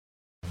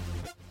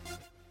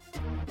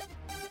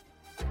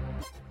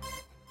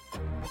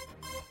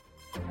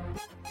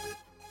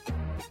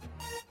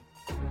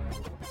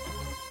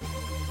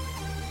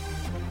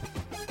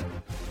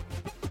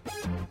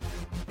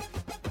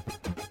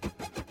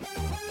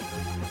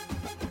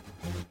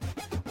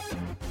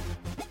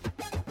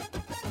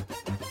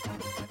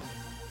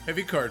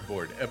Heavy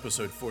Cardboard,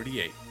 Episode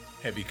 48,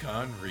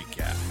 HeavyCon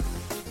Recap.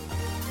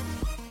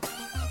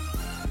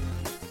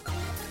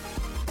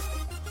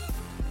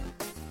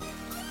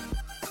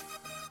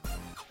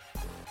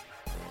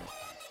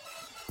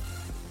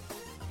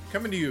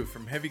 Coming to you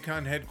from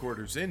HeavyCon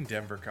headquarters in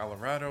Denver,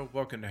 Colorado,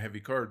 welcome to Heavy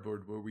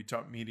Cardboard, where we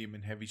talk medium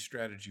and heavy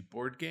strategy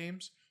board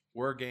games,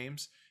 war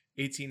games,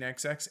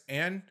 18xx,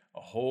 and a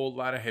whole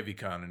lot of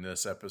HeavyCon in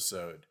this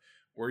episode.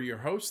 We're your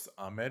hosts,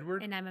 I'm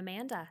Edward. And I'm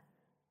Amanda.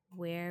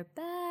 We're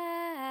back.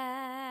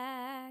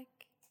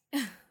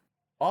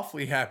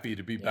 Awfully happy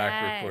to be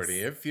back recording.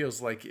 It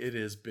feels like it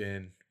has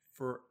been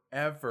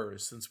forever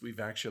since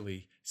we've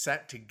actually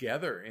sat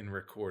together and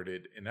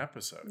recorded an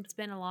episode. It's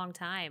been a long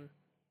time.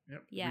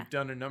 Yep. Yeah. We've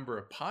done a number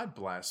of pod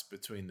blasts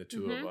between the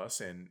two of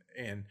us,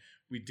 and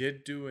we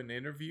did do an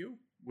interview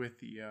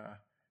with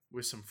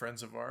with some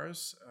friends of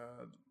ours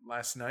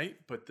last night,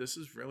 but this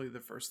is really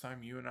the first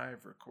time you and I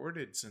have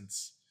recorded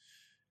since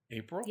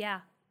April.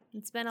 Yeah.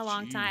 It's been a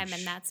long time,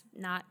 and that's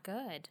not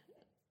good.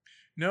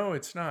 No,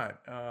 it's not.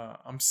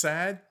 I'm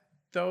sad,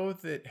 though,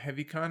 that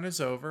HeavyCon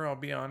is over, I'll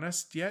be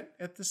honest. Yet,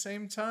 at the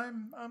same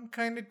time, I'm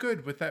kind of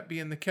good with that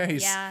being the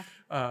case. Yeah,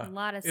 a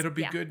lot of... It'll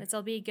be good.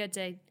 It'll be good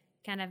to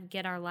kind of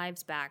get our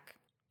lives back.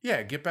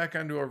 Yeah, get back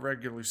onto a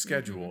regular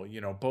schedule,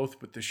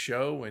 both with the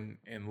show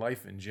and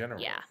life in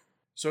general. Yeah.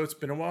 So it's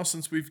been a while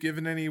since we've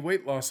given any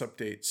weight loss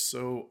updates.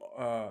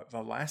 So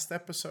the last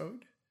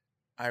episode,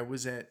 I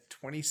was at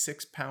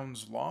 26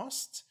 pounds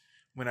lost.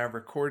 When I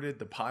recorded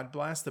the pod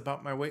blast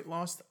about my weight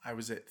loss, I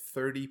was at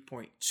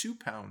 30.2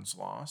 pounds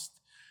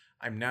lost.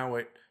 I'm now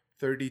at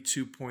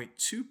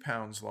 32.2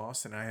 pounds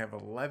lost, and I have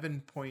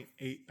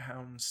 11.8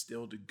 pounds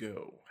still to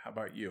go. How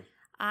about you?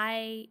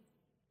 I,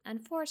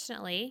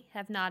 unfortunately,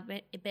 have not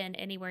been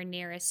anywhere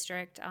near as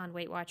strict on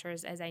Weight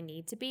Watchers as I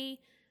need to be,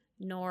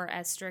 nor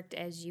as strict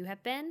as you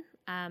have been.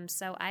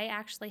 So I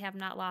actually have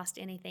not lost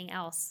anything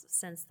else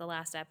since the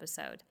last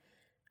episode.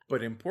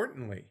 But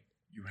importantly,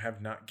 you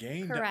have not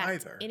gained Correct.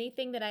 Either.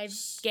 Anything that I've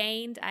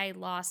gained, I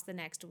lost the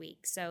next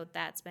week. So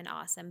that's been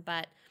awesome.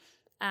 But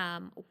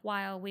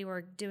while we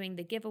were doing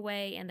the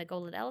giveaway and the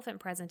Golden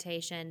Elephant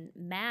presentation,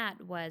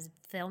 Matt was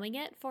filming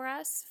it for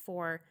us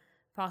for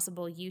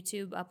possible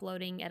YouTube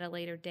uploading at a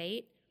later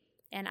date.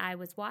 And I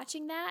was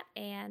watching that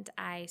and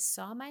I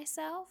saw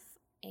myself,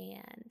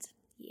 and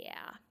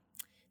yeah,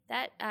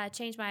 that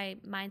changed my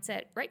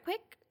mindset right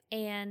quick.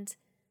 And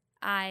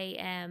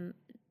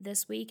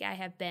this week I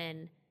have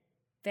been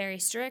very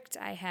strict.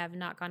 I have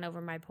not gone over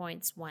my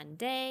points one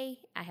day.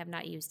 I have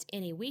not used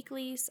any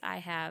weeklies. I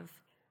have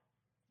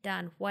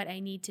done what I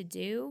need to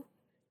do,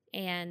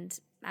 and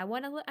I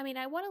want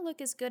to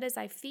look as good as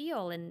I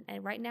feel, and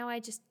right now I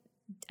just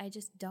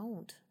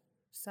don't.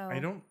 So I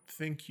don't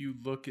think you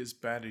look as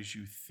bad as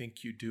you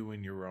think you do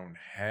in your own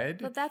head.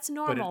 But that's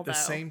normal, But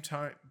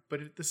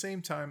at the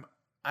same time,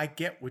 I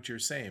get what you're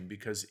saying,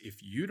 because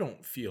if you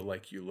don't feel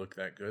like you look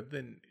that good,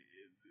 then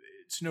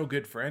it's no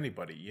good for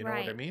anybody. You know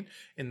what I mean?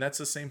 And that's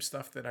the same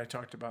stuff that I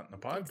talked about in the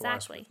pod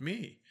blast with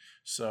me.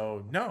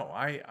 So no,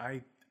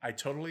 I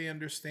totally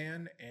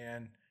understand.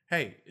 And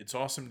hey, it's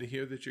awesome to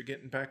hear that you're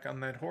getting back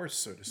on that horse,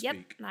 so to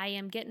speak. Yep, I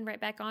am getting right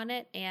back on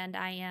it, and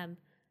I am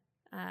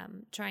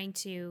trying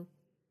to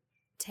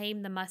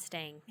tame the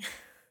Mustang.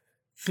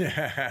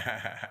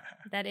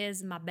 That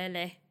is my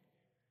belly.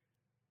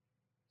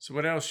 So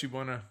what else you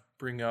want to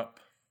bring up?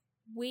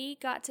 We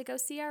got to go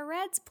see our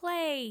Reds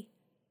play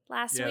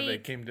last week. Yeah, they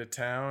came to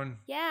town.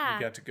 Yeah.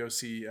 We got to go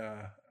see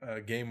a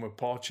game with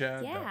Paul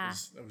Chad. Yeah.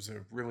 That was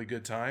a really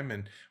good time,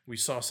 and we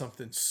saw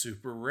something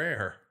super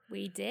rare.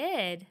 We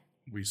did.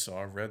 We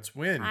saw Reds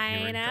win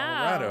here in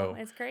Colorado.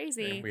 It's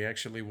crazy. And we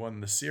actually won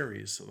the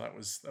series, so that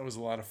was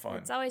a lot of fun.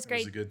 It's always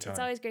great. It was a good time. It's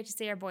always great to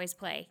see our boys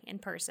play in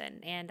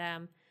person.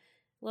 And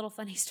little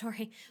funny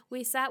story,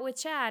 we sat with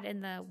Chad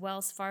in the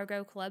Wells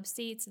Fargo club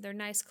seats. They're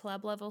nice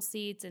club level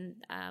seats,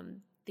 and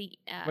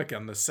like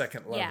on the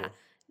second level. Yeah.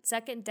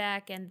 Second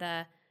deck, and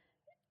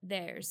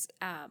there's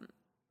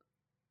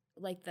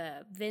like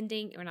the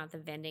vending, or not the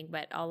vending,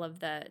 but all of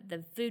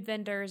the food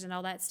vendors and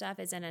all that stuff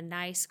is in a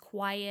nice,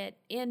 quiet,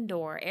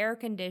 indoor,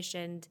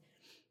 air-conditioned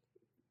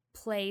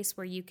place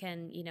where you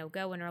can,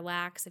 go and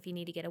relax if you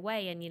need to get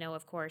away. And,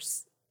 of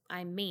course,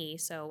 I'm me,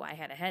 so I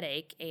had a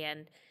headache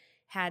and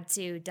had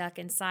to duck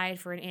inside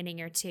for an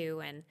inning or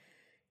two, and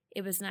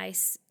it was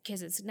nice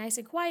because it's nice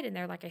and quiet in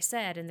there, like I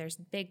said, and there's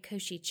big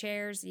cushy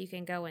chairs that you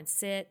can go and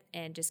sit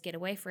and just get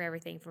away for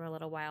everything for a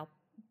little while.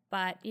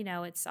 But,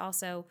 it's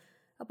also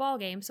a ball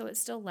game, so it's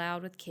still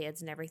loud with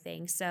kids and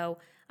everything. So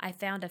I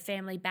found a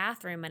family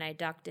bathroom, and I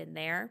ducked in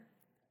there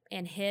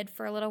and hid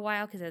for a little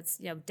while because it's,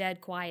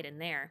 dead quiet in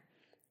there.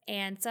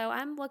 And so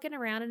I'm looking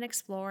around and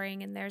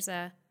exploring, and there's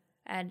a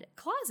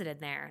closet in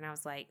there. And I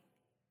was like,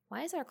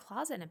 why is there a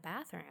closet in a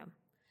bathroom?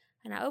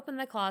 And I opened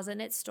the closet,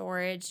 and it's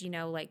storage,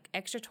 like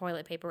extra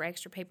toilet paper,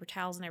 extra paper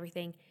towels and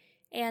everything,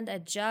 and a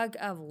jug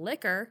of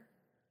liquor.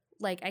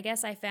 Like, I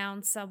guess I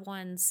found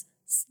someone's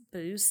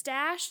booze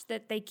stash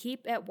that they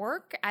keep at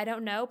work. I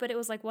don't know, but it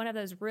was like one of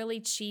those really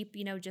cheap,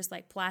 just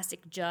like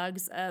plastic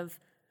jugs of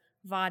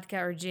vodka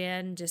or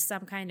gin, just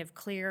some kind of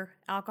clear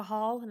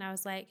alcohol. And I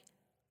was like,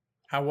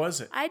 How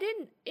was it? I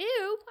didn't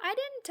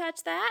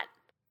touch that.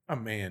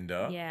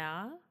 Amanda,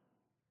 Yeah.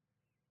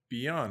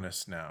 be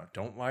honest now.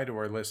 Don't lie to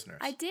our listeners.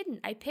 I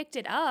didn't. I picked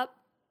it up,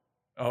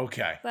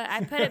 Okay. but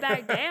I put it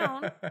back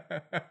down.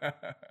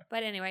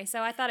 But anyway,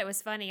 so I thought it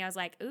was funny. I was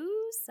like,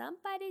 ooh,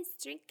 somebody's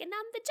drinking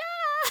on the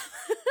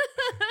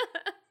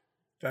job.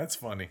 That's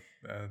funny.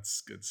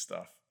 That's good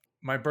stuff.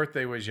 My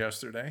birthday was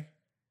yesterday.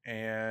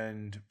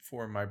 And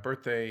for my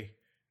birthday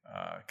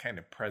kind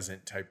of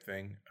present type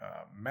thing,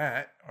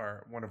 Matt,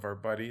 one of our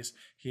buddies,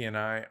 he and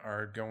I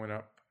are going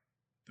up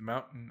the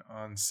mountain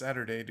on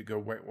Saturday to go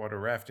whitewater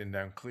rafting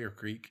down Clear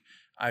Creek.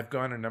 I've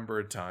gone a number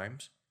of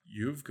times.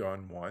 You've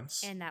gone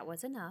once. And that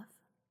was enough.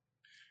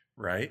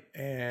 Right.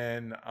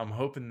 And I'm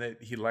hoping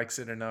that he likes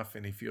it enough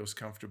and he feels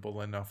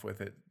comfortable enough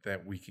with it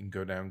that we can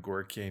go down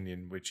Gore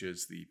Canyon, which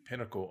is the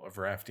pinnacle of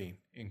rafting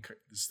in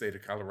the state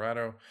of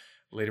Colorado,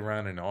 later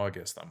on in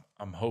August.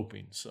 I'm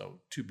hoping.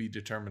 So to be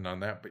determined on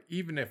that. But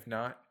even if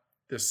not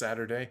this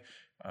Saturday,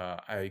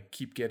 I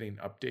keep getting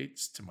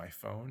updates to my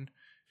phone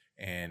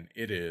and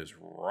it is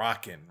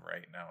rocking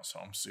right now. So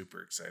I'm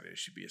super excited. It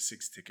should be a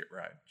 6-ticket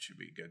ride. Should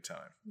be a good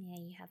time. Yeah,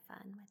 you have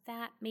fun with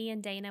that. Me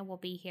and Dana will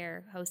be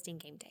here hosting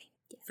game day.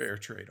 Yes. Fair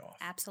trade-off.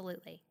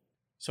 Absolutely.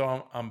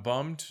 So I'm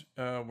bummed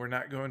we're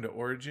not going to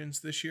Origins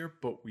this year,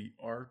 but we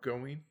are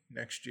going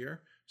next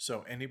year.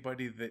 So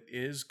anybody that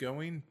is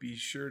going, be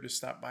sure to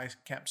stop by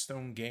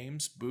Capstone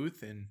Games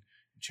booth and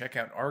check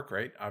out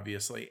Arkwright,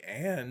 obviously,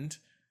 and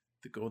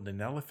the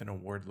Golden Elephant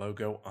Award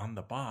logo on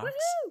the box.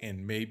 Woohoo!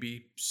 And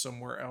maybe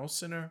somewhere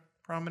else in a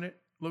prominent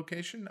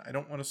location. I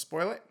don't want to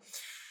spoil it.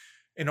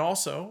 And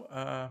also,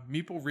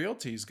 Meeple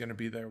Realty is going to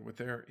be there with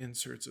their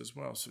inserts as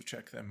well. So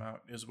check them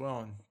out as well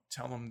and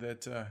tell them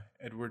that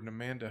Edward and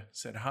Amanda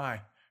said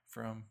hi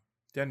from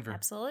Denver.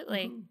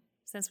 Absolutely. Woohoo.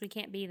 Since we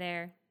can't be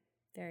there,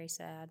 very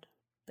sad.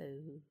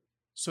 Boo.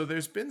 So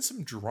there's been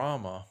some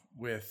drama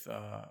with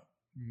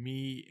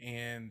me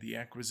and the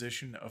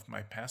acquisition of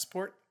my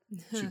passport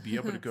to be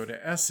able to go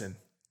to Essen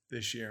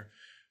this year.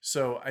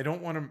 So I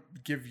don't want to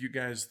give you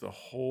guys the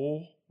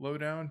whole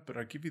lowdown, but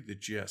I'll give you the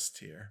gist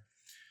here.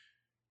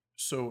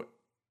 So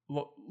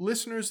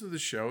listeners of the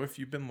show, if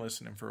you've been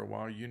listening for a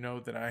while, you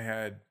know that I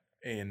had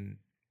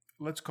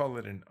let's call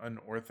it an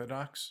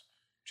unorthodox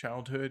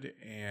childhood.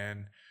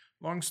 And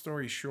long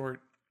story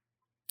short,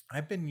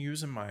 I've been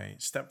using my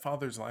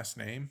stepfather's last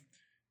name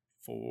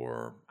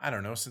for, I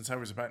don't know, since I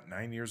was about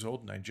 9 years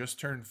old, and I just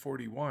turned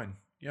 41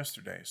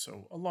 yesterday,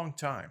 so a long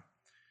time.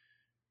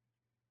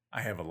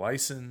 I have a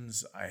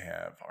license, I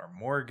have our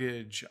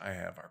mortgage, I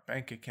have our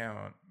bank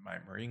account, my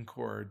Marine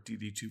Corps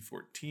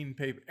DD-214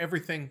 paper,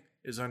 everything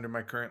is under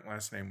my current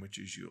last name, which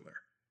is Euler.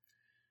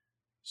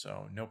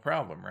 So no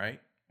problem, right?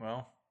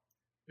 Well,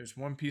 there's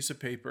one piece of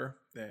paper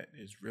that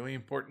is really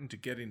important to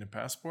getting a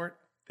passport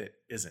that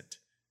isn't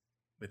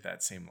with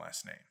that same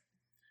last name.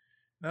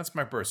 And that's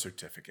my birth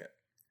certificate.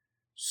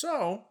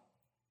 So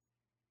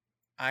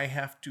I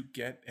have to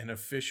get an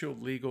official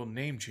legal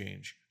name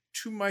change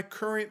to my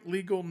current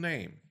legal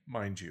name,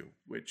 mind you,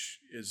 which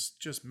is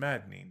just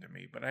maddening to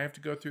me. But I have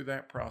to go through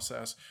that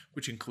process,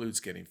 which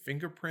includes getting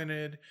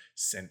fingerprinted,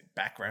 send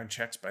background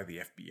checks by the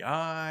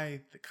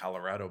FBI, the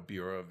Colorado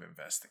Bureau of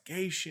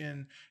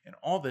Investigation, and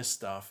all this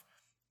stuff.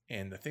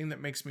 And the thing that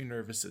makes me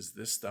nervous is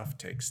this stuff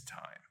takes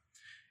time.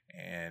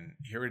 And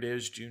here it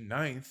is, June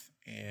 9th,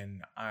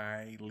 and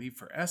I leave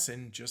for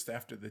Essen just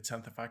after the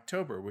 10th of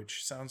October,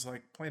 which sounds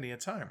like plenty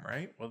of time,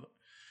 right? Well,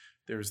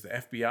 there's the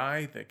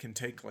FBI that can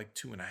take like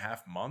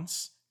 2.5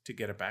 months to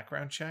get a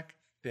background check.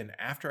 Then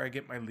after I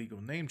get my legal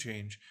name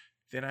change,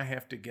 then I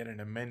have to get an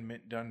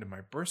amendment done to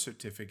my birth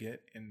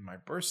certificate in my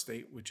birth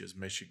state, which is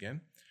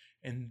Michigan.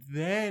 And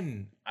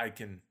then I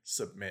can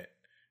submit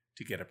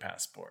to get a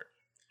passport.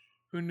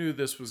 Who knew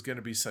this was going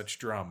to be such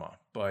drama?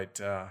 But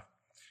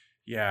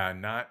yeah,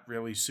 not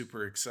really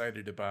super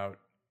excited about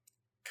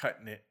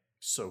cutting it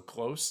so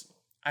close.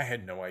 I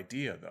had no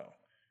idea though.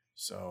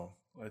 So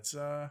let's,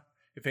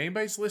 if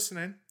anybody's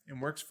listening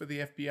and works for the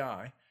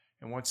FBI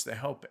and wants to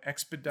help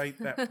expedite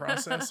that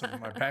process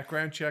of my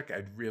background check,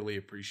 I'd really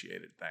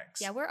appreciate it.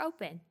 Thanks. Yeah, we're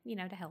open,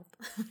 to help.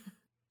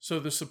 So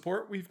the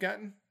support we've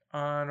gotten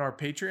on our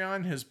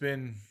Patreon has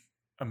been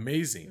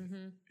amazing.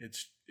 Mm-hmm.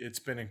 It's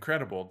been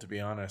incredible, to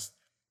be honest.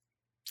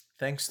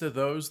 Thanks to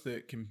those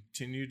that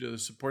continue to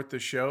support the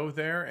show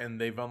there,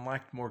 and they've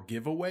unlocked more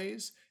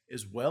giveaways,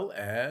 as well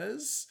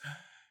as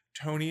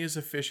Tony is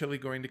officially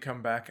going to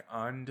come back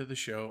onto the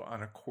show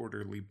on a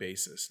quarterly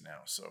basis now.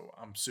 So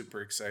I'm super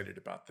excited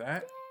about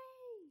that.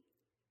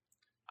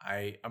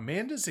 Yay!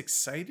 Amanda's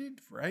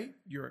excited, right?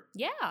 You're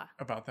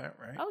about that,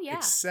 right? Oh, yeah.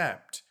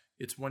 Except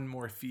it's one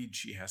more feed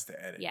she has to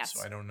edit. Yes.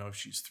 So I don't know if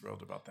she's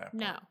thrilled about that.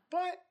 No.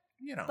 But,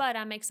 But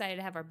I'm excited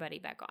to have our buddy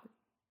back on.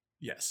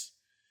 Yes.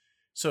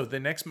 So the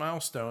next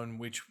milestone,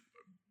 which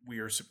we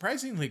are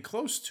surprisingly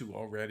close to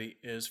already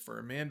is for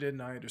Amanda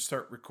and I to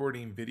start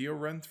recording video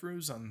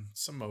run-throughs on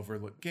some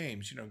overlooked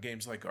games.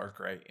 Games like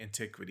Arkwright,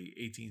 Antiquity,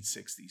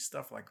 1860,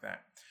 stuff like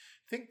that.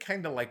 Think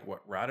kind of like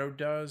what Rahdo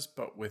does,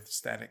 but with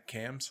static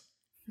cams.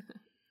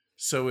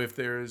 So if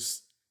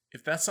that's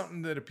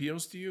something that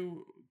appeals to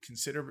you,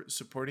 consider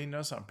supporting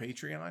us on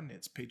Patreon.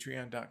 It's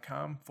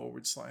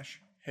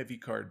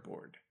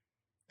patreon.com/heavycardboard.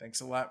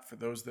 Thanks a lot for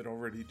those that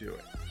already do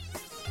it.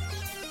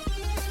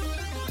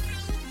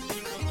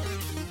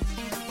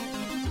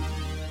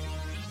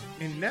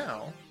 And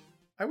now,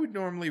 I would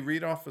normally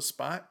read off a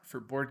spot for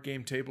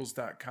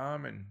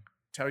BoardGameTables.com and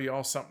tell you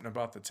all something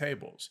about the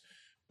tables.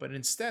 But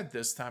instead,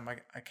 this time, I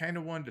kind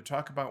of wanted to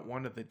talk about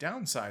one of the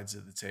downsides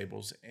of the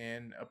tables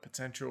and a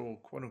potential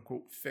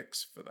quote-unquote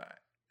fix for that.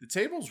 The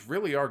tables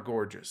really are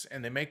gorgeous,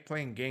 and they make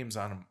playing games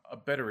on them a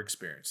better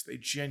experience. They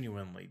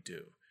genuinely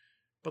do.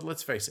 But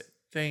let's face it,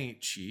 they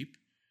ain't cheap.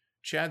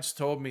 Chad's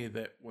told me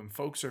that when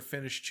folks are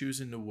finished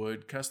choosing the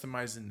wood,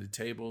 customizing the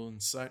table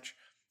and such,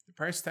 the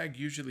price tag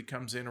usually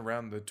comes in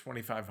around the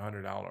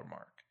 $2,500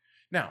 mark.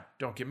 Now,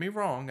 don't get me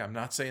wrong, I'm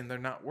not saying they're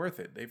not worth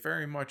it. They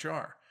very much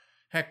are.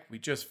 Heck, we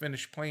just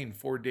finished playing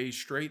 4 days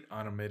straight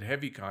on them at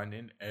HeavyCon,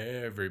 and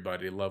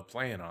everybody loved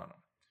playing on them.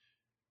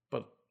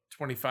 But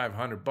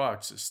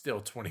 $2,500 is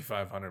still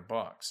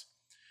 $2,500.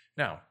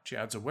 Now,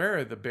 Chad's aware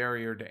of the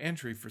barrier to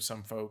entry for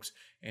some folks,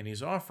 and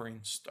he's offering,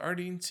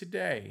 starting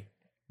today,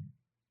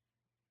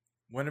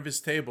 one of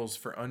his tables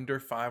for under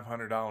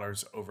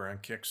 $500 over on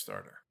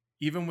Kickstarter.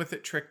 Even with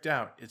it tricked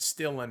out, it's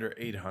still under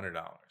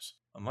 $800.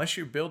 Unless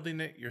you're building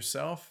it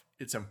yourself,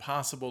 it's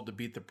impossible to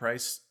beat the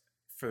price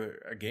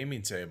for a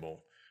gaming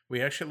table. We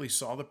actually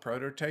saw the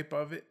prototype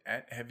of it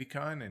at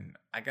HeavyCon, and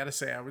I gotta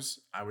say I was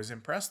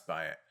impressed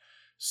by it.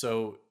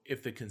 So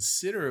if the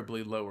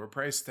considerably lower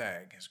price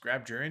tag has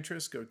grabbed your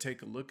interest, go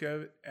take a look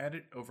at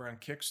it over on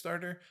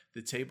Kickstarter.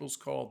 The table's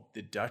called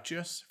The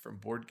Duchess from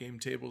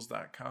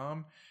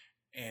BoardGameTables.com,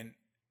 and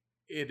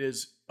it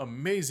is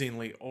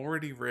amazingly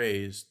already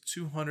raised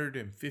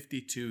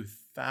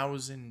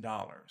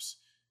 $252,000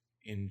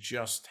 in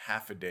just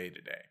half a day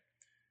today.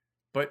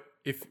 But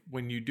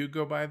when you do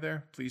go by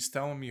there, please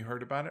tell them you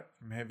heard about it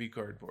from Heavy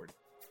Cardboard.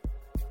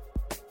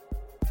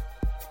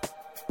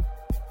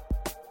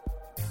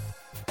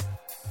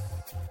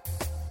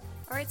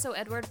 All right, so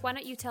Edward, why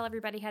don't you tell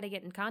everybody how to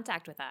get in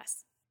contact with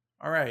us?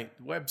 All right,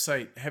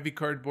 website,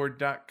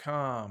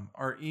 heavycardboard.com.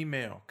 Our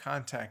email,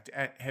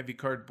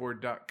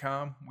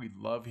 contact@heavycardboard.com. We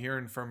love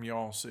hearing from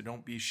y'all, so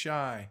don't be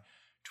shy.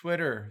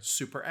 Twitter,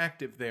 super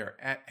active there,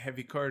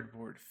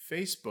 @heavycardboard.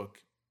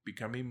 Facebook,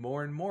 becoming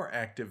more and more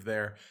active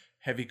there,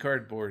 Heavy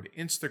Cardboard.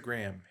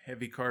 Instagram,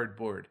 Heavy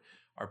Cardboard.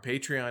 Our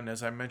Patreon,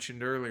 as I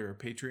mentioned earlier,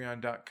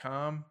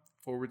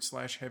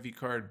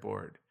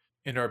 patreon.com/heavycardboard.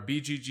 And our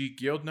BGG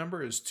guild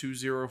number is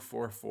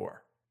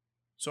 2044.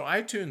 So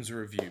iTunes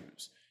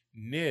reviews.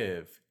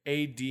 Niv,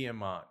 A.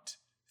 Diamant,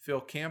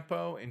 Phil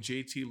Campo, and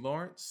JT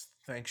Lawrence.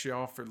 Thanks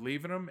y'all for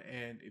leaving them.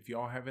 And if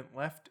y'all haven't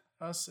left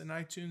us an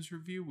iTunes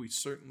review, we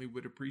certainly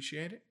would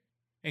appreciate it.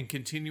 And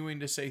continuing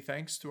to say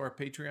thanks to our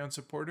Patreon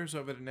supporters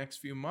over the next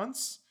few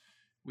months,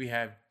 we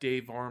have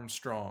Dave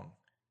Armstrong,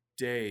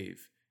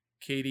 Dave,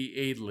 Katie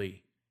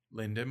Aidley,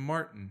 Lyndon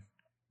Martin,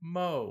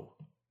 Mo,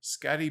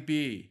 Scotty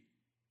B,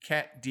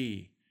 Kat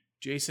D,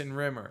 Jason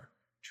Rimmer,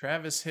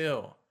 Travis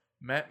Hill,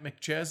 Matt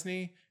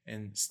McChesney,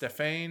 and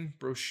Stefan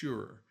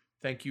Brochure.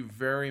 Thank you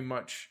very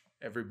much,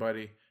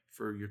 everybody,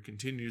 for your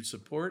continued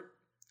support.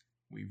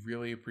 We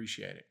really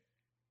appreciate it.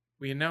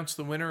 We announced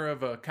the winner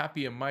of a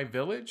copy of My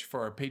Village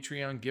for our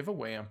Patreon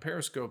giveaway on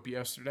Periscope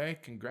yesterday.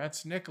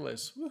 Congrats,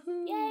 Nicholas.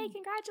 Woohoo! Yay,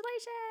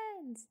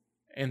 congratulations!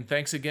 And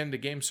thanks again to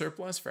Game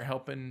Surplus for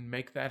helping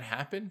make that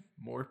happen.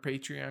 More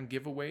Patreon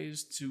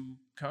giveaways to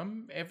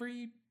come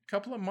every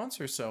couple of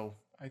months or so.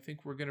 I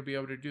think we're going to be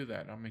able to do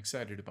that. I'm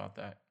excited about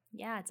that.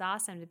 Yeah, it's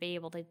awesome to be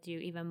able to do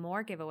even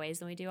more giveaways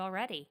than we do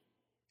already.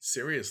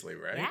 Seriously,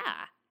 right?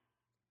 Yeah.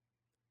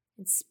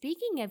 And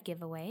speaking of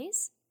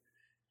giveaways...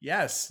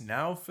 Yes,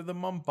 now for the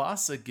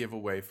Mombasa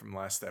giveaway from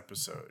last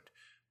episode.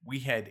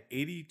 We had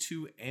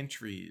 82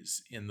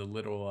 entries in the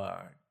little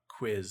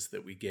quiz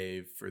that we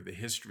gave for the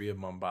history of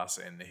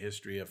Mombasa and the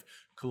history of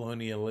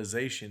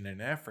colonialization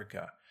in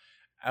Africa.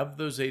 Of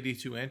those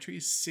 82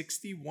 entries,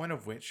 61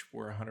 of which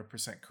were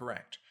 100%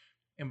 correct.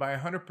 And by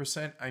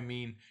 100%, I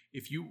mean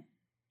if you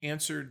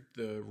answered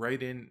the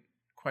write-in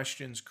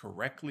questions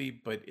correctly,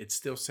 but it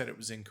still said it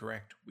was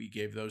incorrect, we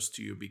gave those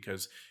to you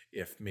because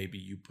if maybe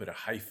you put a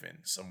hyphen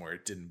somewhere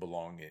it didn't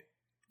belong, it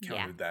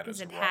counted that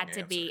as a wrong answer. Because it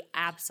had to be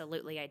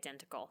absolutely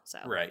identical. So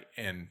right,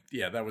 and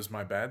yeah, that was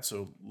my bad,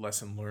 so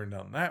lesson learned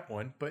on that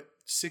one. But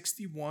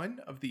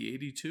 61 of the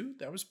 82,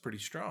 that was pretty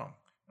strong.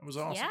 That was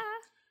awesome. Yeah,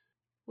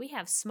 we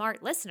have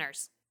smart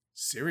listeners.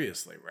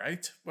 Seriously,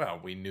 right? Well,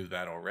 we knew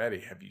that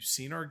already. Have you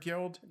seen our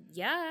guild?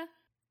 Yeah.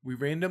 We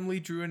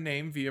randomly drew a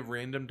name via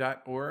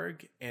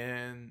random.org,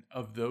 and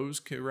of those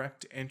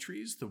correct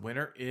entries, the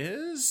winner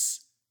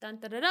is... Dun,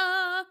 da, da,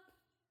 da.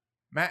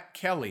 Matt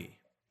Kelly.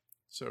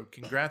 So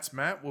congrats,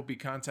 Matt. We'll be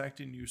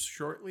contacting you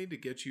shortly to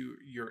get you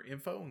your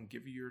info and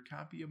give you your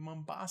copy of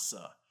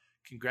Mombasa.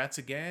 Congrats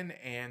again,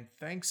 and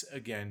thanks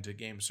again to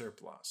Game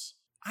Surplus.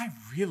 I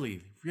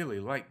really, really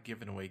like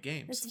giving away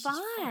games. It's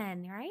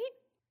fun, right?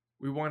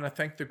 We want to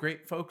thank the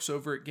great folks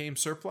over at Game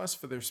Surplus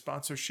for their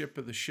sponsorship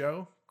of the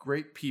show.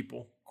 Great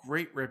people,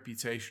 great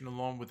reputation,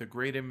 along with a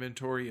great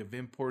inventory of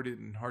imported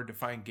and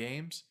hard-to-find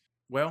games.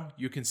 Well,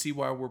 you can see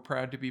why we're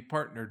proud to be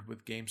partnered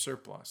with Game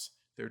Surplus.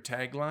 Their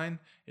tagline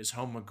is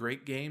home of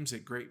great games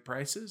at great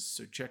prices,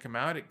 so check them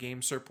out at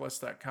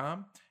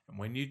gamesurplus.com. And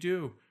when you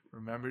do,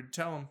 remember to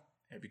tell them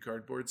Heavy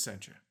Cardboard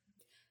sent you.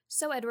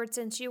 So, Edward,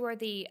 since you are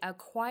the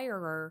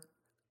acquirer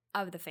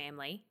of the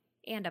family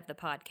and of the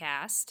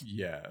podcast,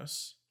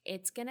 yes,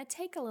 it's going to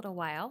take a little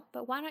while,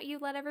 but why don't you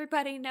let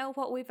everybody know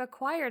what we've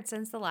acquired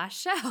since the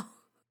last show?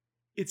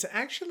 It's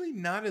actually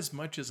not as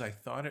much as I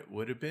thought it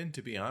would have been,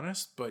 to be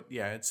honest, but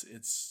yeah,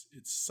 it's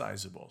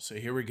sizable. So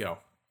here we go.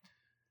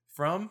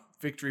 From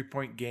Victory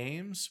Point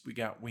Games, we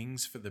got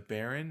Wings for the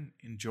Baron,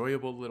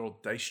 enjoyable little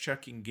dice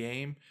chucking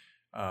game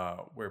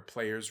where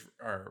players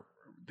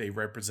they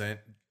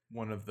represent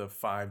one of the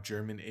 5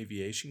 German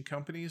aviation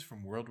companies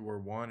from World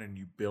War I, and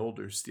you build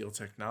or steal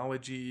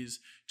technologies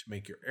to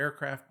make your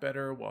aircraft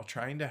better while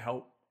trying to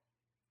help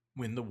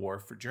win the war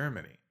for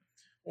Germany.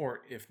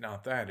 Or if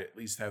not that, at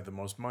least have the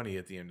most money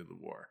at the end of the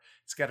war.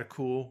 It's got a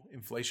cool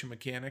inflation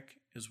mechanic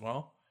as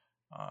well.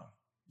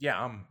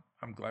 I'm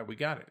glad we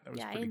got it. That was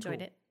pretty cool. I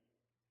enjoyed it.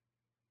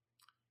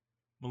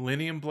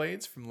 Millennium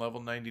Blades from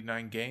Level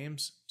 99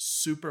 Games.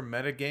 Super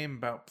meta game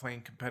about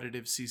playing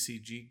competitive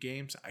CCG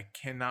games. I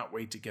cannot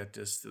wait to get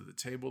this to the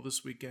table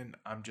this weekend.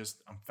 I'm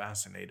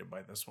fascinated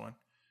by this one.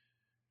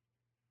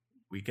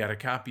 We got a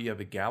copy of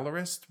The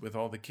Gallerist with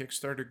all the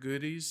Kickstarter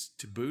goodies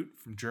to boot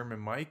from German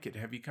Mike at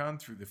HeavyCon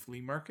through the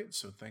flea market.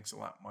 So thanks a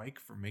lot, Mike,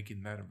 for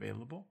making that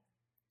available.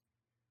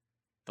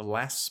 The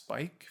Last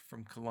Spike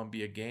from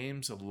Columbia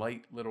Games, a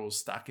light little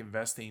stock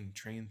investing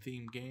train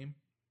theme game.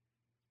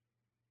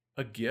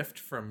 A gift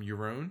from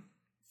Jeroen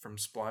from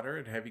Splatter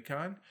at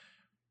HeavyCon.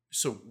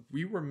 So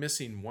we were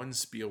missing one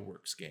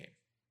Spielworks game,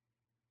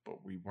 but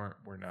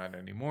we're not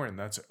anymore, and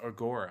that's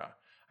Agora.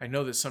 I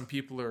know that some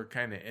people are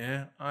kind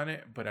of on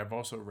it, but I've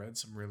also read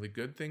some really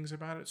good things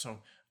about it. So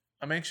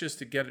I'm anxious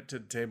to get it to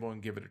the table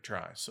and give it a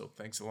try. So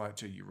thanks a lot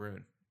to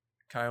Jeroen.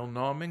 Kyle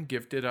Nauman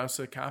gifted us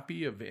a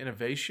copy of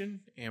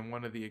Innovation and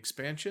one of the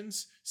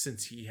expansions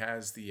since he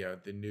has the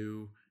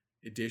new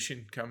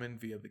edition coming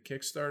via the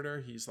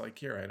Kickstarter. He's like,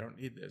 here, I don't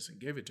need this, and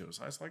gave it to us.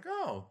 I was like,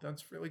 oh,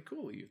 that's really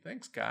cool of you.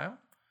 Thanks, Kyle.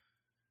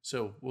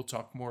 So we'll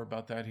talk more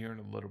about that here in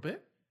a little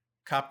bit.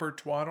 Copper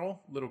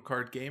Twaddle, little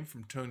card game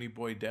from Tony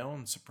Boydell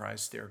and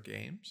Surprise Stare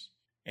Games.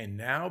 And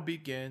now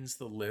begins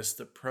the list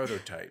of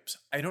prototypes.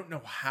 I don't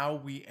know how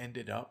we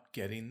ended up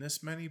getting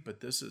this many, but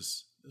this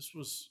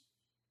was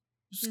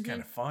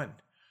kind of fun.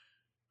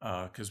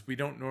 Because we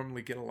don't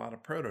normally get a lot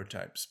of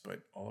prototypes,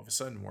 but all of a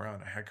sudden we're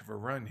on a heck of a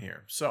run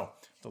here. So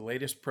the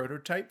latest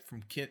prototype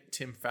from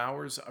Tim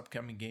Fowler's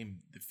upcoming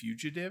game, The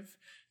Fugitive.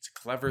 It's a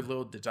clever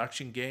little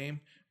deduction game.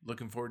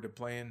 Looking forward to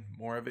playing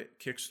more of it.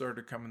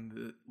 Kickstarter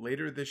coming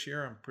later this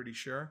year, I'm pretty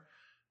sure.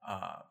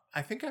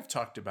 I think I've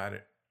talked about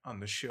it on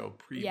the show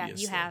previously. Yeah,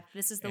 you have.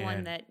 This is the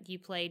one that you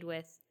played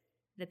with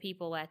the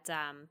people at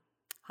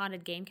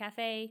Haunted Game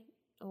Cafe,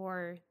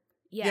 or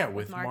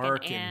with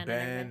Mark and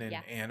Ben and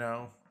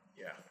Anno.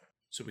 Yeah.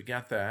 So we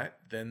got that.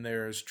 Then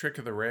there's Trick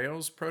of the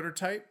Rails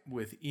prototype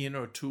with Ian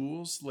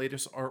O'Toole's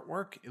latest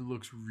artwork. It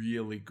looks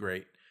really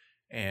great.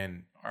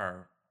 And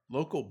our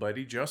local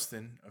buddy,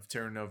 Justin of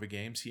Terra Nova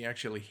Games, he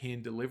actually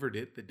hand-delivered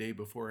it the day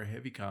before a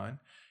HeavyCon.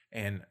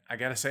 And I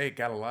got to say, it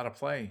got a lot of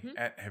play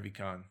at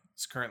HeavyCon.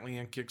 It's currently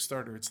on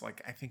Kickstarter. It's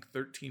like, I think,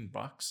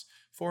 $13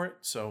 for it.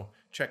 So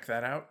check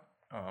that out.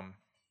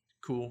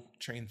 Cool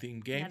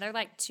train-themed game. Yeah, they're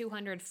like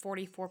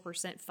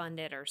 244%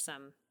 funded or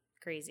some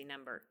crazy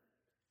number.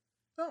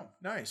 Oh,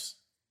 nice.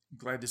 I'm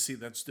glad to see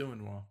that's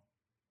doing well.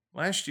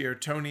 Last year,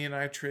 Tony and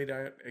I traded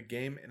out a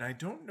game, and I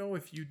don't know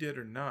if you did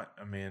or not,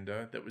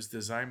 Amanda, that was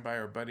designed by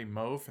our buddy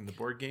Mo from the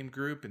Board Game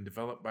Group and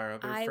developed by our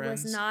other friends. I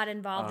was not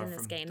involved in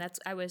this game.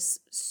 I was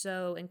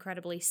so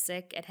incredibly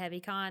sick at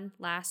HeavyCon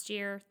last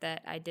year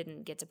that I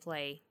didn't get to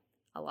play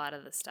a lot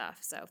of the stuff.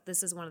 So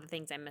this is one of the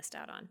things I missed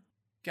out on.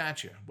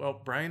 Gotcha.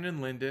 Well, Brian and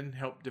Lyndon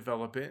helped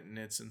develop it, and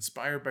it's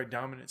inspired by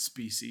Dominant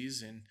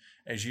Species, and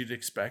as you'd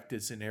expect,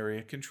 it's an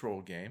area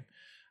control game.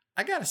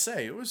 I gotta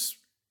say, it was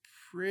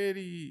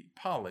pretty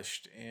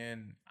polished,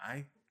 and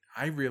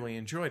I really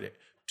enjoyed it.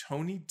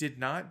 Tony did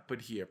not,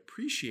 but he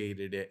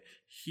appreciated it.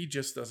 He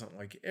just doesn't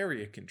like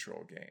area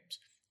control games.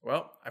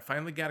 Well, I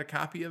finally got a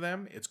copy of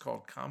them. It's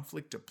called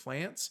Conflict of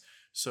Plants,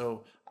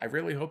 so I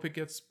really hope it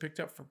gets picked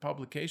up for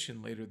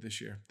publication later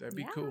this year. That'd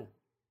be cool.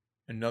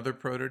 Another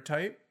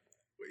prototype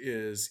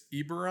is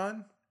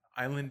Eberron,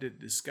 Island of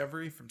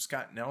Discovery from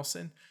Scott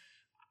Nelson.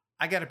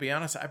 I got to be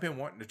honest, I've been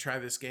wanting to try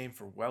this game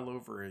for well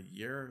over a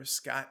year.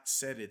 Scott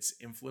said its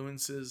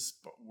influences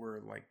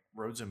were like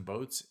Roads and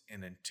Boats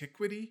and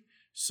Antiquity.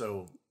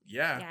 So,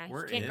 yeah,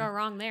 we're in. Can't go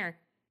wrong there.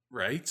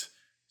 Right?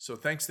 So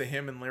thanks to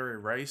him and Larry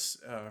Rice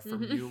for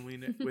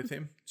muling it with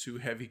him to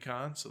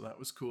HeavyCon. So that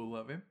was cool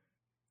of him.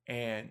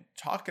 And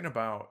talking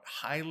about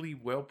highly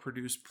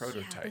well-produced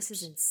prototypes. Yeah, this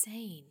is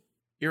insane.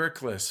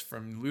 Ericless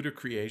from Luda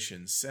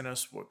Creations sent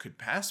us what could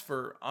pass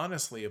for,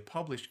 honestly, a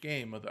published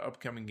game of the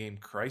upcoming game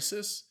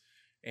Crisis.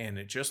 And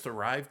it just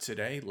arrived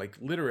today, like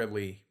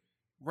literally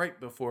right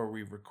before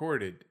we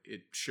recorded,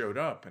 it showed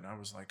up. And I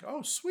was like,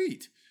 oh,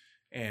 sweet.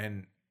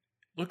 And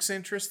looks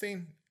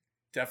interesting.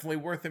 Definitely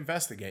worth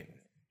investigating.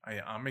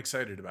 I'm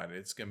excited about it.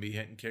 It's going to be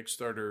hitting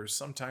Kickstarter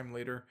sometime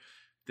later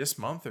this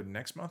month or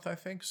next month, I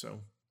think. So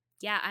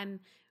yeah,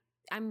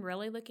 I'm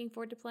really looking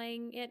forward to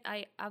playing it.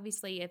 I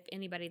obviously, if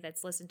anybody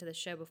that's listened to the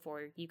show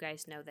before, you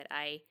guys know that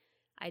I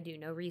do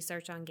no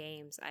research on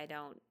games. I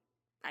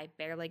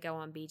barely go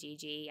on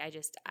BGG.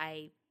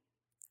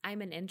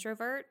 I'm an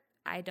introvert.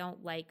 I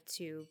don't like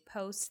to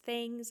post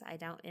things.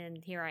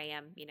 And here I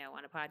am,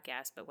 on a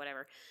podcast, but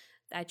whatever.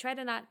 I try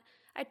to not.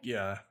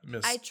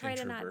 I try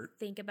to not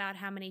think about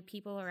how many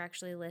people are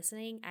actually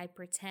listening. I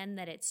pretend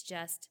that it's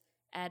just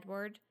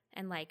Edward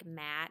and like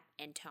Matt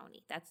and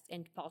Tony.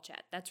 And Paul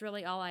Chat. That's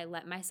really all I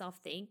let myself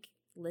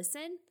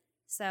listen.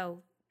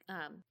 So,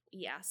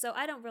 So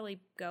I don't really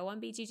go on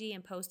BGG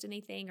and post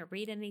anything or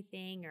read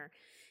anything or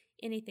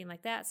anything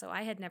like that. So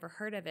I had never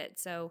heard of it.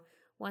 So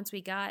once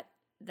we got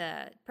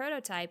the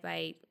prototype,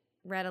 I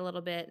read a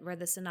little bit, read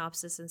the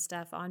synopsis and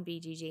stuff on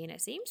BGG, and it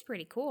seems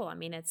pretty cool. I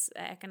mean, it's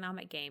an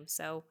economic game,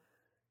 so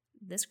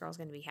this girl's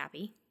going to be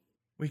happy.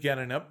 We got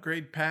an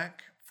upgrade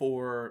pack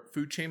for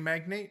Food Chain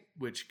Magnate,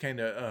 which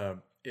kind of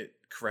it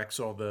corrects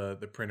all the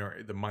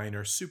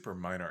super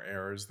minor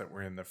errors that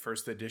were in the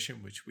first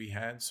edition, which we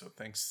had. So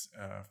thanks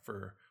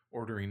for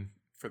ordering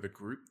for the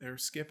group there,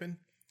 Skipping.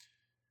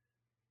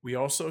 We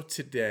also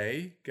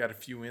today got a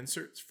few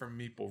inserts from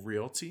Meeple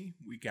Realty.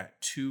 We got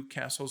 2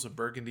 Castles of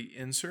Burgundy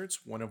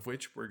inserts, one of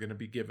which we're going to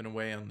be giving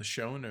away on the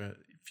show in a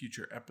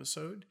future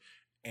episode,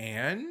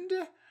 and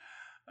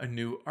a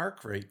new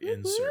Arkwright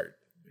insert,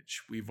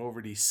 which we've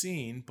already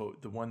seen,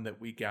 but the one that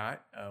we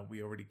got,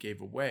 we already gave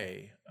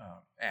away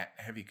at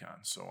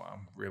HeavyCon. So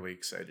I'm really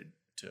excited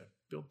to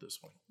build this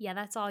one. Yeah,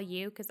 that's all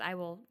you, because I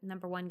will,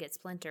 number 1, get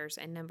splinters,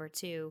 and number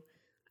 2,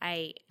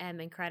 I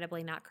am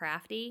incredibly not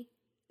crafty,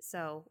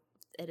 so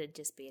it'd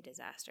just be a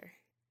disaster.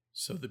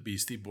 So the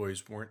Beastie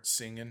Boys weren't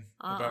singing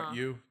about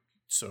you?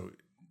 So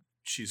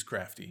she's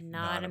crafty,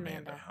 not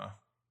Amanda, huh?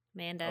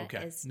 Amanda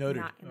is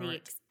noted. Not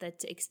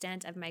the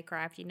extent of my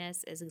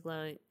craftiness is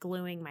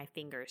gluing my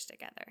fingers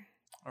together.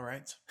 All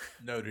right,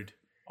 noted.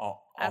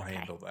 I'll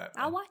handle that.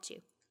 I'll watch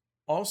you.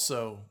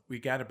 Also, we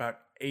got about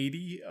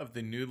 80 of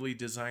the newly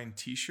designed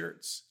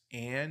T-shirts,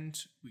 and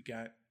we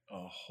got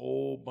a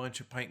whole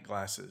bunch of pint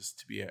glasses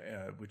to be,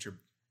 which are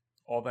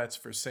all that's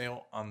for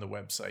sale on the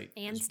website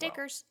and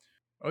stickers.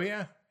 Well. Oh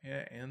yeah,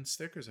 and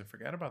stickers. I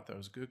forgot about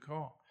those. Good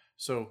call.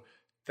 So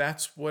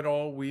that's what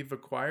all we've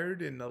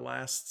acquired in the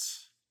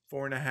last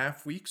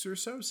 4.5 weeks or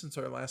so since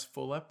our last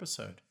full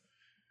episode.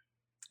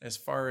 As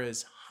far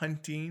as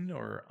hunting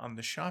or on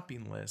the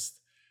shopping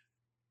list,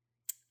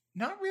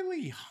 not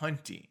really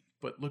hunting,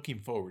 but looking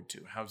forward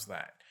to. How's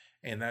that?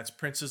 And that's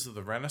Princes of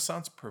the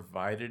Renaissance,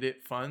 provided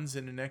it funds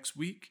in the next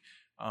week.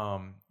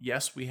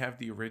 Yes, we have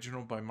the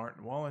original by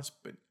Martin Wallace,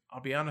 but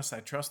I'll be honest, I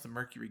trust the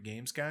Mercury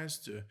Games guys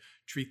to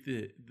treat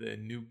the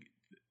new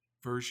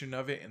version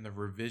of it and the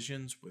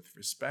revisions with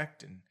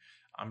respect, and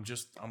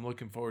I'm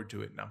looking forward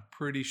to it, and I'm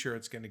pretty sure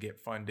it's going to get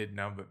funded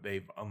now that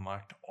they've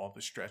unlocked all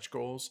the stretch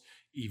goals,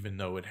 even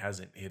though it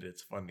hasn't hit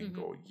its funding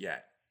goal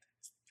yet.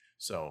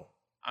 So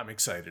I'm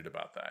excited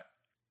about that.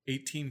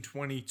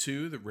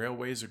 1822, The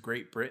Railways of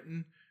Great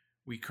Britain.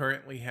 We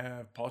currently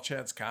have Paul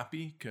Chad's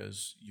copy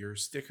because you're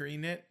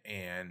stickering it,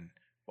 and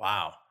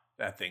wow,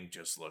 that thing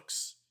just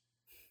looks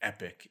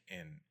epic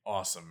and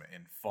awesome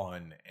and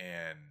fun,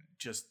 and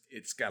just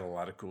it's got a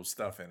lot of cool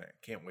stuff in it.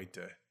 Can't wait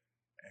to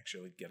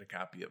actually get a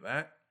copy of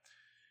that.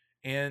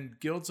 And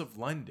Guilds of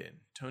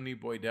London, Tony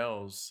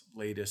Boydell's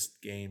latest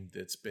game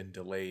that's been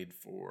delayed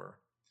for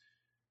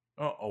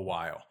a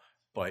while,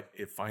 but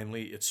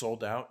it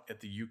sold out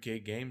at the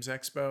UK Games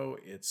Expo.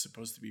 It's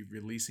supposed to be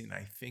releasing,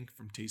 I think,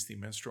 from Tasty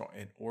Minstrel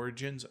and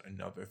Origins,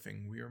 another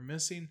thing we are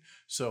missing.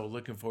 So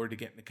looking forward to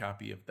getting a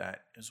copy of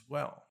that as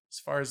well. As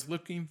far as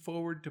looking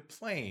forward to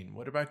playing,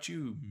 what about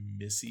you,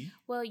 Missy?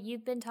 Well,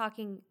 you've been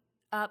talking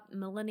up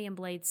Millennium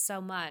Blade so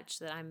much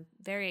that I'm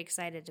very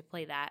excited to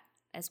play that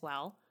as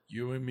well.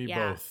 You and me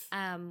both.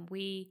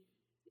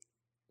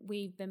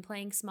 We've been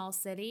playing Small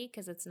City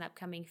because it's an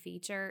upcoming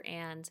feature,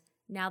 and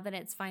now that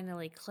it's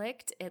finally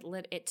clicked,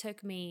 it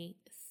took me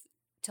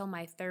till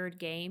my 3rd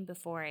game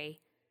before I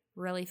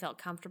really felt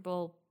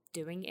comfortable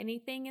doing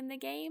anything in the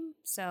game.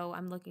 So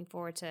I'm looking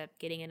forward to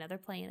getting another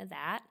play of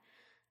that.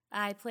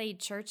 I played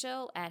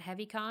Churchill at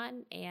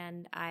HeavyCon,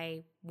 and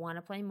I want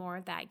to play more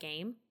of that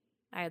game.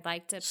 I'd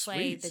like to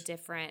play the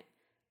different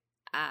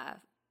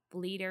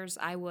leaders.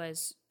 I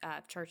was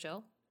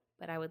Churchill,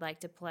 but I would like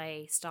to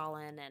play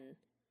Stalin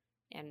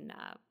and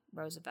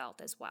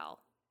Roosevelt as well.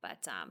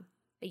 But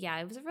yeah,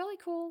 it was a really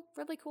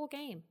cool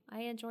game.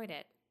 I enjoyed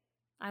it.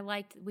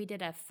 We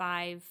did a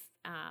 5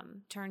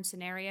 turn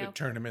scenario. The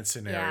tournament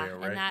scenario,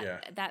 right?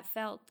 And that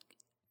felt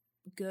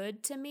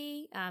good to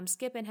me.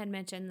 Skippin had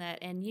mentioned that,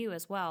 and you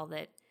as well,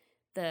 that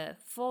the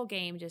full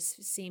game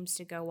just seems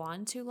to go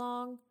on too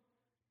long,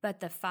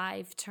 but the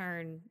 5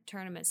 turn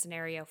tournament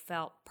scenario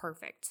felt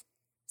perfect.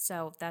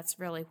 So that's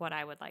really what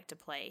I would like to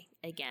play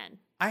again.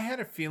 I had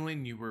a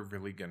feeling you were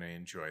really going to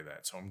enjoy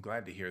that, so I'm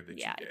glad to hear that you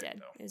did. Yeah, I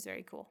did. Though. It was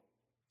very cool.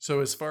 So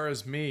as far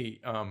as me,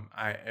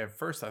 at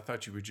first I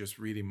thought you were just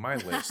reading my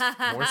list.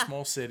 More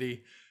Small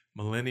City,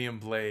 Millennium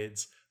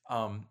Blades,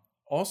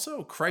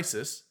 also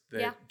Crisis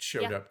that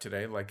showed up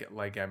today.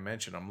 Like I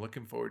mentioned, I'm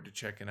looking forward to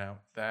checking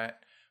out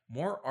that.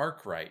 More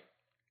Arkwright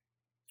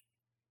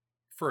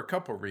for a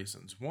couple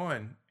reasons.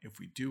 One, if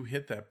we do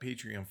hit that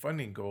Patreon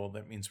funding goal,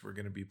 that means we're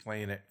going to be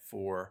playing it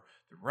for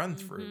the run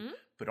through. Mm-hmm.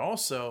 But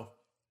also,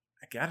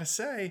 I gotta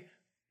say,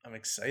 I'm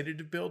excited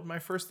to build my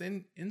first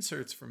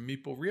inserts from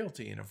Meeple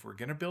Realty. And if we're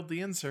going to build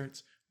the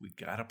inserts, we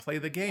got to play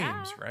the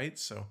games, right?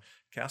 So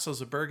Castles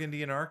of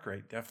Burgundy and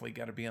Arkwright definitely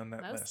got to be on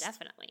that list. Most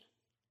definitely.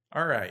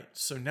 All right.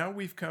 So now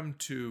we've come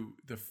to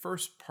the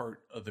first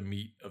part of the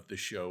meat of the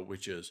show,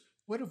 which is,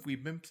 what have we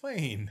been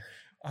playing?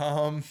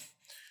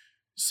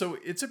 So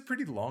it's a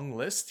pretty long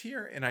list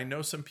here. And I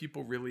know some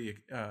people really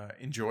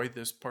enjoy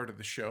this part of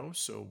the show.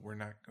 So we're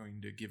not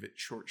going to give it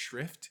short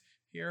shrift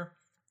here.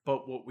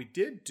 But what we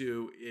did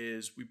do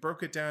is we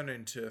broke it down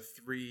into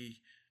 3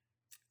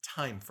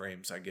 time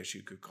frames, I guess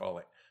you could call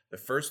it. The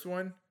first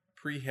one,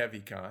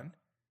 pre-HeavyCon,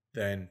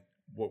 then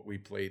what we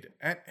played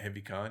at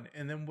HeavyCon,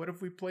 and then what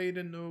have we played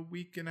in the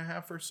week and a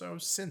half or so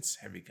since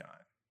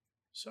HeavyCon.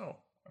 So,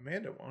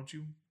 Amanda, why don't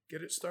you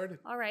get it started?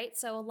 All right,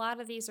 so a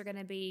lot of these are going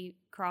to be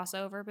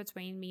crossover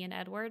between me and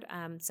Edward.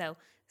 So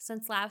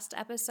since last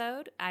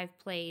episode, I've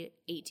played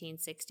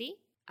 1860,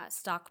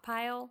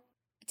 Stockpile,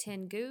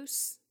 Tin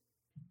Goose,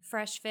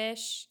 Fresh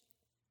Fish.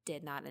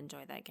 Did not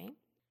enjoy that game.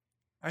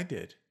 I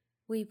did.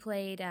 We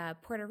played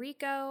Puerto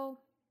Rico,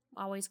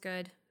 always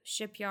good.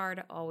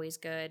 Shipyard, always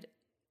good.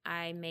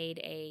 I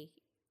made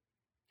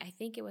I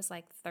think it was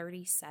like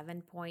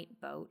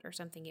 37-point boat or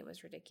something. It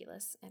was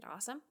ridiculous and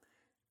awesome.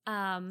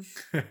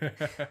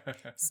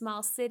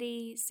 Small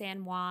City,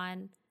 San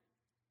Juan.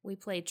 We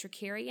played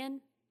Tricarian,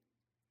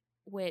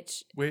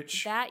 which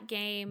that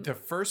game. The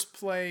first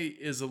play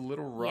is a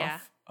little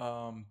rough.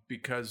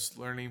 Because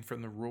learning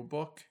from the rule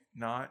book,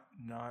 not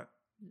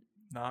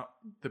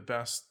the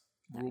best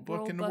rule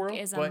book in the world.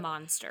 Is a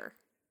monster.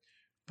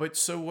 But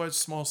so was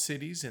Small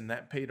Cities, and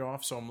that paid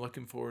off. So I'm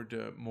looking forward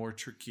to more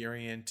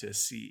Tricarian to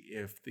see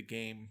if the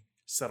game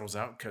settles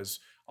out, because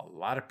a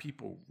lot of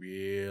people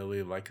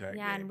really like that game.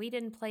 Yeah, and we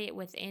didn't play it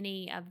with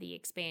any of the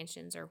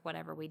expansions or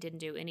whatever. We didn't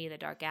do any of the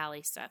Dark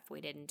Alley stuff.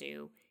 We didn't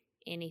do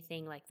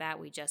anything like that.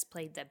 We just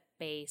played the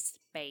base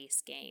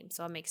game.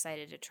 So I'm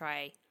excited to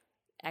try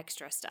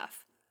extra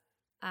stuff.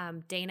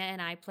 Dana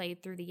and I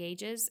played Through the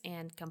Ages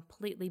and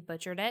completely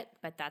butchered it,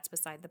 but that's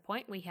beside the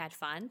point. We had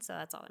fun, so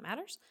that's all that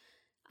matters.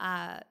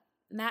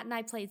 Matt and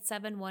I played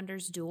Seven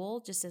Wonders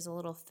Duel just as a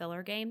little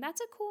filler game. That's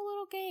a cool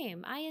little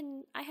game.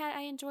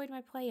 I enjoyed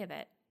my play of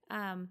it.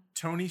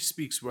 Tony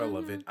speaks well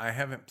of it. I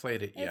haven't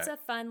played it yet. It's a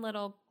fun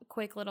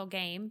quick little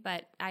game,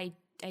 but I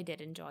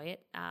did enjoy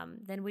it.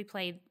 Then we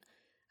played.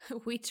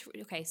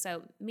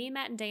 So me,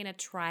 Matt, and Dana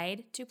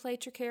tried to play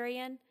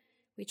Tricarian.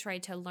 We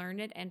tried to learn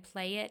it and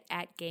play it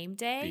at game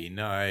day. Be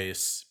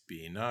nice.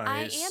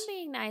 I am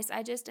being nice.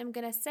 I just am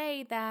going to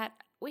say that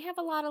we have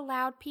a lot of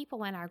loud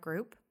people in our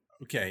group.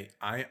 Okay,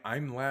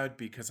 I'm loud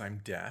because I'm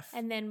deaf.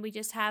 And then we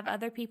just have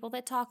other people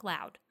that talk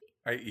loud.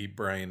 I.e.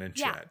 Brian and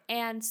Chad.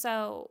 And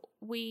so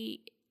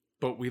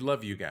But we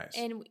love you guys.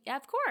 And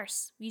of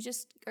course, you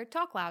just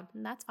talk loud,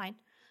 and that's fine.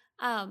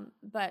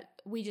 But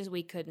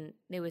we couldn't.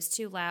 It was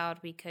too loud.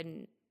 We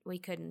couldn't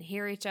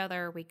hear each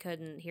other. We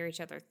couldn't hear each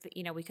other.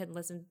 We couldn't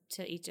listen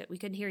to each other. We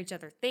couldn't hear each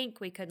other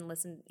think. We couldn't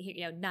listen.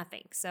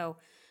 Nothing. So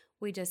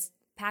we just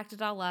packed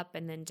it all up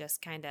and then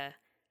just kind of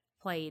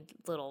played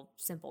little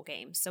simple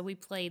games. So we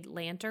played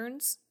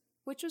Lanterns,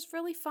 which was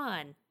really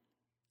fun.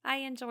 I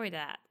enjoyed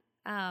that.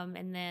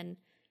 And then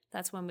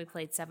that's when we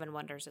played Seven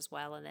Wonders as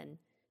well. And then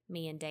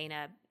me and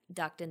Dana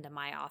ducked into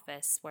my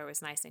office where it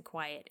was nice and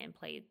quiet and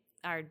played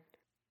our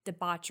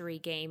debauchery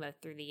game of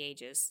Through the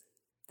Ages.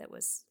 That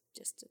was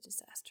just a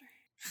disaster.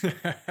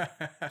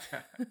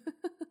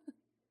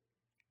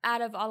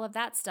 Out of all of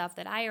that stuff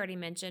that I already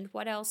mentioned,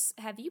 what else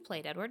have you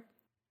played, Edward?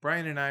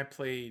 Brian and I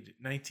played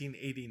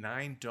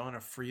 1989 Dawn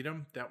of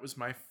Freedom. That was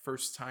my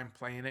first time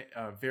playing it.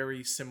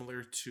 Very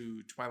similar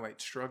to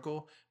Twilight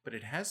Struggle, but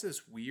it has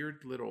this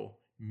weird little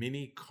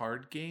mini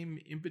card game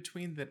in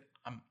between that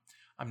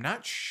I'm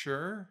not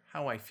sure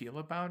how I feel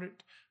about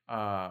it.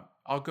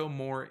 I'll go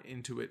more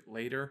into it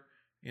later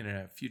in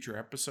a future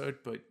episode,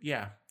 but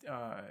yeah,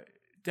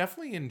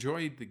 definitely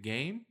enjoyed the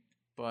game,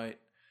 but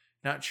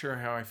not sure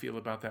how I feel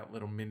about that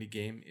little mini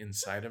game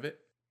inside of it.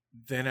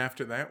 Then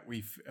after that,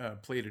 we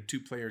played a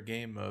 2-player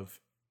game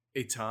of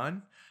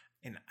Aton,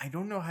 and I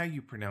don't know how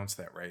you pronounce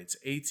that right. It's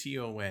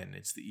Aton.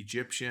 It's the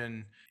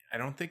Egyptian. I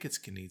don't think it's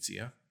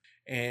Knizia.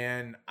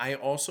 And I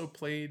also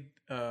played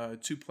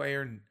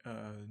 2-player,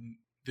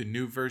 the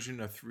new version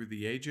of Through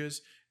the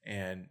Ages.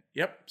 And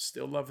yep,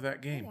 still love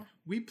that game. Yeah.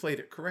 We played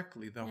it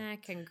correctly, though.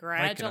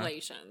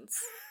 Congratulations.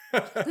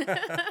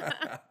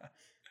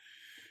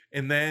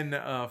 And then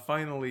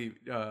finally,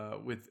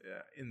 with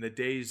in the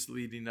days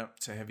leading up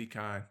to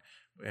HeavyCon,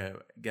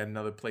 got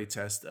another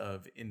playtest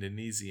of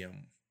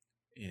Indonesium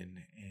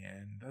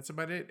and that's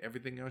about it.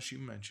 Everything else you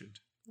mentioned.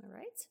 All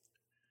right.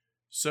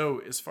 So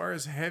as far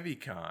as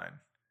HeavyCon,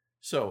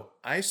 so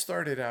I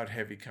started out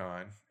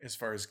HeavyCon as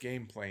far as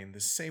game playing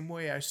the same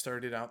way I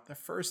started out the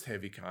first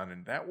HeavyCon,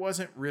 and that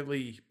wasn't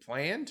really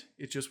planned.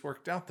 It just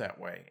worked out that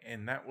way,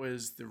 and that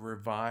was the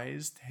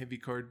revised Heavy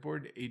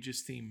Cardboard Age of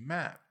Steam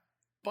map.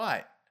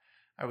 But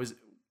I was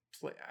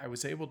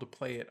able to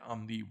play it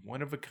on the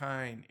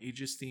one-of-a-kind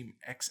Age of Steam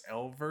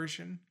XL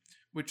version,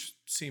 which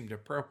seemed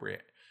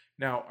appropriate.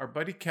 Now, our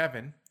buddy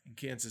Kevin in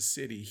Kansas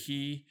City,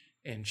 he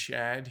and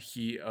Chad,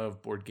 he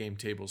of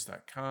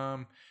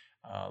BoardGameTables.com.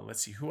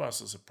 Let's see, who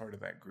else is a part of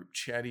that group?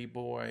 Chatty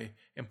Boy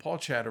and Paul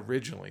Chad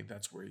originally,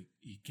 that's where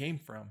he came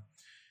from.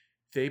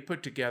 They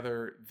put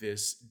together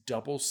this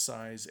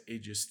double-size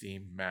Age of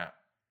Steam map,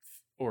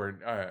 or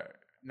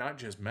not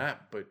just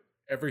map, but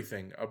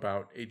everything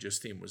about Age of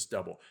Steam was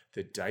double.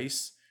 The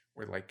dice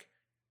were like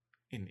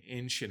 1.5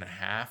 inches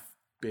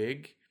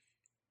big.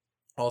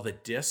 All the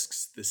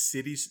discs, the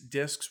city's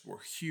discs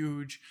were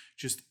huge.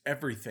 Just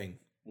everything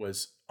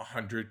was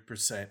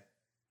 100%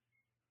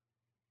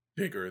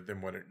 bigger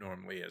than what it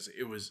normally is.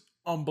 It was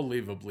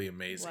unbelievably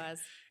amazing.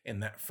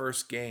 In that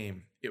first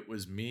game, it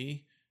was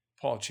me,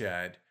 Paul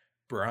Chad,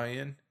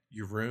 Brian,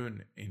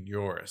 Jeroen, and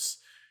Joris.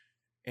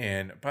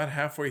 And about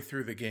halfway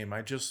through the game,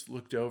 I just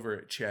looked over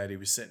at Chad. He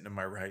was sitting to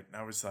my right, and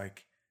I was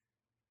like,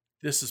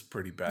 this is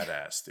pretty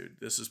badass, dude.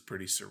 This is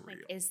pretty surreal.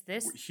 Like, is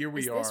this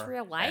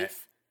real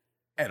life?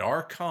 At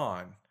our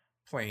con,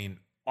 playing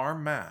our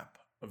map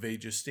of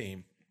Age of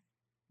Steam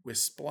with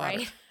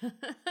Splatter. Right.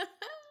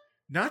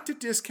 Not to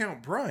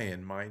discount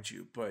Brian, mind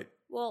you, but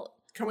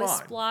come with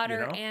on. Splatter,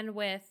 you know? And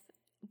with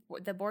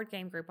the board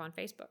game group on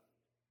Facebook.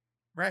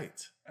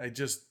 Right.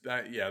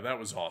 That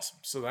was awesome.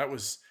 So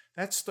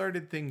that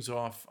started things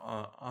off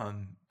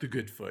on the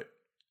good foot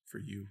for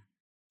you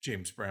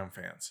James Brown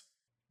fans.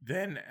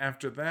 Then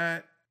after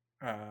that,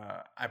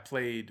 I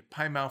played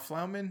Pi Mal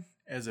Flauman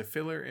as a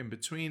filler in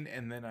between,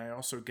 and then I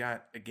also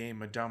got a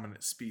game of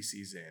Dominant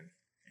Species in.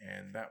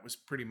 And that was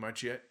pretty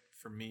much it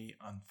for me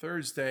on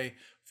Thursday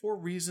for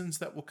reasons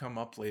that will come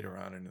up later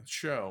on in the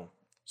show.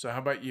 So how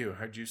about you?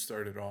 How'd you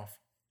start it off?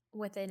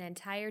 With an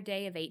entire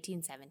day of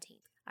 1817.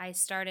 I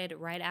started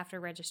right after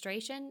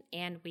registration,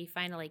 and we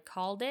finally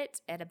called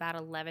it at about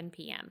 11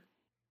 p.m.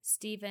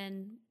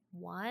 Steven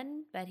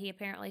won, but he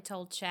apparently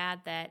told Chad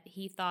that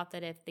he thought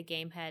that if the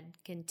game had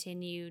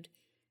continued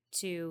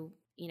to,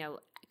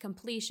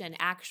 completion,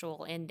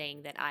 actual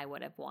ending, that I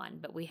would have won.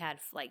 But we had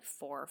like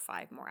 4 or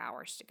 5 more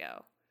hours to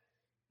go.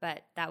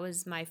 But that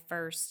was my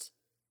first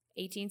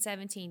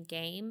 1817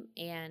 game,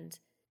 and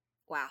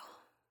wow,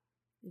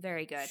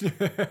 very good.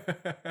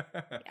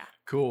 Yeah.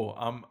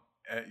 Cool.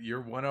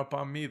 You're one up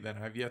on me then.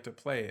 I've yet to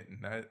play it,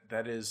 and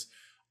that is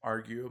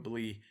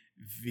arguably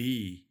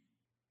the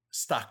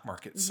stock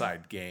market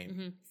side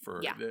game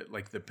for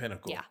the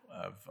pinnacle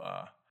of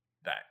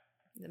that.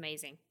 It's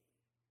amazing.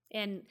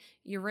 And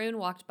Jeroen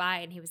walked by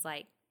and he was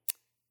like,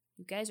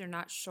 "You guys are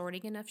not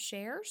shorting enough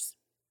shares,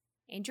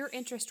 and your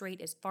interest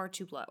rate is far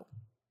too low."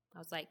 I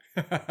was like,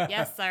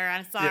 "Yes, sir.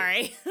 I'm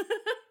sorry." Yeah.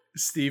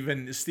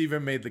 Steven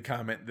made the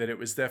comment that it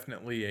was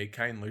definitely a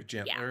kindler,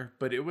 gentler,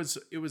 but it was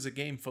a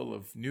game full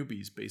of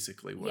newbies,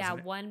 basically, wasn't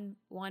it? Yeah,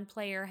 one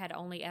player had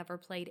only ever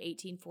played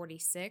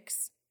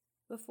 1846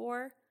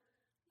 before,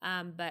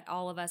 but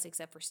all of us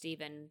except for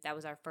Steven, that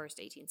was our first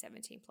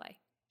 1817 play.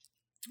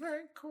 All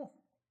right, cool.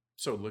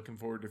 So looking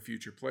forward to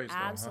future plays.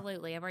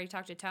 Absolutely. Though, huh? I've already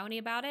talked to Tony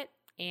about it,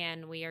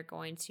 and we are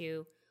going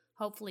to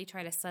hopefully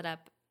try to set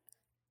up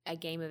a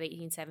game of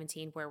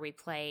 1817 where we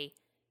play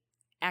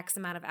X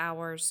amount of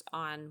hours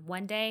on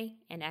one day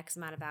and X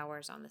amount of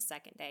hours on the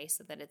second day,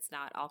 so that it's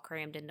not all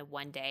crammed into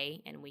one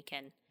day and we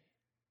can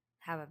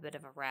have a bit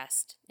of a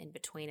rest in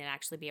between and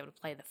actually be able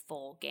to play the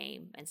full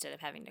game instead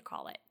of having to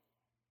call it.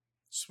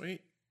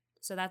 Sweet.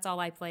 So that's all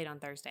I played on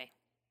Thursday.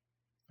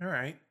 All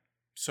right.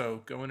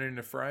 So going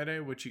into Friday,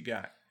 what you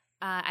got?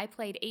 I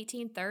played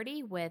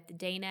 1830 with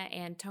Dana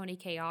and Tony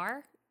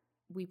KR.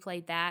 We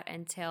played that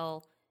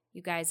until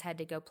you guys had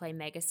to go play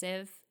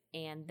Megasiv,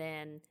 and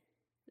then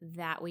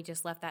that we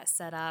just left that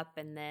set up.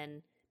 And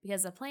then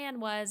because the plan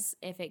was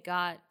if it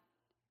got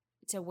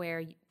to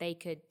where they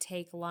could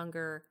take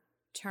longer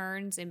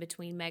turns in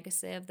between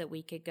Megasiv, that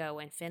we could go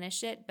and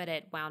finish it, but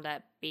it wound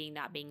up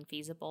not being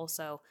feasible.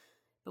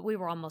 But we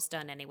were almost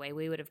done anyway.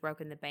 We would have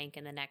broken the bank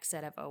in the next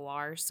set of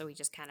ORs, so we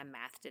just kind of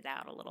mathed it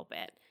out a little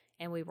bit.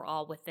 And we were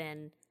all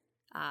within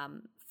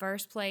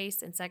first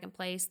place and second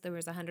place. There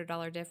was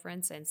 $100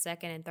 difference, and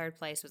second and third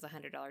place was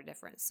 $100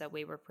 difference. So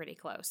we were pretty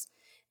close.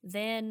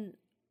 Then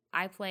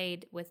I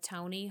played with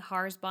Tony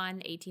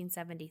Harzbon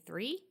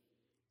 1873.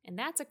 And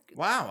that's a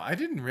Wow, I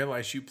didn't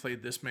realize you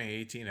played this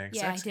many 18xx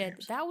yeah, I did.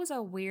 games. That was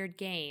a weird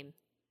game.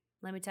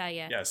 Let me tell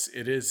you. Yes,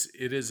 it is.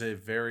 It is a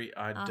very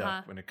odd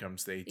duck when it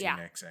comes to 18xx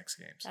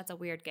Yeah. games. That's a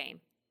weird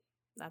game.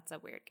 That's a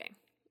weird game.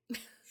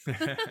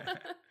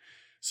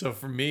 So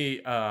for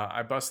me,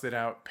 I busted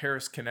out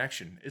Paris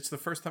Connection. It's the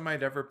first time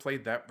I'd ever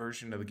played that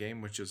version of the game,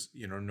 which is,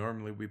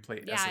 normally we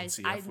play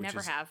SNCF, I which never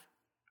is have.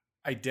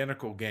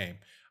 identical game.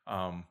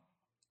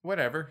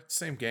 Whatever,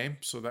 same game.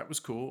 So that was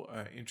cool.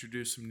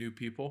 Introduced some new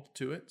people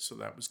to it, so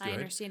that was good. I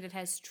understand it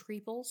has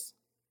treeples.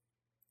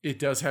 It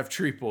does have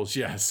triples,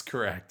 yes,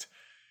 correct.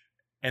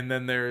 And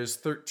then there's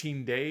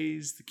 13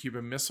 Days, the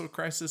Cuban Missile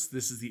Crisis.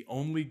 This is the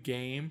only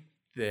game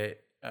that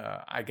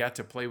I got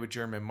to play with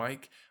German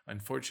Mike.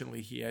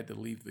 Unfortunately, he had to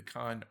leave the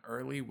con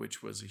early,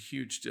 which was a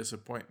huge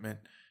disappointment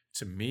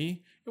to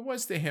me. It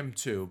was to him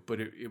too,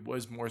 but it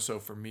was more so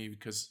for me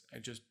because I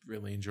just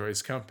really enjoy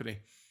his company.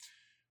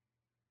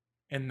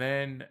 And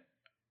then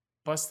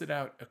busted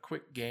out a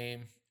quick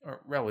game, or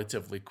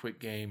relatively quick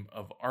game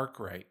of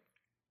Arkwright.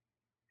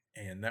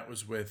 And that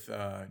was with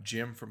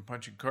Jim from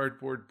Punching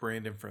Cardboard,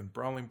 Brandon from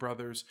Brawling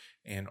Brothers,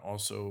 and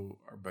also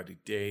our buddy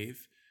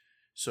Dave.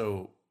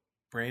 So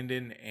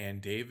Brandon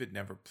and Dave had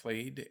never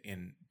played,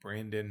 and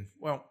Brandon,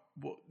 well,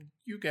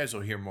 you guys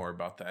will hear more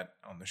about that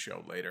on the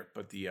show later.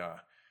 But the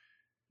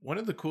one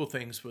of the cool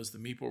things was the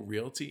Meeple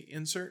Realty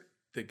insert.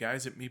 The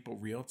guys at Meeple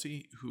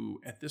Realty,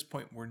 who at this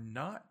point were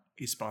not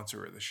a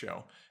sponsor of the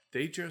show,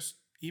 they just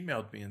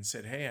emailed me and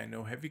said, "Hey, I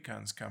know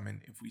HeavyCon's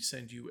coming. If we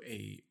send you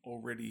a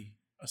already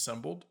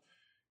assembled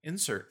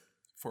insert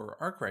for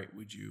Arkwright,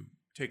 would you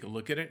take a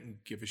look at it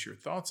and give us your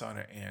thoughts on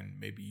it and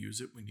maybe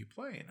use it when you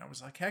play?" And I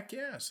was like, heck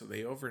yeah. So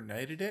they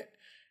overnighted it.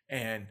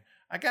 And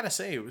I got to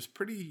say, it was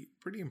pretty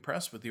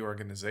impressed with the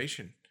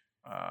organization,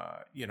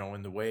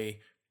 in the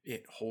way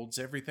it holds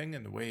everything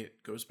and the way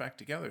it goes back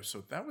together.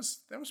 So that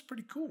was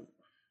pretty cool.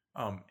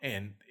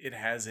 And it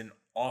has an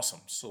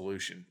awesome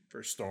solution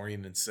for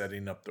storing and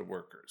setting up the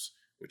workers,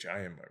 which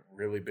I am a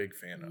really big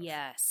fan of.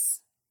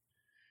 Yes.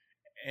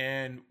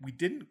 And we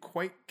didn't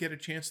quite get a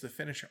chance to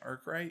finish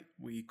Arkwright.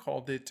 We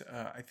called it,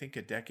 I think,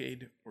 a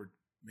decade or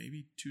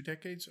maybe 2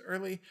 decades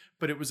early,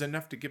 but it was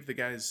enough to give the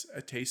guys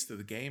a taste of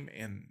the game,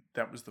 and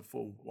that was the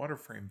full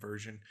Waterframe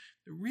version.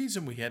 The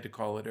reason we had to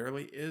call it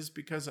early is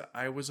because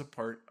I was a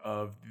part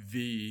of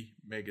the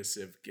Mega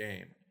Civ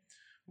game,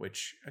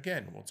 which,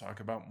 again, we'll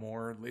talk about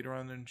more later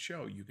on in the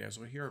show. You guys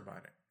will hear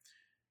about it.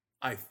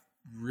 I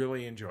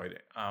really enjoyed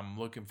it. I'm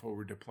looking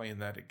forward to playing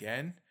that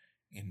again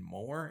and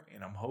more,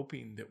 and I'm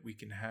hoping that we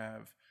can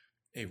have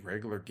a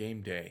regular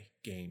game day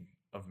game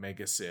of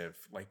Mega Civ,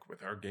 like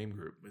with our game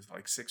group, with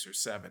like 6 or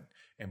 7,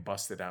 and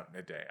bust it out in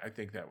a day. I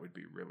think that would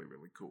be really,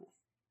 really cool.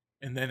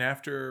 And then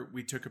after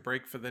we took a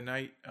break for the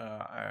night,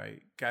 I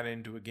got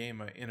into a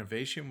game of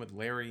Innovation with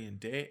Larry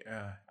and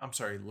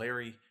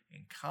Larry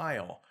and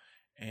Kyle.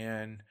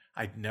 And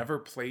I'd never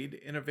played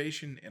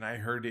Innovation, and I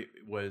heard it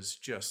was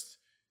just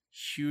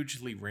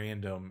hugely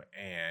random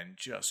and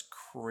just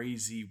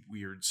crazy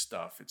weird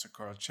stuff. It's a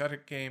Carl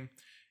Chetik game,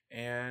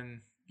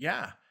 and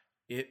yeah,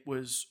 it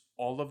was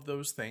all of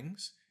those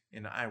things.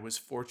 And I was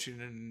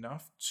fortunate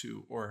enough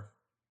to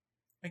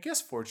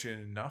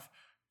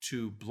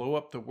blow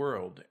up the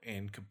world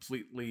and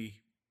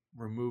completely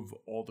remove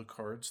all the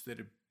cards that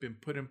had been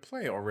put in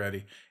play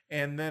already.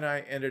 And then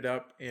I ended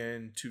up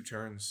in 2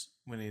 turns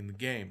winning the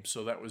game.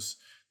 So that was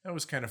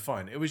kind of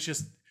fun. It was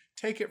just,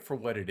 take it for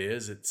what it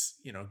is. It's,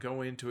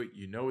 go into it,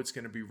 it's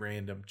going to be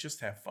random,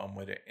 just have fun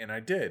with it. And I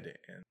did.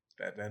 And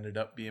that ended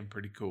up being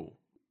pretty cool.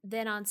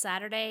 Then on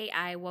Saturday,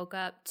 I woke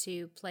up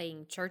to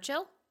playing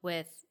Churchill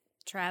with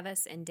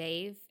Travis and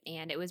Dave.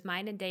 And it was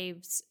mine and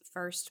Dave's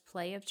first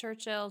play of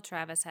Churchill.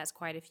 Travis has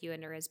quite a few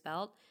under his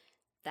belt.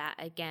 That,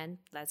 again,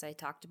 as I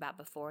talked about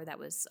before, that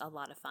was a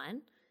lot of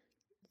fun.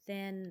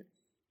 Then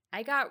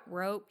I got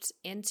roped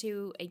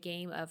into a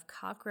game of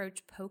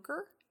cockroach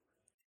poker.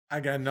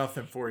 I got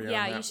nothing for you.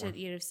 Yeah, on that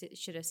you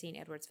should have seen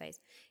Edward's face.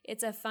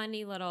 It's a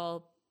funny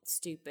little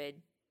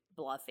stupid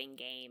bluffing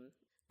game.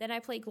 Then I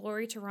played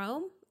Glory to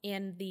Rome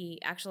in the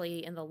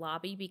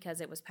lobby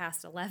because it was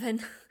past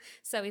 11.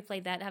 So we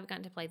played that. I haven't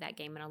gotten to play that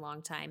game in a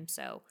long time.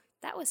 So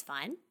that was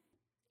fun.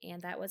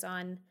 And that was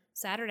on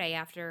Saturday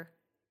after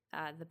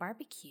the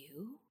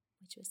barbecue,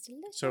 which was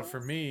delicious. So for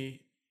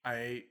me,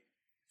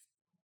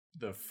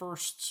 the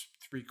first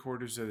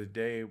 3/4 of the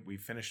day, we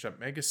finished up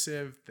Mega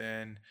Civ.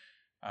 Then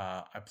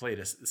I played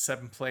a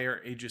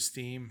 7-player Age of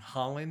Steam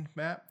Holland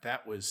map.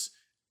 That was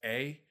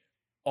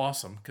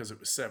awesome because it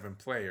was 7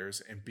 players,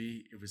 and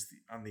B, it was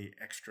on the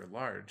extra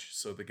large.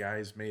 So the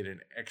guys made an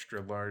extra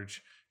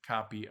large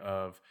copy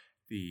of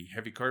the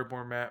Heavy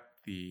Cardboard map,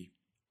 the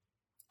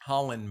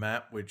Holland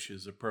map, which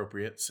is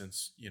appropriate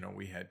since,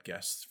 we had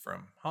guests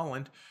from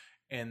Holland,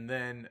 and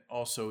then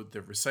also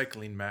the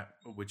Recycling map,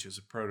 which is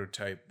a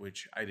prototype,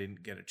 which I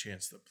didn't get a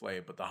chance to play,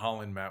 but the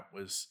Holland map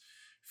was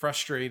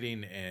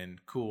frustrating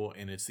and cool,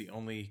 and it's the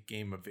only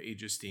game of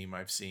Age of Steam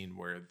I've seen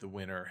where the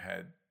winner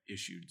had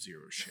issued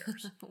 0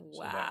 shares.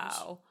 Wow.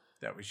 So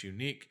that was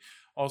unique.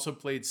 Also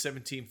played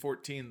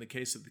 1714, The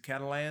Case of the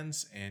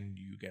Catalans, and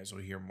you guys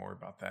will hear more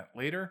about that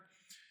later.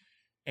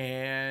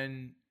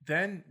 And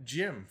then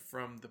Jim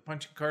from the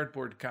Punch and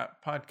Cardboard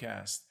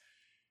podcast.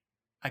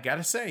 I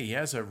gotta say, he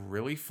has a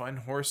really fun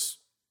horse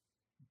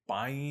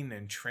buying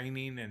and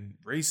training and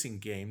racing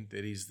game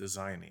that he's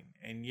designing.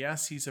 And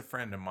yes, he's a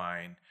friend of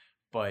mine,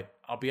 but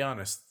I'll be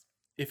honest,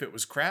 if it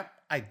was crap,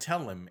 I'd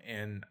tell him,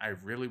 and I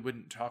really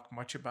wouldn't talk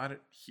much about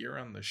it here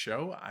on the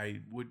show.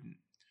 I wouldn't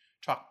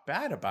talk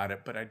bad about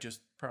it, but I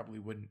just probably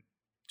wouldn't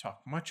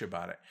talk much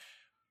about it.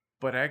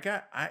 But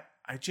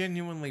I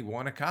genuinely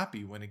want a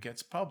copy when it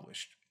gets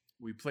published.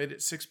 We played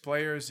it 6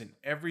 players, and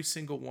every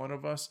single one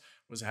of us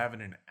was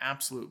having an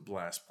absolute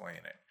blast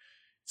playing it.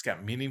 It's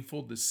got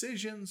meaningful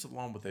decisions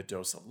along with a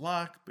dose of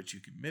luck, but you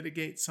can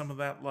mitigate some of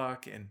that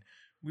luck. And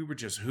we were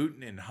just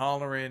hooting and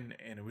hollering,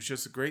 and it was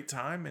just a great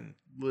time and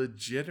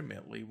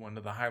legitimately one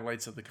of the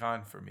highlights of the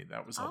con for me.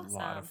 That was awesome. A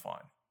lot of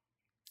fun.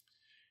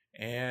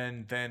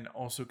 And then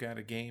also got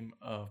a game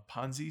of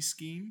Ponzi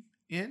Scheme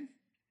in,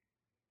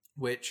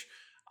 which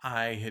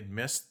I had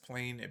missed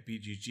playing at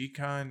BGG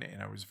Con,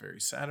 and I was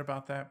very sad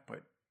about that,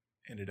 but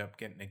ended up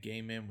getting a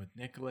game in with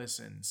Nicholas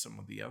and some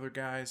of the other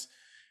guys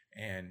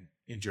and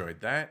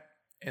enjoyed that.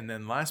 And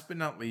then last but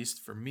not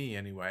least, for me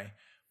anyway,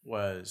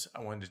 was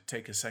I wanted to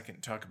take a second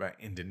and talk about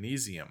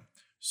Indonesium.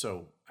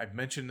 So I've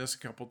mentioned this a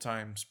couple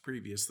times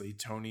previously.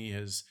 Tony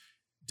has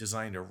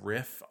designed a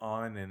riff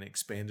on and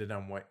expanded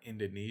on what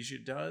Indonesia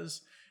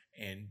does.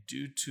 And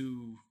due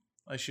to,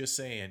 let's just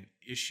say, an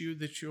issue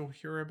that you'll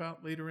hear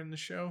about later in the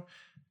show,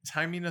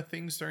 timing of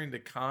things during the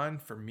con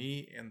for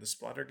me and the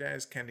Splatter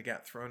guys kind of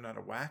got thrown out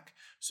of whack.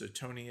 So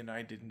Tony and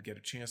I didn't get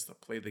a chance to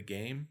play the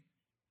game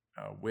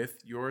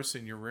with Joris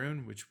and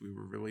Jeroen, which we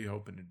were really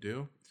hoping to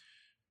do.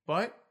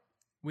 But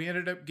we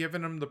ended up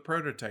giving them the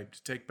prototype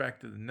to take back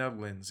to the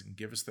Netherlands and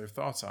give us their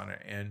thoughts on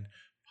it, and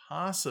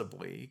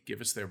possibly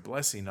give us their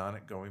blessing on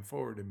it going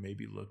forward, and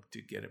maybe look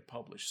to get it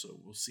published. So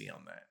we'll see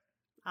on that.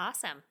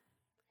 Awesome.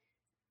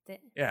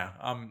 Yeah,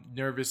 I'm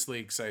nervously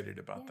excited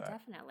about that.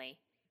 Definitely.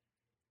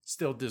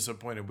 Still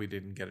disappointed we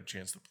didn't get a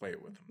chance to play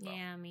it with them, though.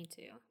 Yeah, me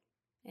too.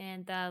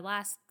 And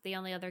the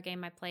only other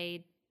game I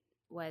played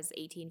was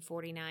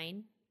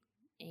 1849,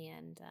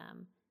 and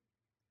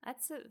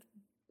that's a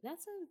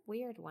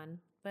weird one,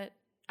 but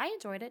I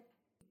enjoyed it.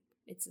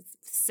 It's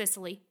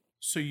Sicily.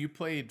 So you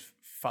played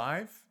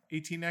 5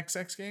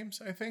 18XX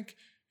games, I think?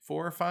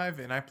 4 or 5,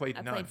 and I played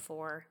 9. I played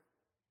 4.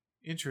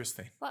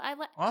 Interesting. Well,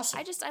 awesome.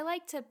 I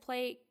like to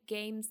play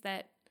games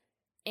that,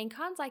 in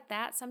cons like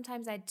that,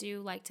 sometimes I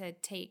do like to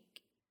take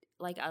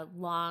like a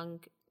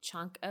long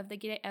chunk of the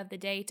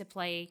day to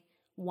play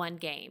one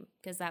game,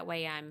 because that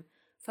way I'm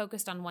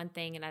focused on one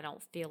thing and I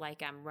don't feel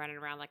like I'm running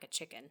around like a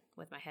chicken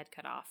with my head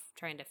cut off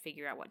trying to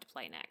figure out what to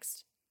play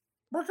next.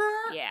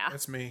 Yeah.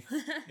 That's me.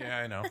 Yeah,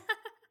 I know.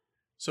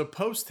 So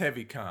post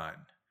Heavy Con,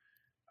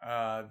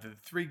 the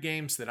 3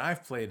 games that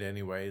I've played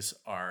anyways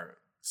are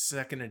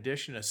 2nd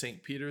edition of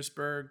St.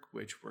 Petersburg,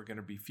 which we're going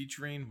to be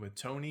featuring with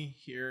Tony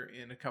here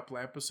in a couple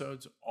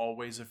episodes.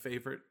 Always a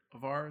favorite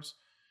of ours.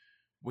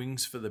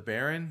 Wings for the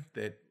Baron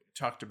that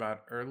talked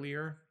about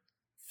earlier.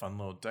 Fun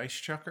little dice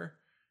chucker.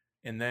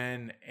 And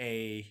then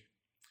a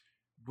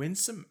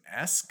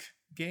Winsome-esque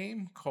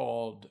game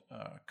called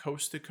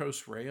Coast to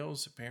Coast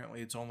Rails.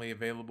 Apparently it's only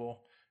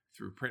available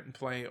through Print and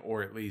Play,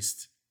 or at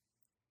least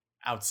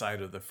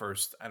outside of the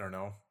first,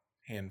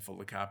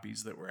 handful of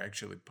copies that were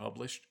actually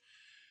published.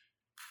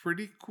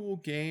 Pretty cool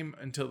game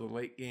until the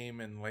late game,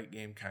 and late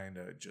game kind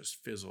of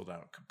just fizzled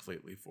out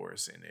completely for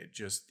us, and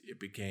it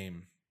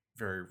became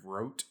very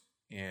rote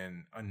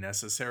and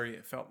unnecessary,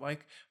 it felt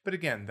like. But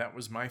again, that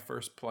was my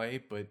first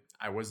play, but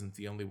I wasn't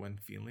the only one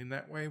feeling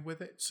that way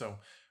with it. So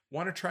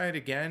want to try it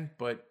again,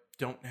 but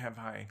don't have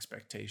high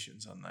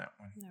expectations on that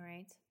one. All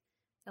right.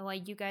 So while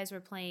you guys were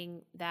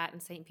playing that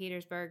in St.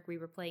 Petersburg, we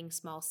were playing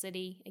Small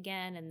City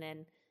again, and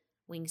then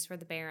Wings for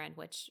the Baron,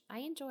 which I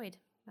enjoyed.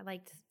 I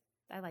liked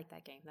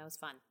that game. That was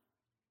fun.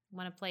 I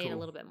want to play it a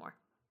little bit more.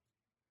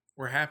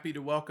 We're happy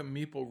to welcome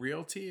Meeple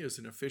Realty as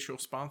an official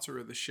sponsor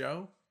of the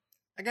show.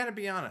 I gotta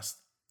be honest,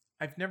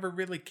 I've never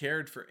really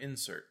cared for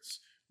inserts.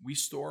 We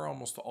store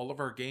almost all of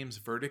our games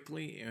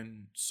vertically,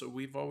 and so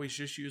we've always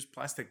just used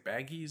plastic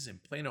baggies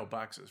and Plano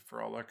boxes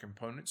for all our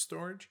component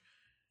storage.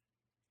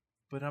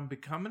 But I'm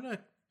becoming a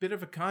bit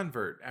of a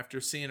convert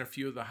after seeing a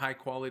few of the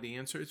high-quality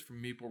inserts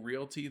from Meeple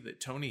Realty that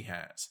Tony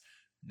has.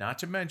 Not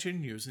to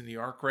mention using the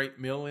Arkwright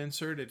Mill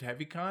insert at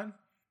HeavyCon.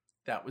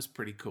 That was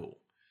pretty cool.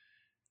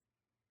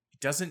 It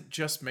doesn't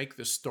just make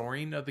the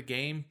storing of the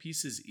game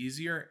pieces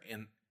easier,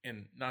 and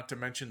not to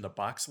mention the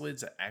box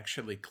lids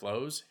actually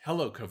close.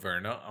 Hello,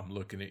 Caverna, I'm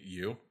looking at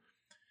you.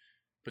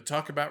 But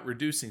talk about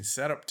reducing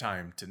setup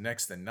time to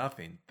next to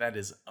nothing. That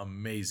is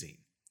amazing.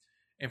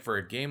 And for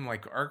a game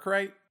like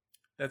Arkwright,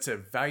 that's a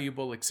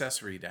valuable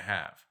accessory to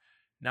have.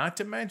 Not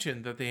to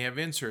mention that they have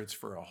inserts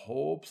for a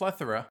whole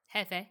plethora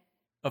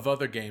of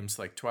other games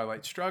like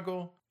Twilight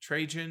Struggle,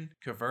 Trajan,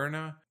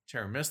 Caverna,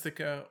 Terra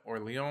Mystica,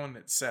 Orleans,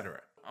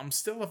 etc. I'm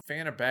still a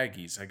fan of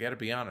baggies, I gotta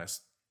be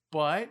honest.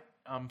 But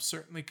I'm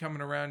certainly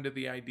coming around to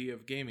the idea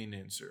of gaming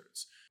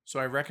inserts. So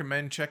I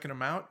recommend checking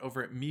them out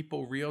over at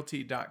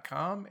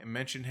meeplerealty.com and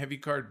mention Heavy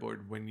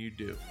Cardboard when you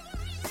do.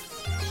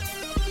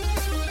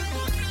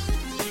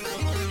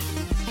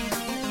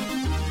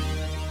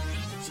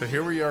 So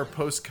here we are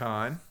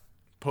post-HeavyCon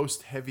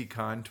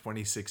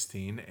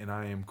 2016, and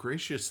I am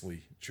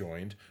graciously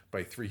joined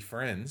by three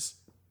friends.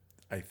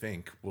 I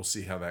think we'll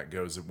see how that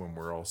goes when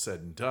we're all said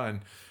and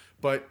done.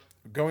 But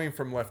going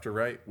from left to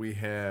right, we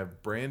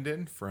have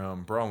Brandon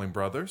from Brawling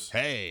Brothers.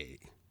 Hey.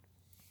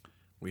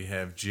 We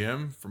have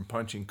Jim from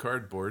Punching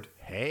Cardboard.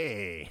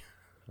 Hey.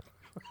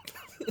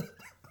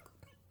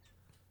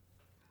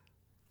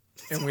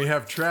 And we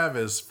have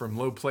Travis from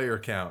Low Player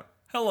Count.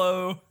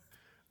 Hello.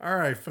 All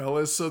right,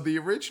 fellas. So the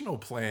original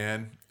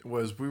plan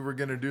was we were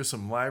going to do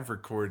some live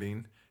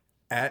recording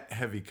at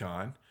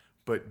HeavyCon,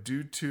 but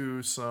due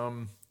to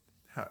some,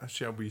 how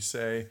shall we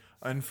say,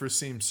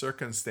 unforeseen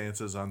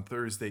circumstances on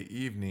Thursday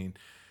evening,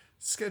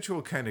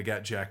 schedule kind of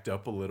got jacked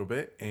up a little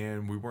bit,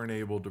 and we weren't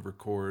able to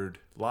record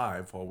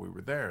live while we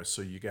were there.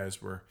 So you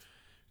guys were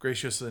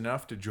gracious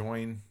enough to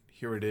join.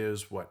 Here it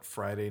is,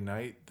 Friday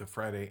night, the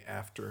Friday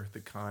after the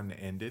con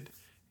ended,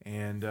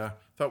 and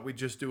thought we'd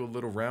just do a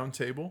little round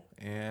table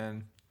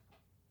and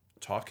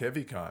talk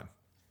HeavyCon.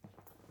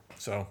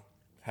 So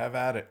have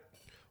at it.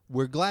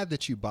 We're glad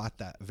that you bought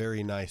that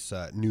very nice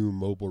new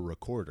mobile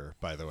recorder,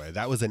 by the way.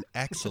 That was an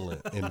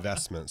excellent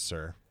investment,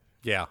 sir.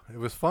 Yeah, it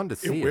was fun to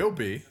see. It will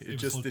be. It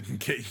just didn't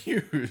get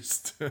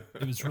used.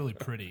 It was really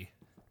pretty.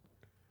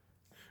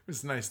 It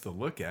was nice to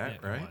look at,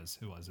 Yeah, right?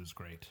 It was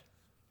great.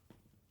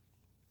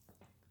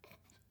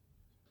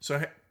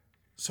 So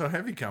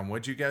HeavyCon,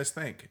 what'd you guys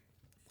think?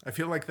 I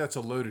feel like that's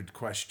a loaded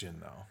question,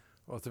 though.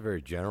 Well, it's a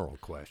very general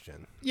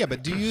question. Yeah,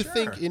 but do you Sure.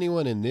 think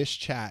anyone in this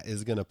chat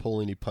is going to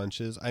pull any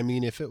punches? I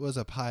mean, if it was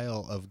a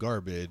pile of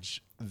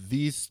garbage,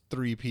 these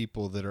three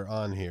people that are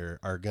on here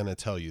are going to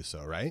tell you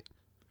so, right?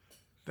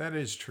 That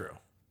is true.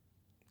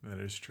 That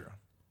is true.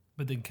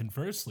 But then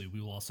conversely,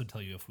 we will also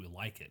tell you if we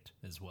like it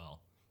as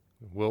well.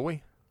 Will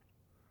we?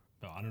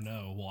 No, I don't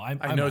know. Well,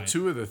 I know might.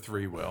 two of the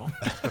three will.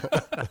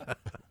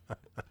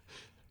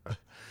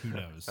 Who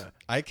knows?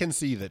 I can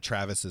see that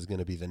Travis is going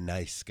to be the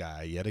nice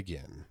guy yet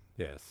again.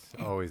 Yes,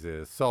 always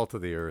is. Salt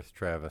of the earth,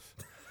 Travis.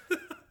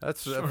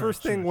 That's the Sure,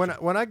 first thing. sure,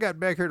 When I got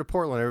back here to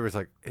Portland, everybody's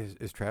like,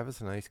 is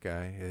Travis a nice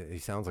guy? He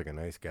sounds like a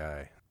nice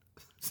guy.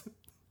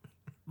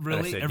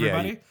 Really? I said,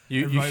 Everybody?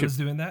 you Everybody should, was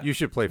doing that? You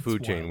should play That's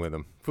Food Chain wild. with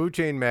him. Food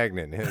Chain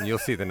Magnet, and you'll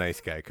see the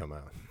nice guy come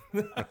out.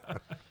 All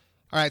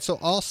right, so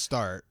I'll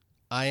start.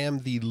 I am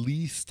the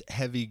least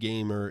heavy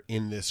gamer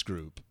in this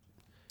group.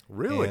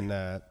 Really? And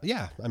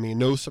yeah, I mean,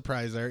 no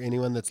surprise there.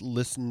 Anyone that's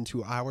listened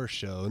to our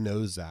show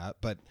knows that.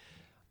 But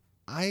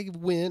I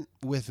went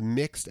with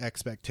mixed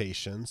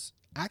expectations.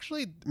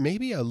 Actually,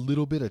 maybe a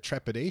little bit of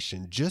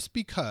trepidation, just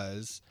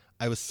because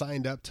I was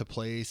signed up to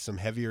play some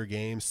heavier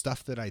games,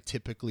 stuff that I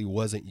typically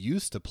wasn't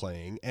used to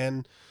playing,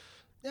 and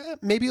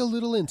maybe a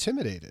little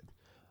intimidated.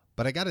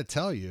 But I got to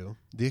tell you,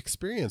 the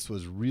experience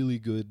was really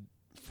good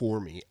for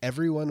me.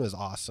 Everyone was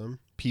awesome.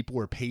 People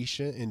were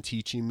patient in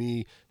teaching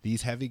me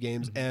these heavy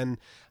games. And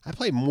I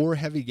played more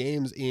heavy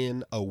games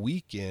in a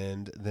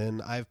weekend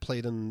than I've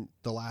played in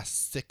the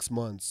last 6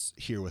 months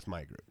here with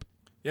my group.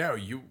 Yeah,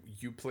 you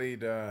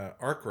played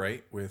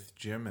Arkwright with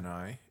Jim and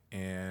I,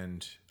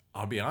 and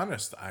I'll be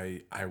honest,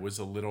 I was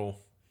a little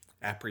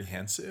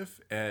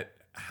apprehensive at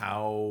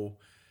how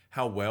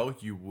well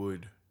you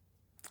would,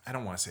 I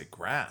don't want to say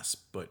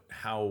grasp, but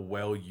how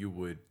well you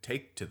would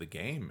take to the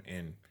game,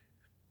 and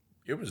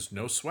it was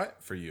no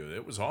sweat for you.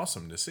 It was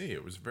awesome to see.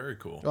 It was very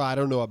cool. Well, I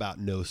don't know about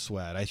no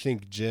sweat. I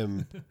think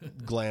Jim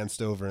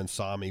glanced over and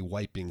saw me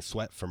wiping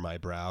sweat from my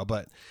brow,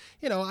 but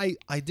you know,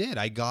 I did.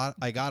 I got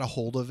a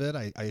hold of it.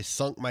 I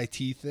sunk my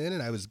teeth in,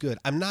 and I was good.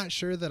 I'm not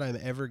sure that I'm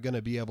ever going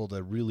to be able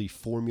to really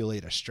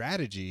formulate a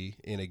strategy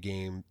in a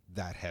game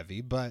that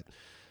heavy, but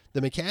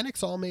the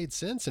mechanics all made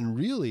sense, and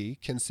really,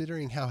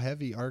 considering how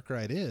heavy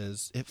Arkwright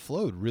is, it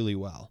flowed really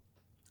well.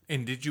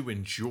 And did you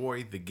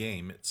enjoy the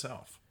game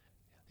itself?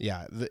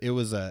 Yeah, it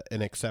was an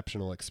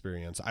exceptional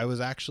experience. I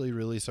was actually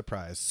really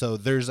surprised. So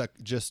there's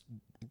just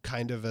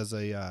kind of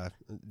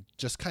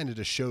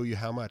to show you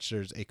how much,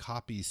 there's a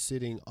copy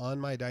sitting on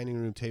my dining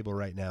room table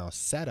right now,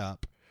 set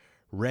up,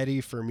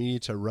 ready for me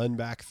to run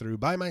back through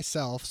by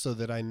myself so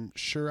that I'm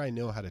sure I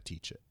know how to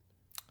teach it.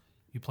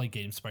 You play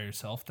games by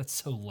yourself? That's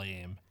so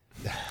lame.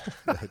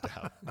 No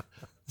doubt.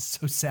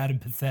 So sad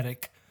and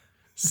pathetic.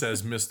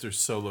 Says Mr.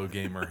 Solo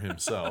Gamer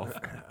himself.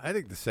 I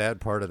think the sad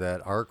part of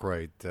that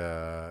Arkwright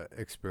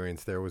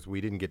experience there was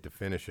we didn't get to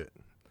finish it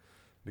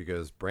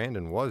because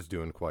Brandon was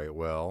doing quite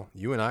well.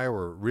 You and I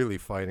were really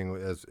fighting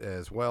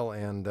as well,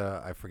 and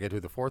I forget who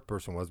the fourth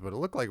person was, but it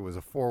looked like it was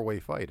a four-way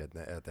fight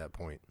at that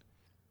point.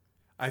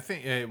 I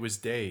think it was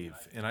Dave,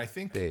 and I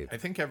think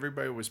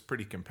everybody was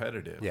pretty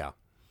competitive. Yeah.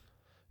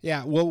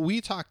 Yeah, well,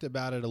 we talked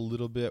about it a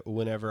little bit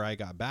whenever I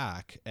got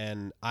back,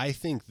 and I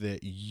think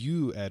that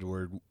you,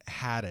 Edward,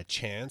 had a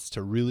chance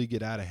to really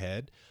get out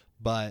ahead,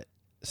 but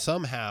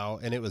somehow,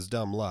 and it was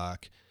dumb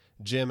luck,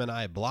 Jim and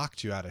I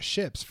blocked you out of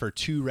ships for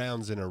 2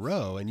 rounds in a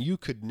row, and you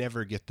could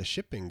never get the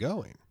shipping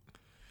going.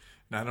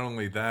 Not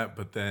only that,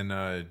 but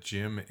then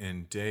Jim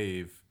and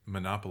Dave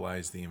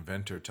monopolized the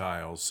inventor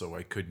tiles, so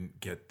I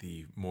couldn't get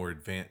the more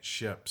advanced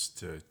ships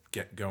to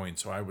get going.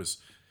 So I was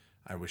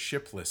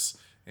shipless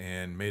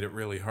and made it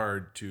really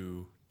hard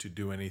to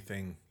do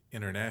anything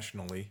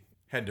internationally.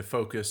 Had to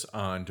focus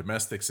on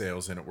domestic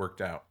sales, and it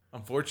worked out.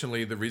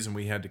 Unfortunately, the reason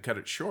we had to cut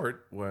it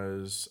short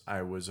was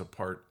I was a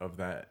part of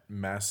that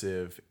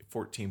massive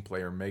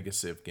 14-player Mega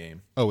Civ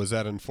game. Oh, is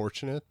that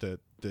unfortunate?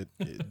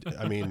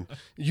 I mean,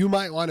 you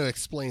might want to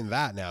explain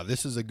that now.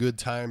 This is a good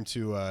time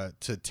to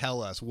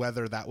tell us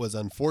whether that was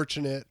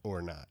unfortunate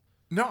or not.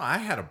 No, I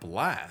had a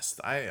blast.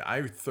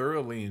 I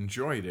thoroughly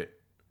enjoyed it,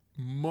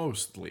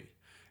 mostly.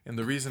 And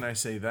the reason I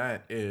say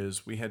that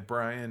is we had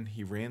Brian,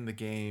 he ran the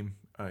game,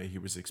 he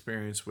was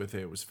experienced with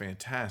it was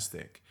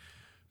fantastic.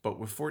 But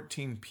with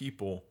 14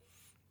 people,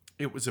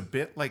 it was a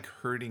bit like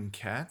herding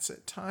cats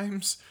at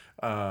times.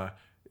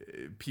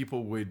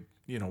 People would,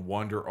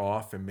 wander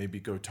off and maybe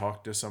go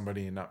talk to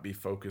somebody and not be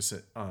focused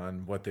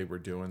on what they were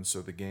doing.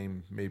 So the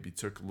game maybe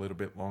took a little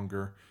bit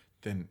longer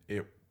than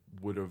it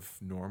would have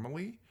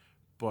normally.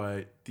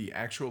 But the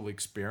actual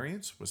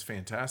experience was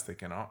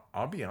fantastic. And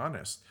I'll be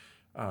honest,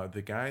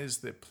 the guys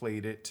that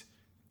played it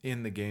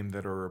in the game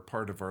that are a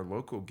part of our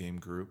local game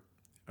group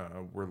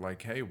were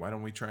like, hey, why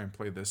don't we try and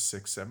play this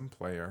 6-7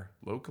 player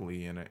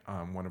locally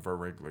on one of our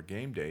regular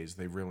game days?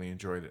 They really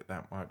enjoyed it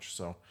that much.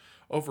 So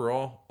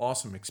overall,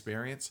 awesome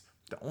experience.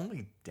 The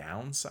only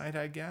downside,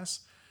 I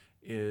guess,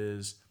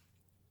 is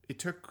it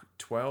took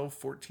 12,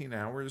 14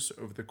 hours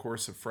over the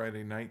course of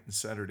Friday night and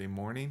Saturday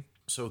morning.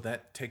 So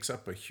that takes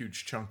up a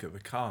huge chunk of the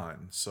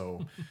con.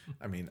 So,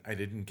 I mean, I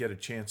didn't get a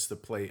chance to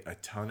play a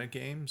ton of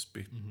games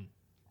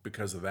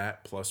because of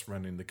that, plus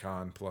running the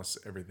con, plus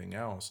everything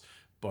else.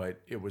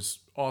 But it was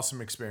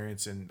awesome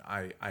experience, and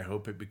I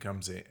hope it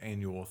becomes an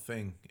annual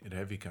thing at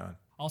HeavyCon.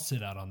 I'll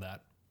sit out on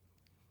that.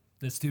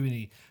 There's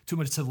too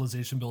much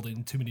civilization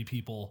building, too many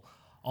people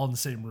all in the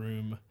same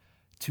room,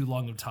 too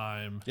long of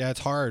time. Yeah, it's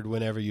hard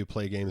whenever you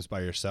play games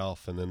by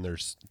yourself and then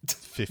there's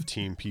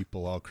 15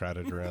 people all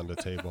crowded around a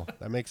table.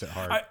 That makes it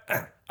hard.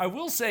 I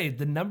will say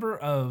the number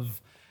of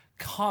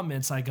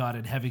comments I got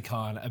at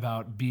HeavyCon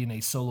about being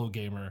a solo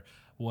gamer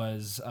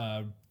was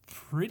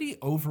pretty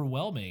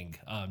overwhelming.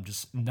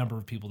 Just number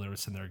of people that were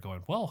sitting there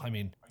going, well, I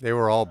mean, They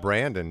were all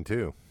Brandon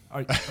too.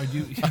 are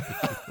you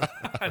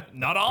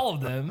not all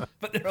of them,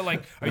 but they're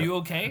like, are you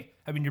okay?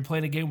 I mean, you're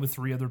playing a game with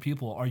 3 other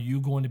people. Are you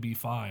going to be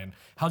fine?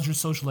 How's your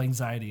social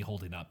anxiety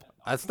holding up?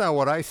 That's not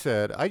what I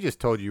said. I just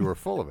told you were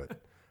full of it.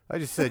 I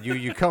just said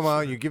you come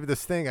out, you give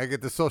this thing, I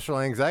get the social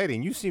anxiety,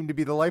 and you seem to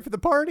be the life of the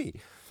party.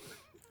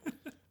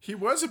 He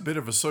was a bit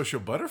of a social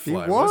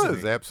butterfly. He wasn't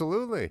was, he?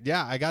 absolutely.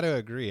 Yeah, I got to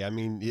agree. I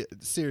mean,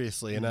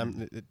 seriously,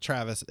 and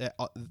Travis,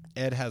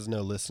 Ed has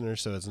no listeners,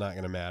 so it's not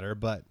going to matter.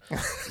 But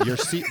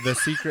the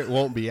secret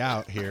won't be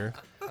out here.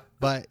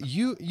 But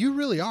you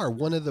really are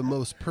one of the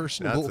most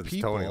personable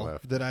people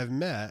that I've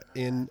met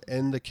in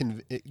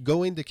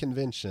going to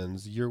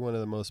conventions. You're one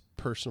of the most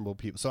personable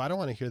people. So I don't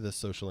want to hear this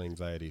social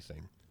anxiety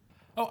thing.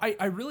 Oh,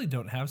 I really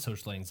don't have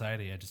social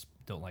anxiety. I just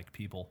don't like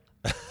people.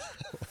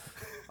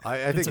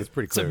 I think it's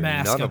pretty clear. It's a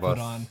mask None I of put us.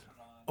 on.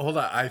 Hold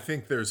on, I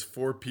think there's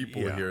 4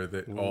 people Yeah. here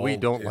that We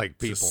don't like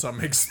people. to some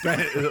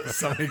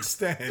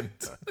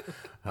extent.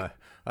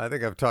 I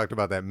think I've talked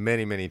about that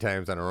many, many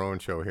times on our own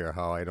show here,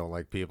 how I don't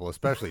like people,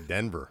 especially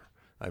Denver.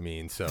 I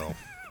mean, so.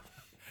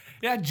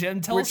 Yeah,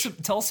 Jim, tell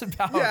us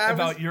about Yeah,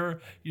 about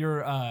your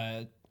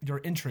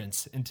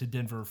entrance into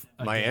Denver.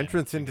 My again,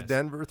 entrance I into guess.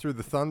 Denver through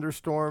the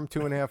thunderstorm,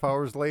 2.5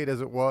 hours late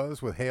as it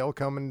was, with hail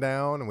coming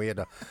down, and we had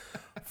to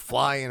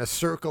fly in a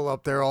circle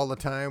up there all the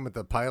time with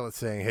the pilot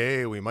saying,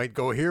 hey, we might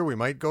go here, we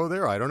might go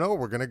there. I don't know.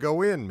 We're going to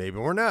go in. Maybe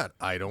we're not.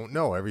 I don't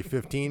know. Every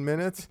 15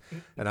 minutes.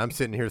 And I'm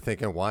sitting here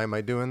thinking, why am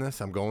I doing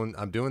this? I'm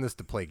doing this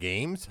to play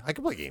games. I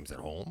can play games at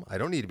home. I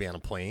don't need to be on a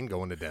plane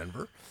going to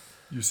Denver.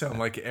 You sound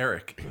like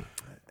Eric.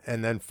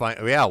 And then,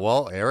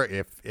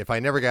 Eric, if I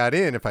never got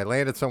in, if I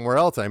landed somewhere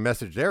else, I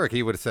messaged Eric,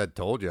 he would have said,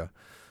 told you.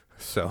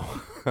 So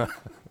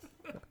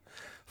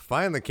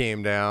finally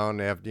came down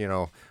after,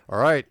 all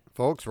right,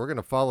 folks, we're going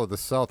to follow the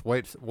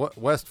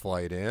southwest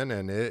flight in.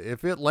 And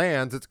if it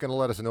lands, it's going to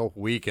let us know if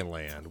we can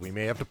land. We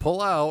may have to pull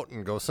out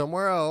and go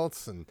somewhere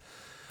else. And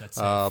That's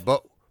safe.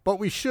 but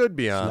we should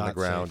be on the not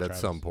ground safe, at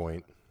Travis. some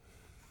point.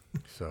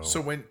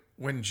 So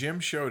when Jim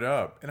showed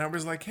up, and I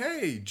was like,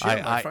 hey,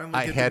 Jim, I finally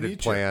I get had to it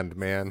meet planned,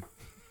 man.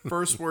 you.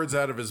 First words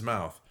out of his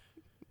mouth,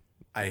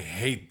 I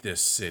hate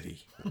this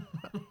city.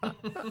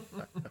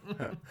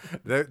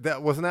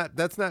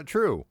 That's not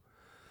true.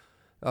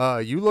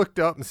 You looked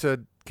up and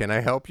said, can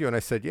I help you? And I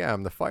said, yeah,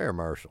 I'm the fire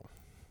marshal.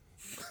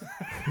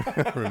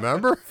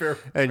 Remember? Fair.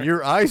 And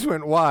your eyes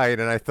went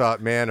wide, and I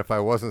thought, man, if I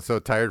wasn't so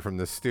tired from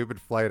this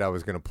stupid flight, I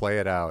was going to play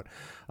it out.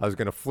 I was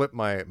going to flip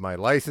my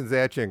license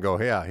at you and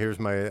go, yeah, here's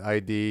my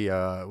ID.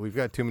 We've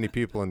got too many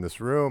people in this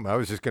room. I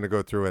was just going to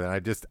go through it, and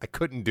I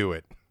couldn't do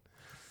it.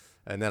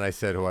 And then I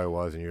said who I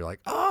was, and you're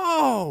like,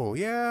 oh,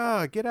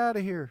 yeah, get out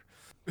of here.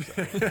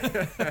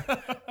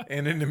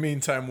 And in the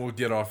meantime, we'll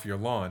get off your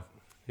lawn.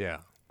 Yeah.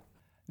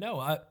 No,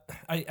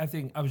 I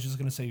think I was just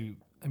going to say,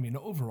 I mean,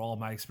 overall,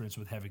 my experience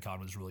with HeavyCon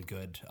was really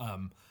good.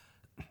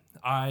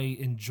 I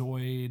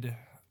enjoyed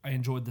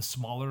the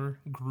smaller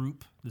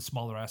group, the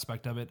smaller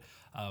aspect of it.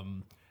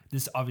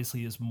 This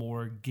obviously is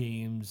more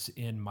games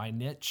in my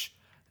niche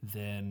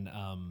than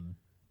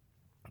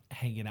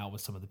hanging out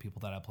with some of the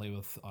people that I play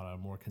with on a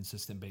more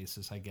consistent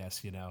basis, I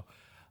guess, you know.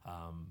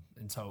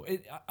 And so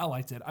I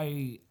liked it.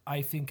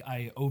 I think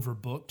I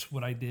overbooked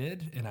what I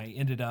did, and I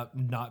ended up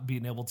not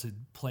being able to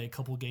play a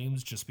couple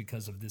games just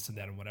because of this and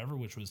that and whatever,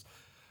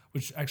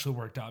 which actually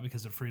worked out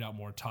because it freed out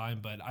more time.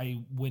 But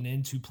I went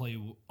in to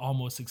play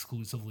almost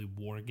exclusively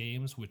war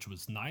games, which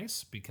was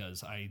nice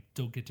because I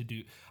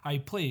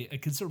play a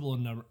considerable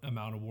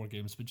amount of war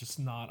games, but just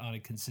not on a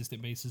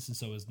consistent basis. And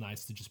so it was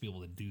nice to just be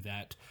able to do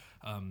that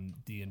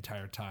the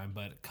entire time.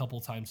 But a couple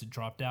times it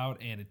dropped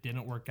out and it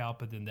didn't work out.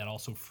 But then that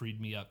also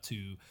freed me up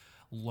to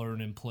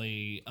learn and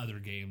play other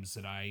games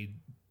that I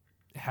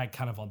had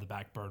kind of on the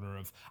back burner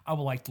of, I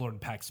would like to learn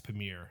PAX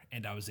Premier,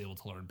 and I was able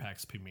to learn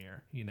PAX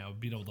Premier, you know,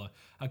 being able to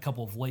a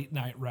couple of late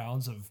night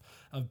rounds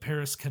of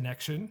Paris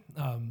Connection.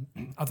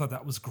 I thought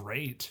that was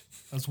great.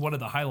 That's one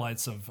of the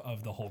highlights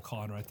of the whole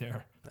con right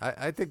there.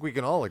 I think we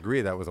can all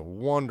agree that was a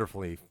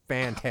wonderfully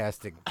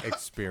fantastic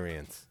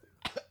experience.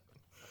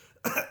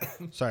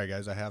 Sorry,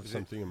 guys, I have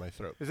something in my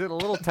throat. Is it a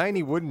little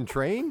tiny wooden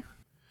train?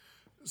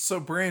 So,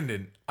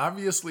 Brandon,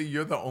 obviously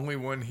you're the only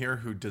one here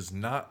who does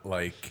not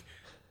like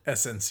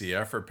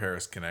SNCF or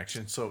Paris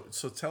Connection. So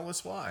tell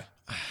us why.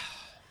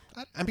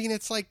 I mean,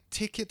 it's like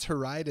Ticket to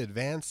Ride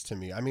Advance to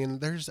me. I mean,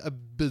 there's a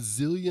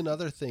bazillion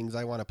other things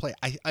I want to play.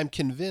 I'm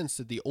convinced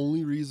that the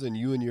only reason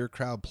you and your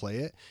crowd play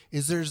it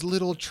is there's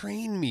little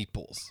train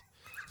meeples.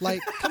 Like,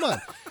 come on.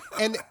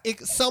 And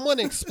someone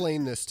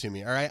explain this to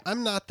me, all right?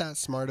 I'm not that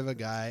smart of a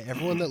guy.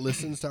 Everyone that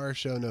listens to our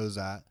show knows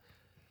that.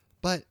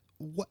 But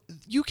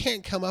you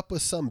can't come up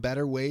with some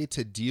better way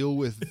to deal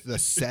with the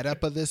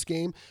setup of this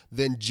game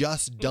than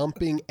just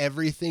dumping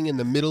everything in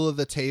the middle of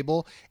the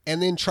table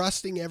and then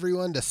trusting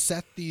everyone to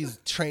set these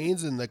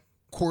trains in the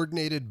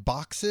coordinated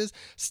boxes.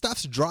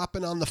 Stuff's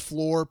dropping on the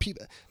floor.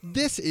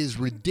 This is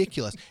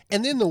ridiculous.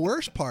 And then the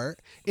worst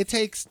part, it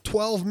takes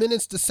 12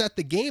 minutes to set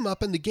the game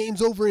up and the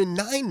game's over in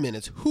 9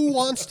 minutes. Who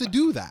wants to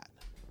do that?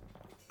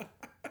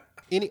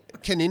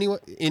 Can anyone?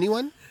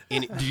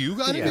 Do you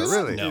got to do that?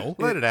 Really? No.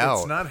 Let it out.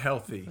 It's not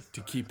healthy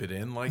to keep it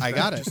in like I that.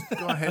 got it. Just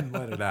go ahead and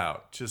let it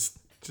out. Just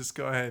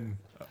go ahead and...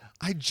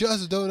 I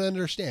just don't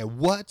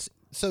understand.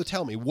 So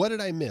tell me, what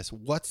did I miss?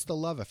 What's the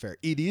love affair?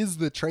 It is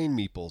the train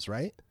meeples,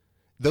 right?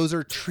 Those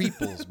are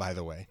treeples, by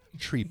the way.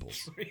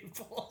 Treeples.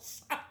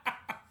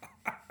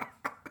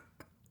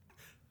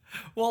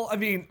 Well, I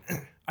mean,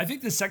 I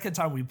think the second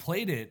time we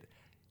played it,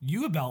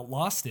 you about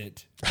lost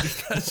it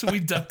because we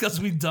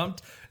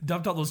dumped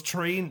all those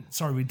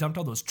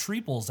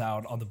treeples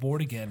out on the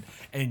board again,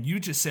 and you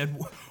just said,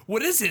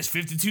 "What is this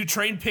 52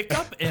 train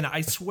pickup?" And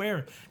I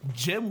swear,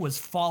 Jim was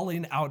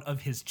falling out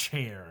of his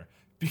chair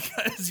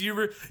because you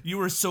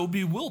were so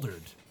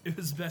bewildered. It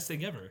was the best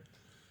thing ever.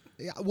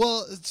 Yeah,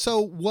 well, so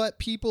what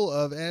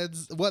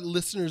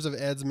listeners of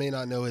Ed's may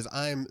not know is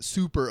I'm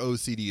super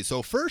OCD.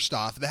 So first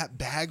off, that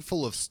bag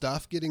full of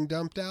stuff getting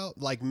dumped out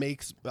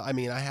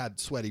I had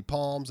sweaty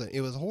palms and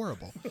it was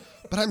horrible.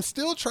 But I'm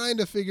still trying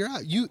to figure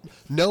out,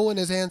 no one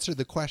has answered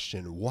the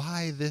question,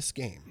 why this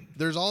game?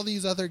 There's all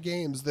these other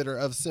games that are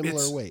of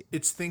similar weight.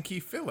 It's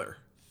thinky filler.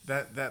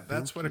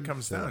 That's what it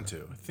comes down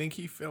to.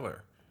 Thinky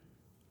filler.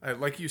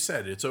 Like you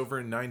said, it's over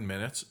in 9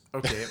 minutes.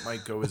 Okay, it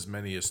might go as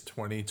many as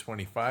 20,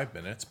 25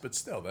 minutes, but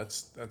still,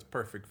 that's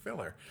perfect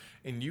filler.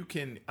 And you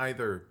can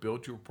either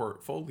build your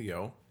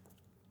portfolio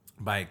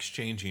by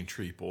exchanging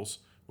treeples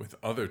with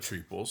other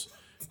treeples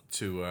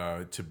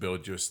to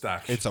build your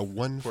stock. It's a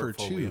 1 for 2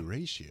 portfolio.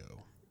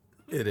 ratio.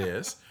 It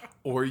is,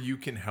 or you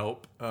can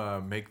help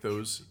make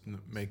those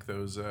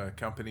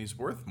companies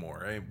worth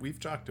more. We've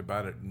talked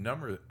about it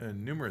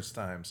numerous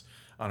times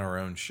on our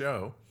own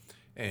show,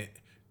 and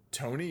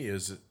Tony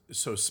is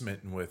so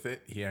smitten with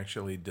it. He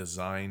actually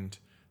designed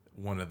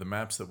one of the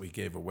maps that we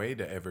gave away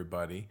to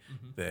everybody.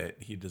 That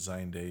he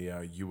designed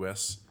a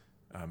U.S.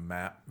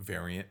 Map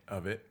variant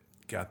of it.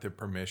 Got the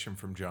permission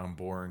from John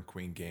Bohr and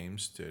Queen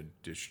Games to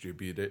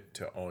distribute it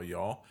to all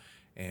y'all,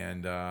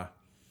 and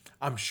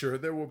I'm sure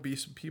there will be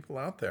some people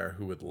out there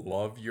who would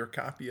love your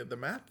copy of the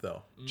map,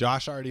 though.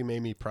 Josh already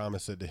made me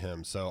promise it to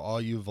him. So all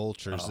you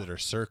vultures that are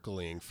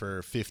circling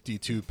for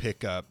 52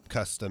 pickup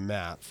custom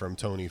map from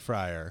Tony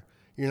Fryer,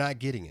 you're not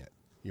getting it.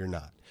 You're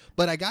not.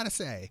 But I got to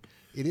say,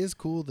 it is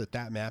cool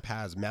that map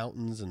has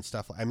mountains and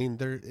stuff. I mean,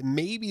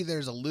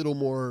 there's a little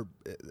more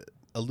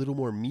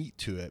meat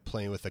to it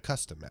playing with a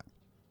custom map.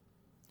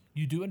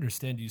 You do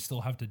understand you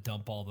still have to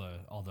dump all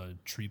the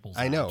treeples.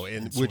 I know, out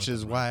and sort which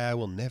is them, why I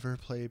will never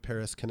play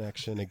Paris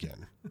Connection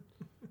again.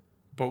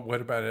 But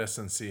what about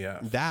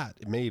SNCF?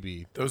 That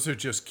maybe. Those are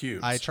just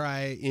cubes. I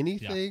try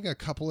anything a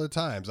couple of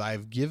times.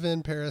 I've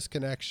given Paris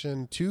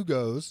Connection 2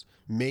 goes.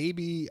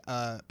 Maybe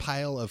a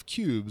pile of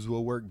cubes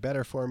will work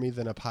better for me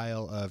than a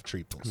pile of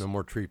triples. No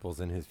more triples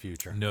in his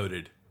future.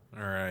 Noted.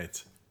 All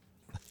right.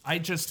 I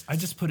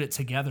just put it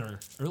together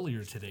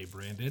earlier today,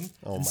 Brandon.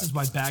 Oh This is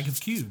my bag of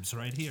cubes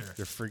right here.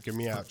 You're freaking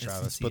me out,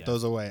 Travis. SNCF. Put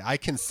those away. I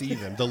can see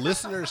them. The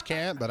listeners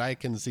can't, but I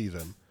can see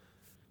them.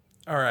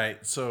 All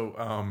right.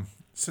 So,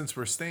 since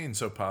we're staying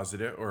so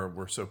positive, or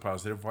we're so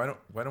positive, why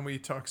don't we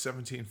talk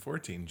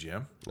 17-14,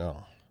 Jim?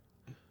 Oh.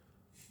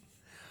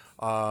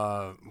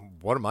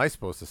 What am I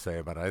supposed to say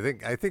about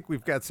it? I think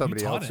we've got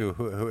somebody taught else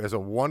who has a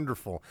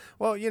wonderful.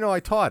 Well, I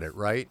taught it,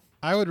 right?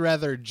 I would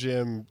rather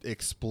Jim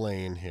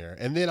explain here,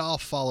 and then I'll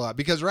follow up,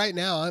 because right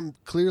now I'm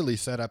clearly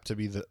set up to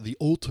be the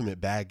ultimate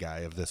bad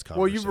guy of this Well,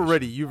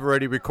 conversation. you've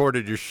already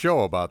recorded your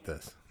show about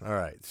this. All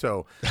right.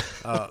 So,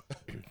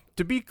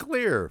 to be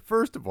clear,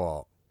 first of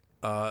all,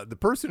 the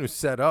person who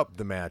set up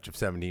the match of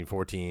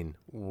 17-14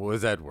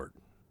 was Edward.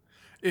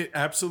 It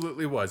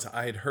absolutely was.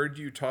 I had heard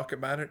you talk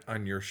about it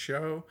on your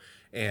show,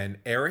 and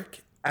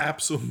Eric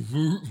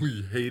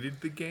absolutely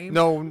hated the game.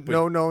 No,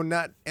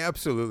 not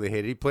absolutely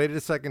hated. He played it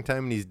a second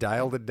time, and he's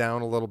dialed it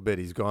down a little bit.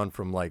 He's gone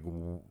from like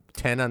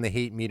 10 on the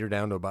hate meter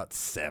down to about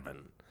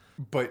 7.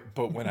 But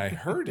when I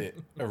heard it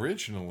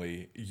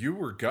originally, you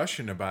were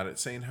gushing about it,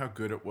 saying how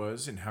good it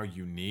was and how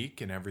unique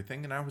and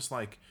everything. And I was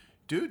like,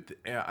 dude,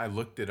 I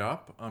looked it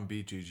up on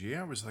BGG.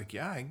 I was like,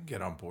 yeah, I can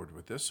get on board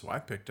with this. So I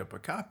picked up a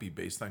copy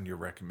based on your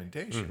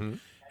recommendation.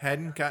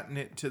 Hadn't gotten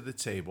it to the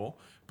table,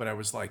 but I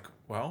was like,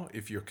 well,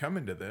 if you're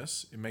coming to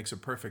this, it makes a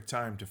perfect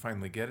time to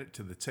finally get it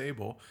to the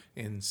table.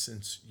 And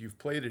since you've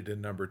played it a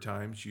number of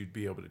times, you'd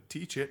be able to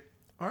teach it.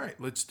 All right,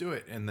 let's do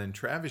it. And then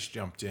Travis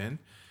jumped in,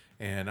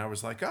 and I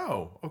was like,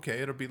 oh, okay,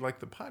 it'll be like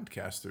the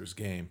podcaster's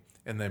game.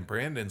 And then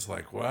Brandon's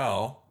like,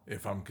 well,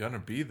 if I'm going to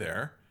be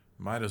there,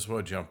 might as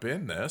well jump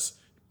in this.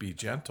 Be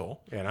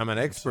gentle. And I'm an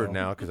expert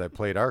now because I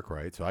played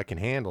Arkwright, so I can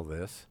handle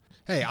this.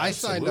 Hey, I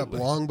signed up Absolutely.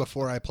 long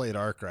before I played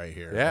Arc right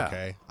here. Yeah.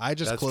 Okay, I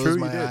just That's closed true, you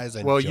my did. eyes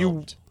and Well,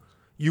 jumped.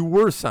 you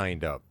were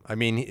signed up. I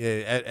mean,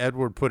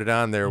 Edward put it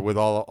on there with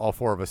all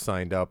 4 of us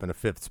signed up and a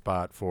 5th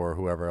spot for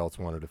whoever else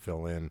wanted to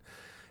fill in,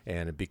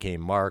 and it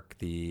became Mark,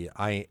 the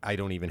I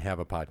don't even have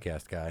a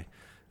podcast guy,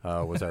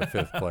 was our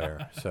 5th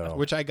player. So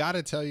Which I got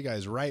to tell you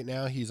guys right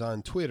now, he's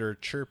on Twitter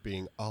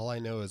chirping, all I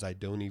know is I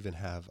don't even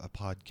have a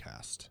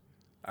podcast.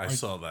 I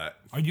saw that.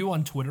 Are you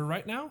on Twitter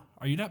right now?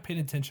 Are you not paying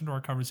attention to our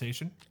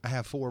conversation? I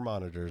have 4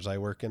 monitors. I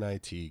work in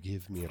IT.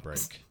 Give me a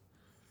break.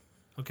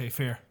 Okay,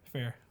 fair.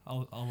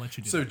 I'll let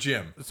you do So, that.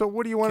 Jim, So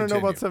what do you want to know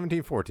about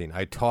 17-14?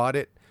 I taught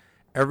it.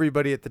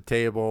 Everybody at the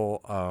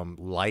table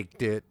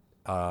liked it.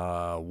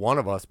 One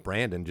of us,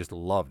 Brandon, just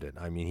loved it.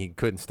 I mean, he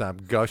couldn't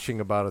stop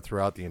gushing about it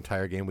throughout the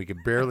entire game. We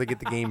could barely get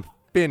the game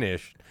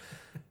finished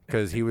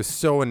because he was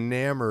so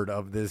enamored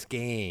of this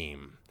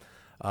game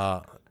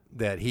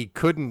that he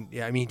couldn't.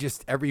 I mean,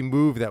 just every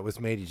move that was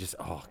made, he just,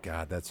 oh,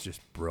 God, that's just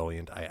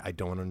brilliant. I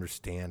don't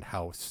understand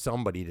how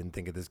somebody didn't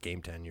think of this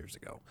game 10 years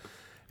ago.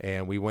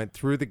 And we went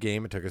through the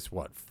game. It took us,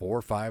 4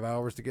 or 5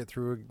 hours to get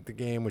through the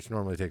game, which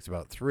normally takes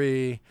about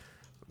 3,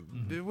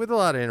 with a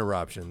lot of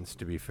interruptions,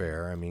 to be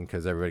fair. I mean,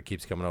 because everybody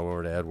keeps coming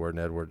over to Edward,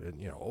 and Edward,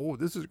 oh,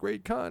 this is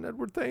great con,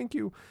 Edward, thank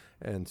you.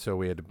 And so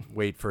we had to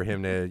wait for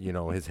him to,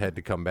 his head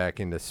to come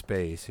back into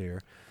space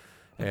here.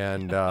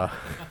 And,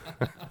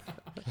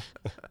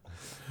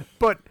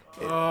 but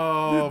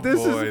oh this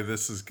boy,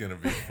 this is going to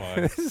be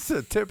fun. this is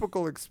a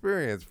typical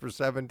experience for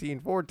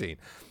 17-14.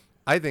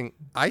 I think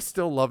I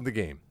still love the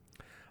game.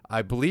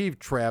 I believe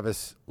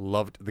Travis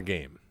loved the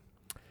game.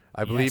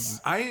 I believe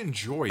I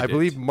enjoyed I it.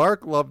 believe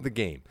Mark loved the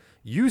game.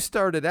 You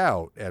started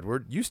out,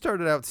 Edward. You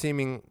started out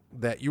seeming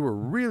that you were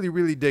really,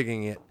 really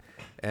digging it.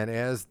 And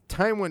as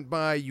time went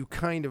by, you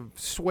kind of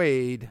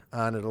swayed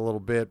on it a little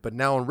bit. But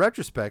now in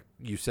retrospect,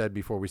 you said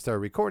before we started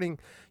recording,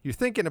 you're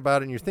thinking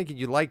about it and you're thinking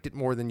you liked it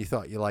more than you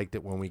thought you liked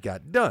it when we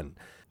got done.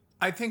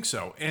 I think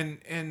so.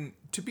 And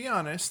to be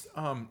honest,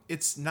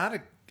 it's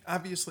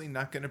obviously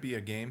not going to be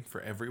a game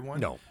for everyone.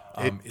 No,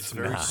 it's it's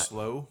very not.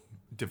 slow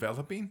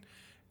developing.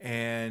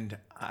 And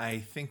I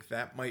think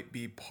that might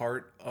be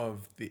part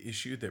of the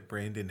issue that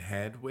Brandon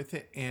had with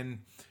it. And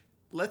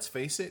let's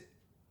face it,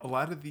 a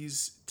lot of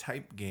these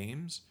type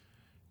games,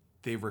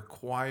 they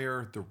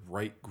require the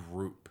right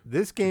group.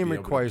 This game be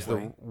able to requires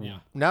play.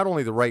 not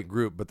only the right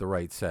group, but the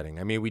right setting.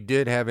 I mean, we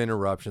did have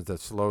interruptions that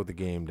slowed the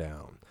game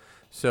down.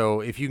 So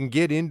if you can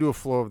get into a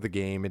flow of the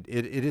game, it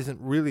isn't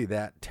really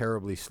that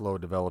terribly slow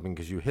developing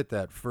because you hit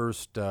that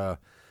first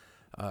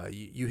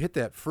you hit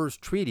that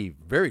first treaty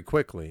very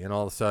quickly, and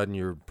all of a sudden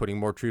you're putting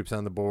more troops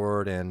on the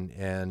board,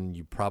 and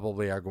you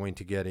probably are going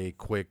to get a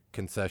quick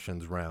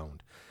concessions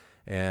round.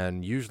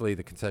 And usually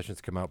the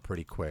concessions come out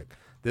pretty quick.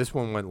 This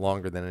one went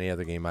longer than any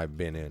other game I've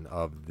been in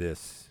of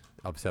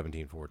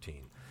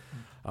 17-14.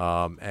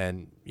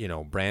 And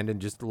Brandon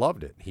just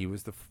loved it. He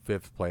was the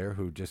 5th player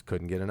who just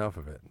couldn't get enough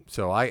of it.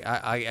 So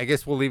I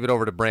guess we'll leave it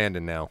over to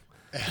Brandon now.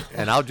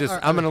 And I'm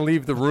going to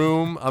leave the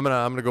room. I'm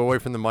going to go away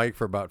from the mic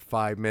for about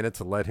 5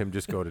 minutes and let him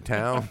just go to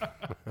town.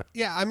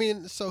 Yeah, I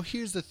mean, so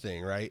here's the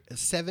thing, right?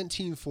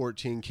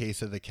 1714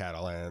 Case of the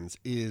Catalans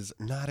is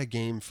not a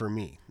game for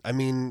me. I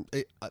mean,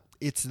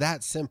 it's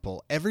that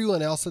simple.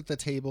 Everyone else at the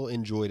table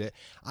enjoyed it.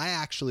 I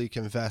actually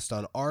confessed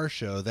on our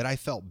show that I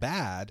felt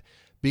bad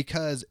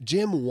because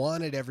Jim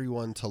wanted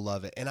everyone to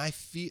love it, and I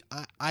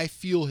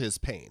feel his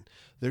pain.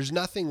 There's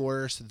nothing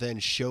worse than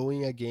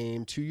showing a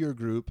game to your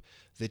group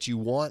that you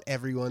want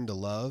everyone to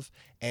love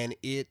and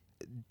it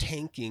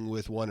tanking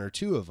with one or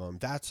two of them.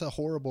 That's a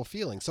horrible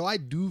feeling. So I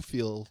do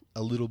feel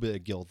a little bit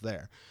of guilt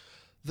there.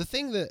 The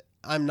thing that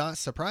I'm not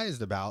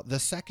surprised about, the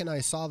second I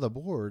saw the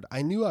board,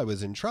 I knew I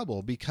was in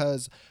trouble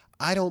because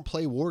I don't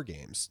play war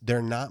games.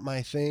 They're not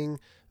my thing.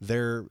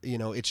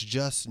 It's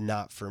just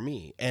not for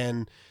me.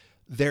 And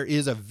there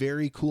is a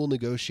very cool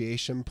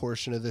negotiation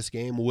portion of this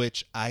game,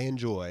 which I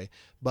enjoy,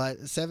 but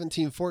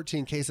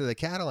 1714 Case of the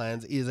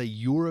Catalans is a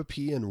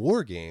European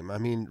war game. I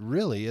mean,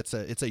 really, it's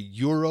a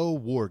Euro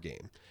war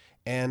game.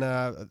 And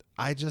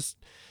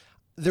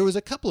there was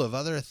a couple of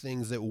other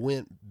things that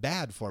went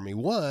bad for me.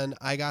 One,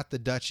 I got the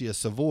Duchy of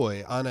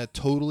Savoy on a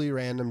totally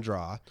random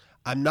draw.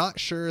 I'm not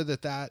sure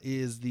that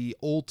is the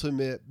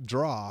ultimate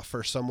draw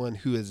for someone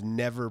who has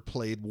never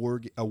played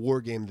a war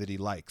game that he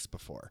likes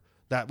before.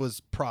 That was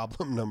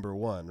problem number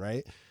one,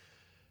 right?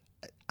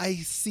 I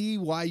see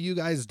why you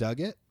guys dug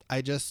it.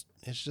 It's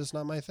just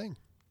not my thing.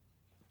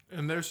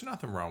 And there's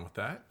nothing wrong with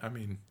that. I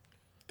mean,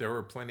 there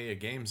were plenty of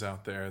games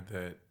out there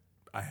that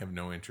I have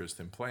no interest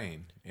in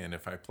playing. And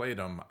if I played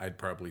them, I'd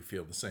probably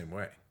feel the same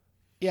way.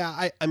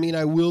 Yeah, I mean,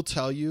 I will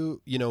tell you,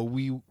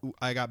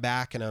 I got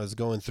back and I was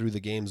going through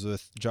the games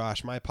with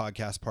Josh, my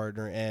podcast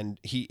partner, and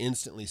he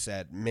instantly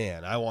said,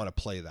 man, I want to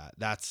play that.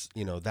 That's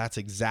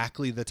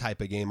exactly the type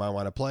of game I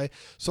want to play.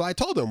 So I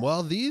told him,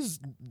 well, these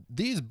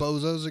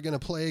bozos are going to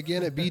play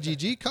again at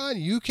BGG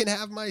Con. You can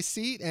have my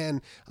seat,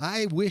 and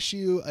I wish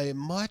you a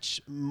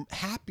much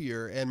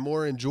happier and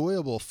more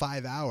enjoyable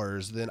 5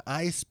 hours than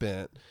I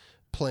spent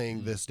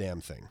playing this damn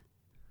thing.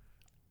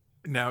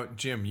 Now,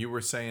 Jim, you were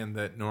saying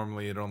that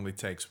normally it only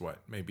takes,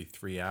 maybe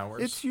 3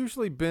 hours? It's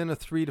usually been a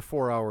 3 to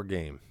 4 hour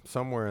game,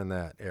 somewhere in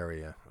that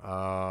area.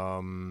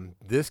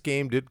 This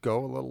game did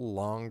go a little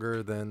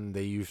longer than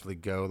they usually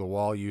go. The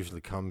wall usually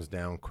comes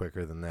down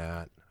quicker than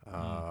that.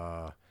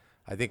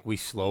 I think we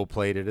slow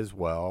played it as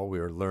well. We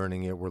were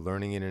learning it. We're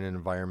learning it in an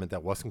environment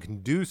that wasn't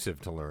conducive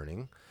to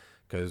learning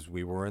because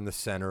we were in the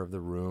center of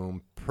the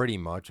room, pretty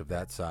much of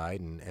that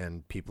side,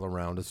 and people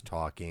around us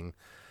talking.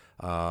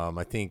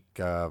 I think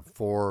 4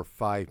 or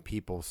 5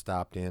 people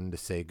stopped in to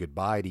say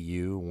goodbye to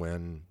you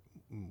when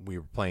we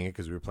were playing it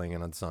because we were playing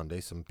it on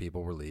Sunday. Some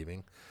people were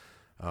leaving.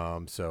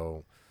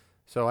 So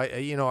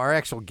our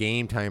actual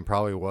game time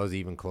probably was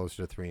even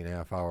closer to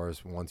 3.5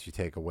 hours once you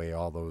take away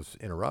all those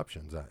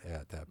interruptions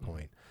at that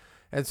point.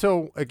 And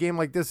so a game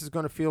like this is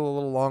going to feel a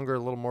little longer, a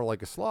little more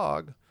like a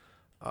slog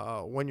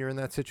when you're in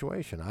that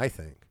situation, I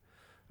think.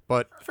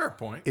 But fair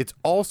point. It's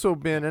also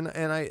been,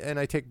 and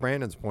I take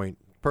Brandon's point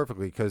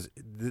perfectly, because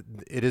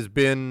it has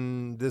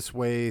been this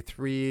way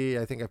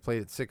I think I've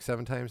played it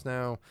 6-7 times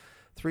now.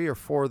 3 or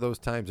 4 of those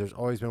times, there's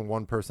always been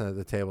one person at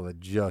the table that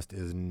just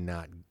is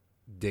not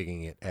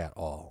digging it at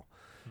all.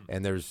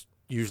 And there's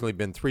usually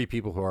been 3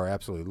 people who are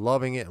absolutely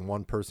loving it and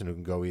one person who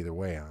can go either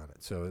way on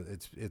it. So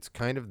it's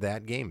kind of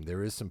that game.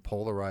 There is some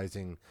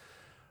polarizing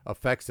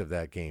effects of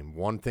that game.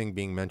 One thing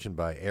being mentioned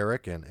by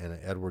Eric and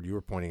Edward, you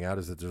were pointing out,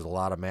 is that there's a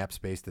lot of map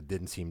space that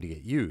didn't seem to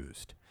get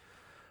used.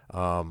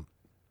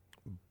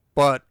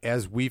 But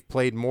as we've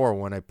played more,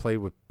 when I played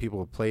with people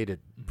who played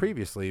it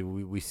previously,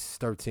 we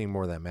start seeing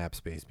more of that map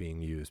space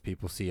being used.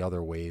 People see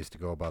other ways to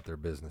go about their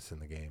business in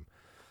the game.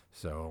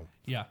 So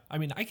yeah, I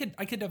mean, I could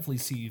definitely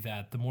see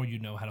that the more you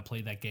know how to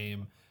play that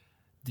game,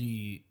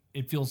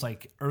 it feels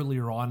like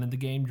earlier on in the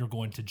game you're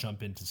going to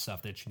jump into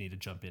stuff that you need to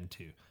jump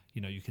into.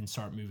 You can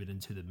start moving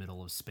into the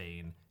middle of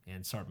Spain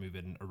and start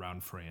moving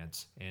around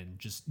France, and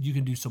just you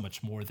can do so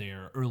much more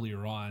there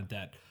earlier on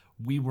that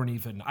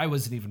I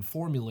wasn't even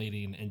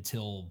formulating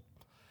until,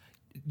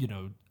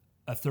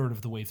 a third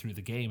of the way through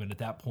the game. And at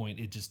that point,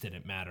 it just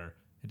didn't matter.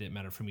 It didn't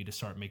matter for me to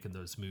start making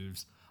those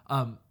moves.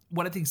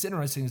 What I think is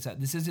interesting is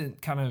that this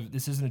isn't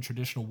a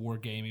traditional war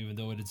game, even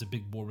though it is a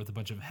big board with a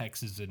bunch of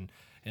hexes and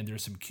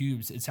there's some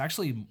cubes. It's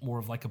actually more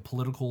of like a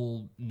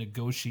political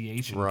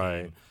negotiation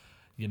game.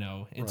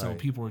 So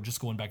people are just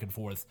going back and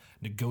forth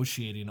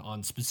negotiating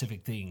on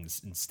specific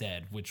things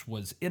instead, which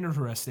was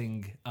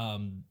interesting.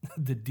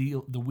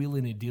 The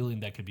wheeling and dealing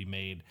that could be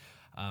made.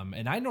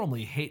 And I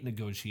normally hate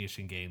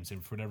negotiation games,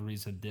 and for whatever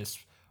reason, this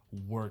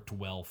worked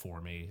well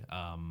for me.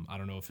 I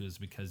don't know if it was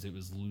because it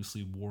was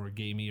loosely war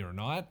gamey or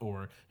not,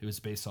 or it was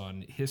based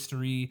on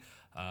history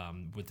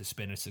with the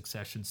Spanish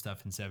succession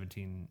stuff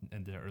in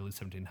the early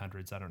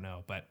 1700s. I don't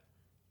know, but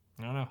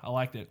I don't know. I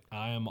liked it.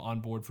 I am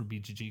on board for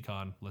BGG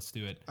Con. Let's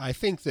do it. I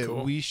think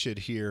that we should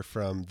hear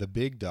from the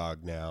big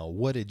dog now.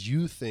 What did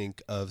you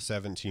think of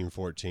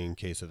 1714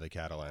 Case of the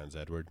Catalans,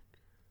 Edward?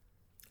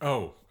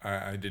 Oh,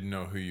 I didn't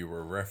know who you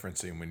were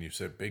referencing when you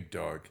said big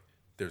dog.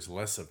 there's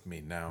less of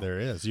me now, There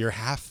is. You're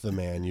half the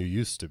man you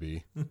used to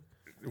be.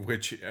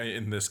 which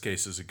in this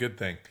case is a good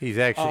thing. He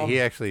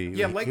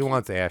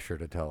wants Asher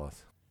to tell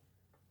us.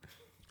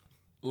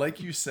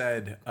 Like you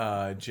said,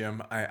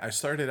 Jim, I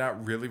started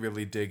out really,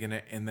 really digging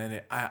it, and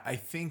then I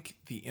think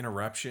the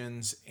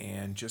interruptions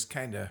and just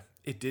kind of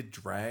it did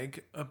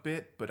drag a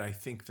bit, but I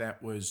think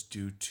that was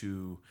due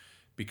to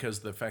because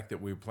of the fact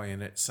that we were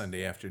playing it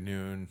Sunday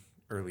afternoon,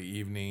 early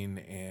evening,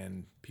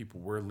 and people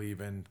were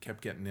leaving,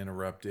 kept getting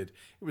interrupted.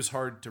 It was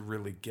hard to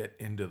really get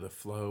into the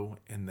flow,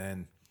 and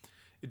then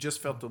it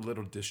just felt a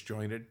little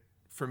disjointed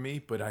for me,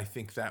 but I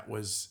think that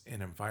was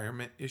an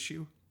environment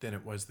issue than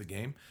it was the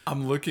game.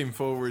 I'm looking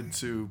forward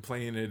to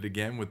playing it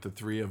again with the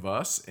three of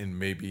us and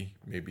maybe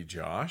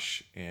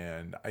Josh.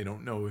 And I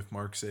don't know if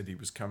Mark said he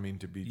was coming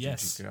to BGG.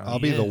 Yes. I'll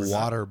be the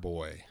water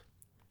boy.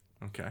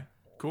 Okay,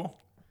 cool.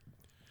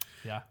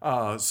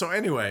 Yeah. So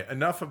anyway,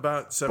 enough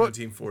about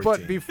 1714.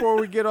 But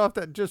before we get off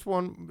that, just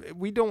one,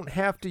 we don't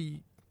have to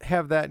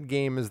have that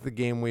game as the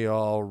game we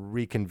all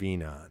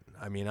reconvene on.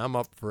 I mean, I'm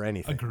up for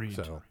anything. Agreed.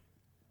 So.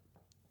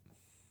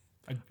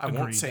 I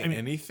won't say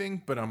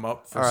anything, but I'm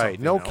up for all right,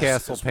 something no else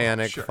castle as well.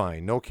 panic. Sure.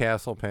 Fine, no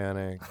castle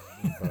panic.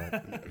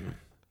 But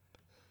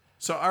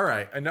So, all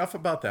right, enough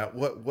about that.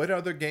 What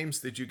other games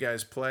did you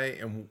guys play,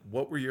 and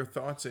what were your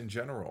thoughts in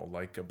general,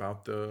 like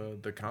about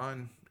the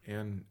con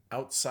and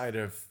outside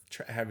of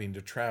having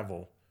to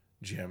travel,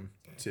 Jim,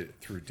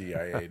 through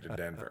DIA to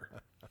Denver?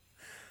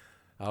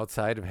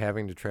 outside of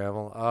having to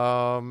travel,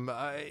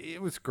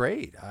 it was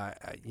great.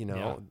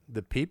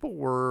 The people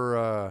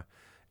were.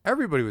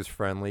 Everybody was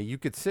friendly. You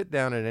could sit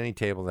down at any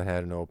table that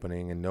had an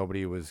opening, and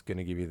nobody was going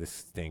to give you the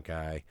stink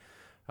eye.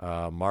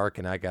 Mark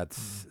and I got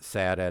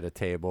sat at a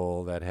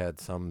table that had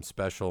some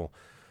special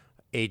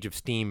Age of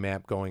Steam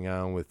map going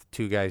on with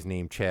two guys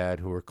named Chad,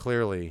 who were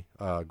clearly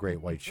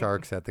great white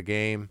sharks at the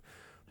game.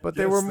 But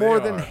they were more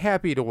than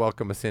happy to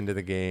welcome us into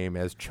the game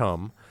as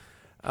chum.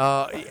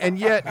 And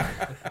yet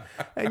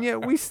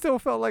we still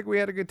felt like we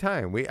had a good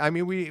time. We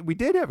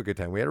did have a good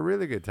time. We had a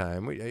really good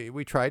time.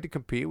 We tried to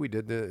compete. We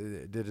did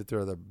it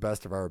to the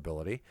best of our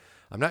ability.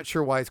 I'm not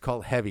sure why it's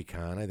called Heavy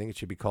Con. I think it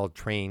should be called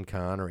Train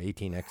Con or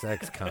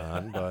 18XX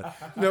Con. But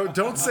No,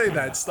 don't say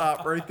that.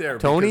 Stop right there.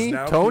 Tony,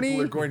 because now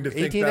people are going to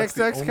think that's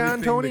the 18XX only Con.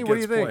 thing Tony, that what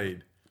do you gets think?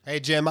 played. Hey,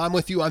 Jim, I'm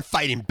with you. I'm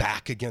fighting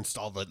back against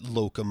all the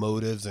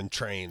locomotives and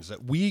trains.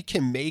 That we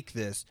can make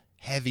this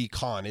Heavy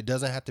Con. It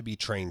doesn't have to be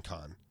Train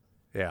Con.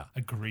 Yeah,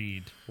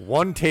 Agreed.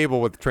 one table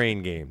with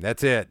train game.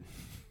 That's it.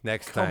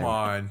 Next time. Come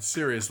on,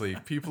 seriously.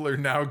 People are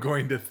now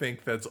going to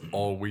think that's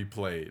all we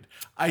played.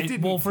 I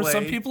didn't Well, for play.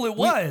 some people it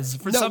was.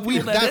 For some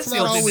people that's is the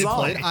not all only we thing.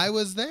 played. I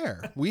was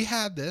there. We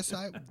had this.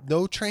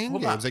 No train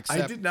Hold on. games except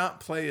I did not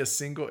play a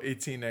single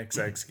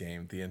 18XX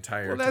game the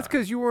entire Well, time. that's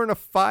because you were in a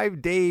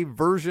 5-day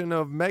version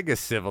of Mega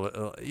Civ.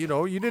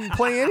 You didn't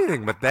play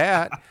anything but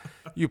that.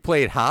 You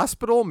played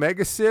Hospital,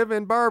 Mega Civ,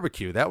 and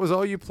Barbecue. That was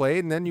all you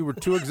played, and then you were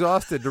too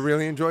exhausted to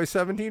really enjoy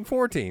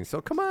 1714.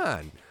 So come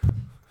on.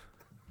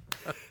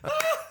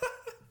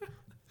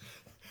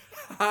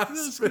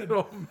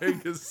 Hospital,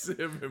 Mega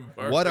Civ, and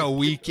Barbecue. What a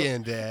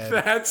weekend, Ed.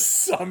 That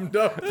summed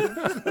up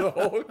the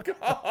whole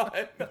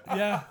con.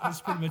 Yeah,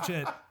 that's pretty much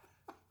it.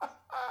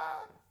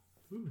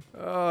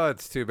 Oh,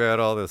 it's too bad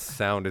all this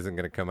sound isn't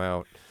going to come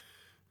out.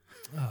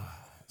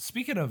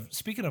 Speaking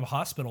of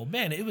hospital,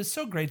 man, it was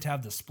so great to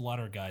have the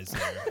Splutter guys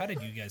there. How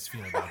did you guys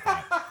feel about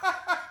that?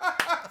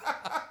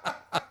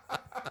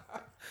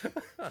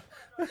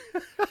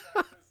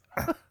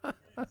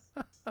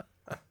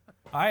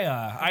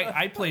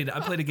 I played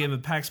a game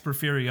of Pax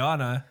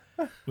Porfiriana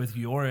with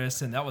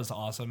Yoris, and that was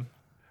awesome.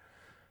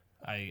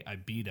 I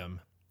beat him,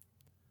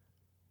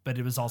 but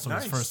it was also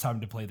Nice. his first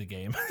time to play the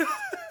game,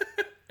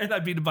 and I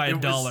beat him by It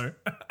was- $1.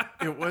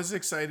 It was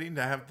exciting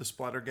to have the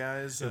Splatter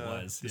guys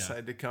was, yeah.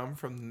 decide to come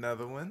from the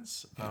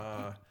Netherlands.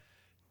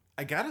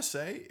 I gotta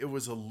say, it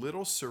was a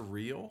little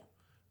surreal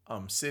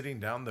sitting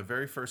down. The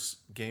very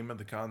first game of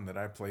the con that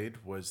I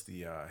played was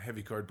the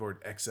Heavy Cardboard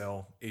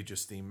XL Age of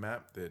Steam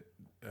map that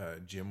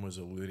Jim was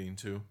alluding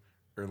to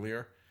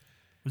earlier.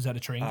 Was that a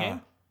train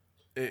game?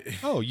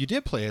 Oh, you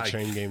did play a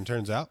train game,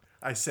 turns out.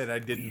 I said I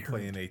didn't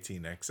play an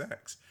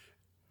 18XX.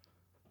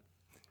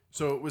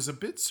 So it was a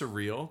bit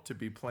surreal to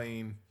be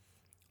playing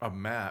a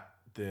map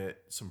that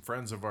some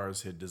friends of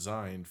ours had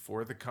designed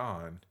for the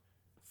con,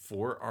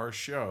 for our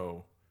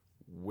show,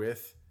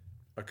 with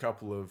a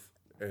couple of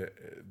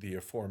the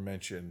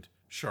aforementioned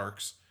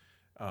sharks,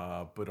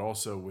 but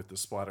also with the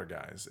Splatter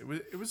guys.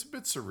 It was a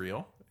bit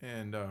surreal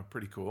and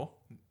pretty cool.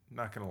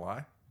 Not gonna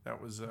lie, that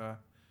was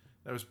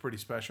pretty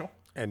special.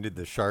 And did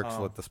the Sharks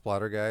let the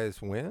Splatter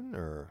guys win,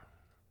 or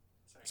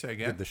Say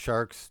again. did the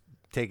Sharks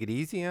take it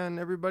easy on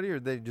everybody, or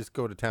did they just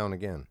go to town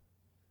again?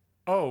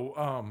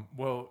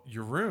 Well,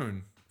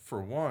 Jeroen,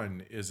 for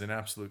one, is an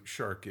absolute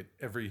shark at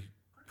pretty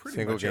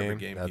Single much game. every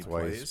game That's he why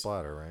plays. he's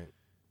Splatter, right?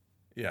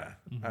 Yeah,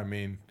 I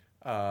mean,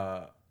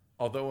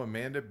 although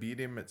Amanda beat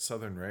him at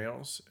Southern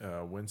Rails,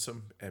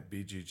 Winsome at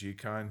BGG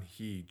Con,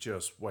 he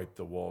just wiped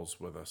the walls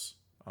with us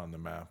on the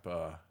map.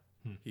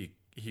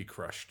 He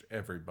crushed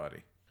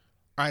everybody.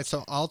 All right,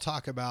 so I'll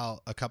talk about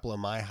a couple of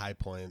my high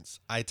points.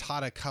 I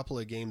taught a couple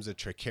of games of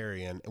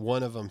Tricarion.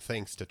 One of them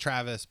thanks to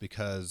Travis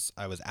because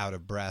I was out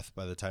of breath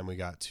by the time we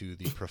got to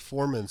the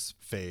performance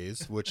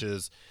phase, which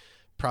is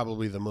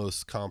probably the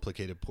most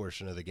complicated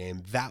portion of the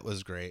game. That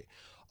was great.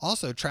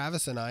 Also,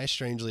 Travis and I,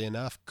 strangely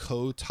enough,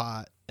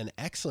 co-taught an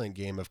excellent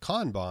game of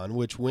Kanban,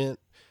 which went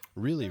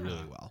really,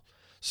 really well.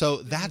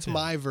 So that's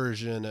my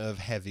version of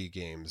heavy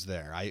games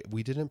there.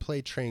 We didn't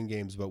play train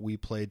games, but we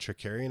played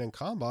Tricarion and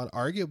Kanban,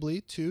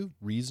 arguably two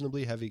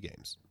reasonably heavy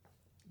games.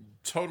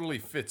 Totally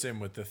fits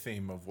in with the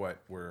theme of what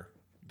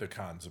the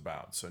con's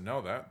about. So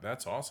no,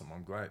 that's awesome.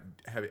 I'm glad.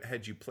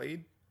 Had you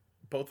played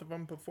both of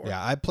them before?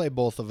 Yeah, I played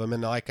both of them,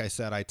 and like I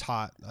said, I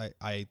taught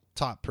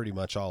pretty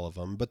much all of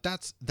them. But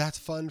that's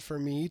fun for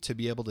me to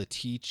be able to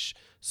teach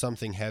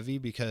something heavy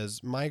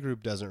because my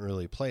group doesn't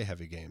really play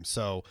heavy games.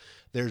 So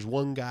there's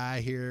one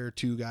guy here,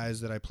 two guys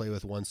that I play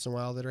with once in a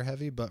while that are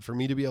heavy. But for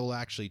me to be able to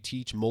actually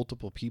teach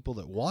multiple people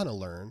that want to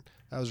learn,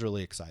 that was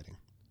really exciting.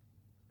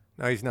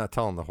 Now, he's not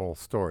telling the whole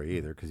story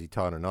either because he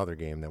taught another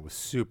game that was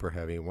super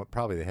heavy,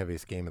 probably the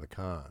heaviest game of the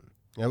con.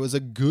 It was a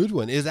good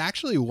one. It's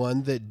actually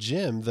one that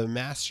Jim, the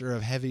master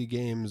of heavy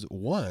games,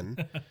 won.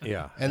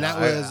 Yeah. And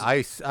that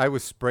was... I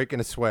was breaking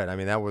a sweat. I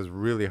mean, that was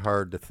really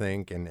hard to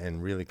think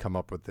and really come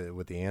up with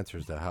the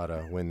answers to how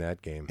to win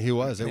that game. He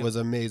was. It was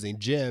amazing.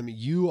 Jim,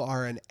 you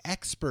are an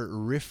expert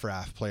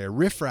Riffraff player.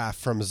 Riffraff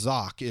from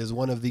Zoc is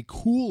one of the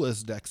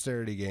coolest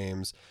dexterity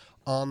games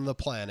on the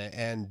planet,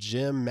 and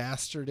Jim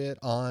mastered it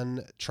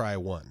on try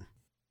one.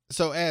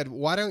 So Ed,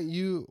 why don't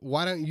you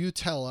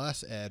tell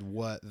us, Ed,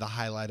 what the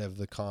highlight of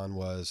the con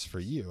was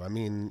for you? I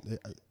mean,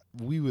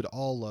 we would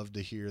all love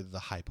to hear the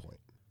high point.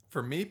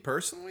 For me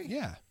personally?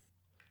 Yeah.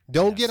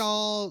 Don't get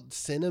all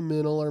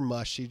sentimental or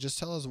mushy. Just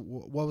tell us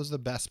what was the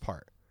best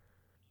part.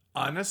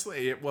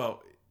 Honestly,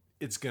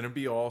 it's going to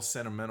be all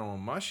sentimental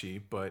and mushy,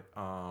 but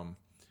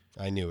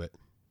I knew it.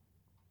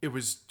 It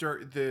was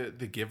the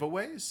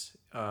giveaways,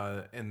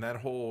 and that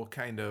whole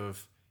kind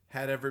of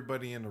had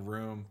everybody in the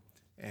room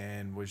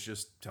and was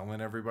just telling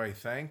everybody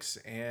thanks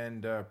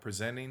and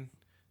presenting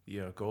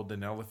the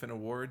Golden Elephant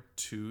Award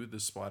to the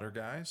Splatter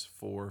guys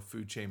for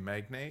Food Chain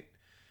Magnate.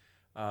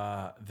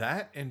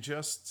 That and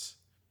just,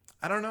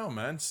 I don't know,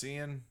 man,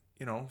 seeing,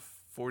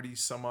 40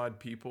 some odd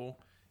people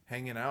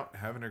hanging out,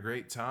 having a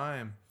great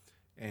time,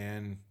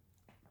 and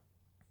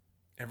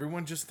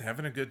everyone just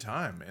having a good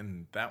time.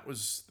 And that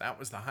was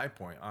the high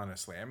point,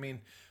 honestly. I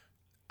mean,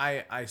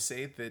 I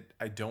say that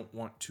I don't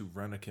want to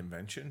run a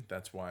convention.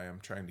 That's why I'm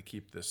trying to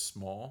keep this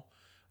small.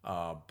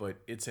 But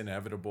it's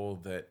inevitable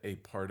that a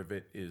part of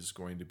it is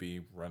going to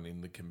be running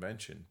the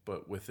convention.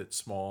 But with it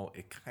small,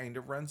 it kind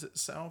of runs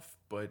itself.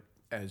 But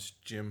as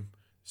Jim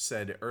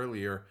said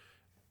earlier,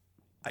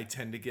 I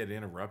tend to get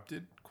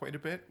interrupted quite a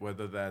bit,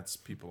 whether that's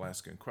people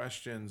asking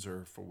questions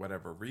or for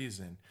whatever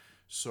reason.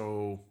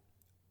 So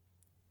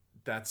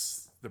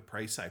that's the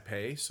price I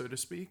pay, so to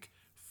speak,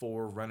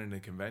 for running a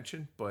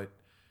convention. But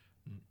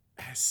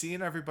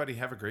seeing everybody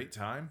have a great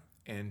time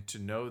and to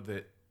know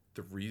that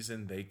the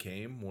reason they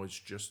came was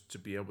just to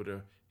be able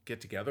to get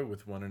together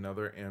with one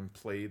another and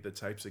play the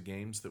types of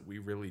games that we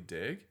really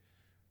dig,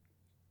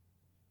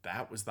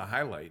 that was the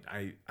highlight.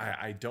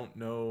 I don't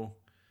know.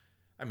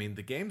 I mean,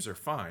 the games are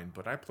fine,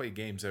 but I play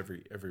games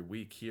every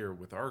week here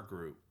with our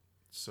group.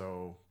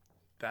 So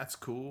that's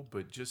cool,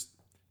 but just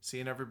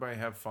seeing everybody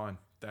have fun,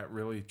 that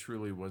really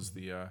truly was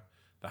the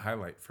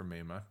highlight for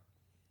me, man.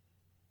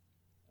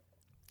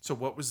 So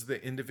what was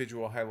the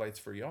individual highlights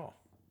for y'all?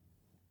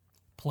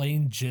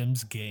 Playing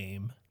Jim's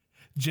game.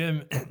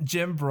 Jim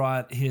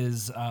brought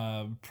his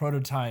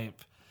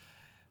prototype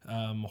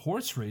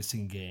horse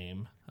racing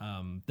game.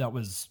 That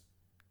was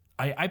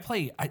I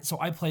play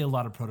a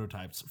lot of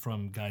prototypes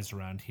from guys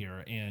around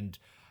here, and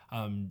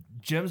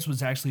Jim's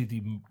was actually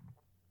the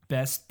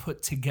best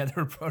put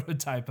together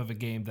prototype of a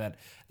game that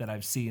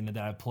I've seen and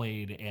that I've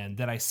played and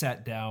that I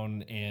sat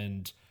down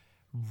and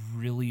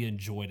really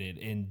enjoyed it.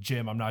 And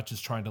Jim, I'm not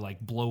just trying to like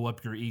blow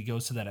up your ego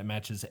so that it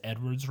matches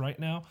Edward's right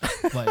now,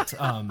 but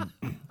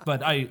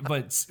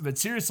but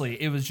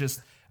seriously, it was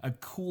just a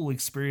cool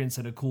experience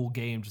and a cool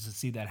game just to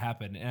see that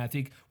happen. And I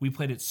think we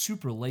played it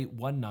super late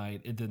one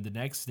night, and then the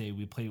next day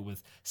we played it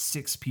with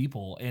 6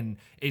 people, and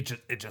it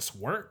just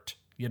worked.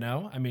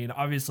 I mean,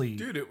 obviously,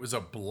 dude, it was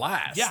a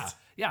blast.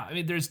 Yeah. I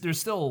mean, there's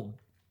still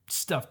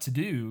stuff to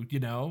do,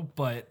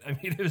 but I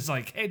mean, it was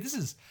like, hey, this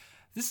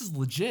is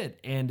legit,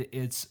 and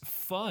it's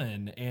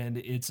fun, and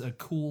it's a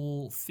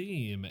cool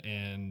theme,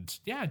 and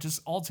yeah,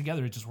 just all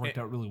together, it just worked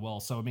out really well.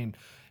 So, I mean,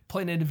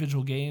 playing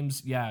individual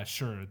games, yeah,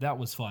 sure, that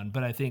was fun,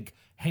 but I think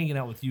hanging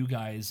out with you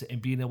guys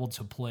and being able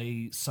to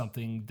play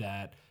something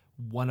that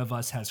one of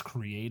us has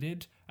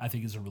created, I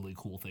think is a really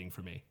cool thing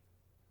for me.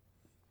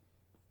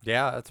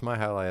 Yeah, that's my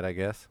highlight, I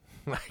guess.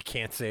 I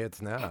can't say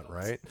it's not,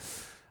 right?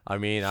 I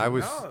mean, I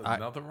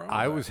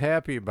was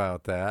happy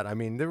about that. I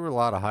mean, there were a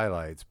lot of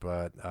highlights,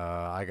 but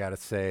I got to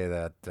say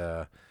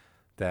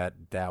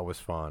that was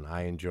fun.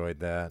 I enjoyed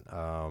that.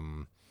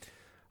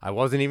 I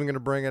wasn't even going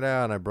to bring it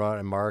out. And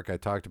I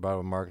talked about it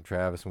with Mark and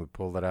Travis, and we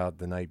pulled it out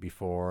the night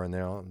before, and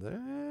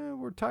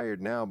we're we're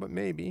tired now, but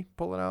maybe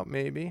pull it out,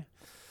 maybe.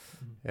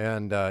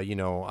 And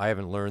I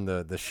haven't learned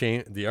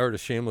the art of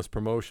shameless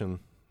promotion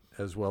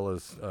as well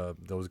as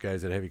those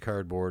guys at Heavy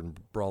Cardboard and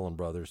Brawlin'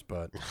 Brothers,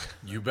 but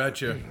You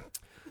betcha.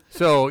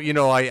 so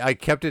I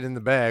kept it in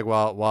the bag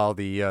while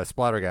the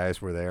splatter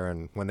guys were there,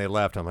 and when they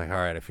left, I'm like, all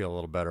right, I feel a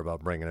little better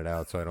about bringing it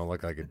out, so I don't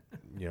look like a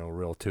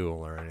real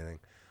tool or anything.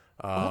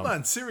 Hold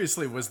on,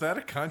 seriously, was that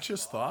a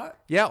conscious thought?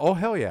 Yeah. Oh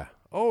hell yeah.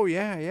 Oh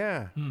yeah.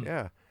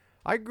 Yeah.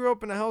 I grew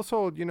up in a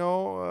household,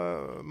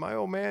 my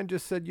old man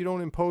just said you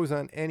don't impose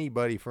on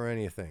anybody for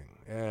anything.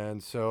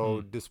 And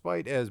so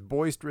despite as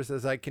boisterous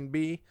as I can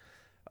be,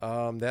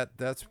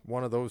 that's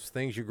one of those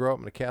things. You grow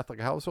up in a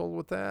Catholic household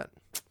with that.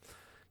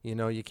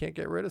 You can't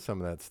get rid of some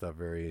of that stuff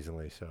very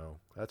easily. So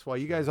that's why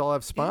you guys all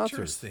have sponsors.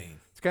 Interesting.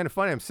 It's kind of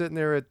funny. I'm sitting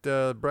there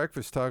at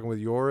breakfast talking with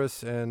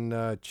Joris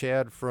and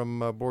Chad from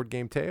Board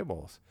Game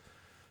Tables.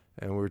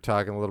 And we were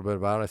talking a little bit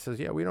about it. I says,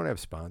 yeah, we don't have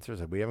sponsors.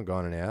 We haven't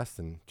gone and asked.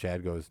 And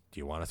Chad goes, do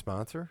you want a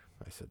sponsor?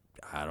 I said,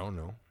 I don't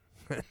know.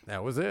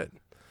 That was it.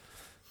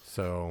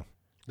 So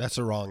That's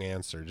a wrong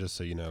answer, just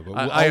so you know. But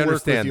I I'll work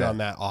understand with you that. on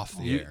that off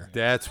the air.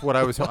 That's what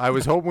I was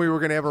hoping we were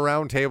going to have a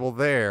round table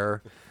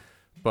there.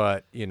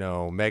 But,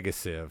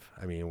 Megasiv.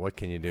 I mean, what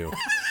can you do?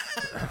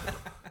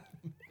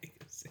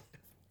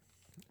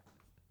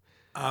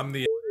 I'm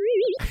the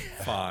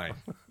fine.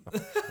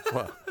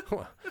 Well,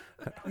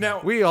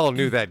 Now we all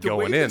knew that the going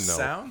way in, this though.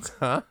 sounds,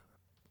 Huh?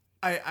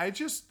 I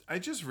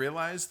just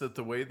realized that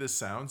the way this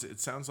sounds, it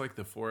sounds like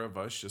the four of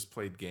us just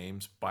played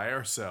games by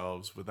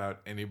ourselves without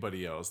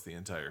anybody else the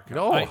entire con.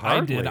 No, I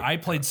hardly. did. I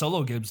played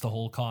solo games the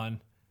whole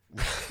con.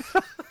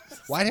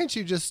 Why didn't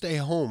you just stay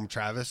home,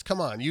 Travis?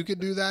 Come on, you could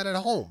do that at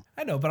home.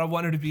 I know, but I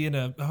wanted to be in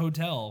a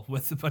hotel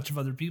with a bunch of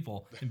other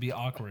people and be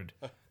awkward.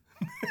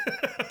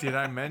 Did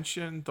I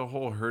mention the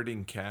whole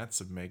herding cats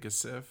of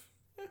Megasiv?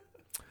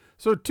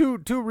 So two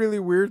really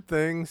weird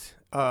things.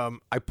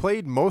 I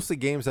played mostly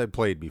games I'd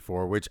played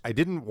before, which I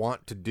didn't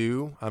want to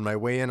do. On my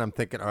way in, I'm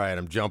thinking, all right,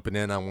 I'm jumping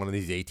in on one of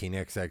these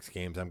 18xx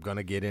games. I'm going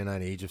to get in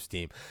on Age of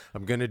Steam.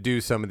 I'm going to do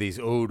some of these.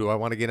 Oh, do I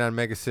want to get on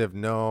Megasiv?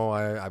 No,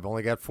 I've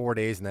only got 4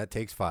 days, and that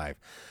takes 5.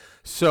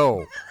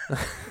 So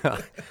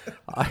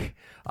I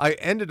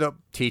ended up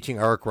teaching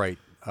Arkwright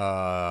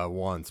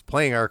once,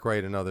 playing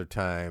Arkwright another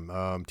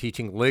time,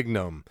 teaching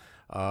Lignum,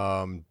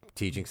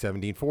 teaching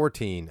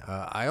 1714.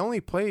 I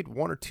only played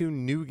 1 or 2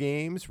 new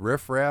games,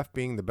 Riff Raff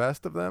being the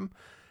best of them,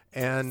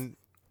 and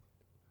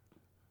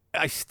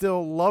I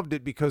still loved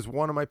it because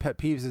one of my pet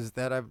peeves is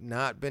that I've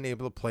not been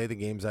able to play the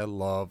games I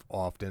love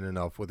often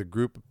enough with a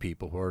group of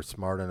people who are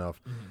smart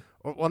enough,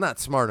 well, not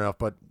smart enough,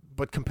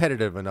 but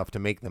competitive enough to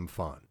make them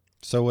fun.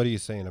 So what are you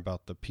saying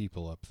about the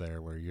people up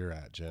there where you're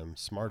at, Jim?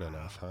 Smart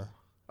enough, huh?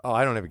 Oh,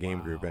 I don't have a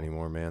game group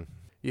anymore, man.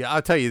 Yeah,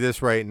 I'll tell you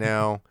this right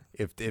now.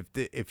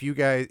 If you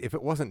guys, if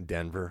it wasn't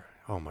Denver,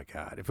 oh my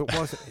God, if it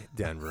wasn't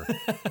Denver,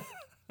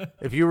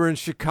 if you were in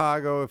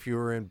Chicago, if you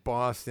were in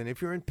Boston,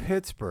 if you're in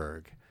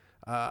Pittsburgh,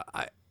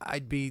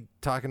 I'd be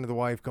talking to the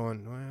wife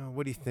going, well,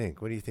 what do you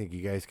think? What do you think?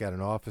 You guys got an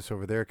office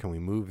over there? Can we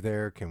move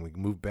there? Can we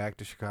move back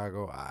to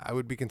Chicago? I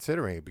would be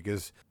considering it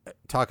because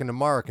talking to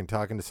Mark and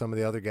talking to some of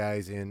the other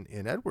guys in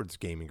Edwards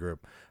gaming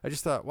group, I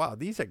just thought, wow,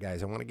 these are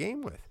guys I want to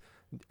game with.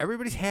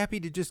 Everybody's happy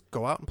to just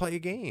go out and play a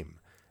game.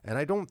 And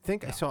I don't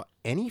think I saw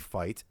any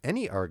fights,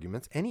 any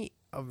arguments, any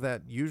of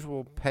that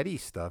usual petty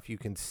stuff you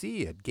can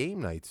see at game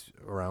nights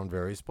around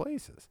various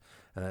places.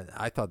 And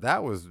I thought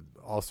that was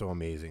also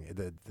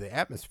amazing. The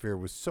atmosphere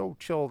was so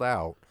chilled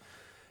out.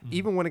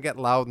 Even when it got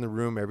loud in the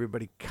room,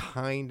 everybody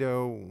kind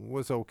of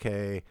was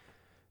okay,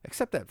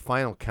 except that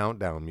final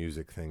countdown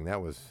music thing. That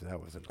was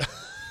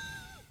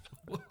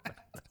annoying.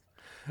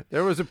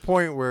 There was a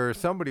point where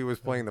somebody was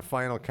playing the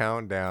final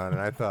countdown,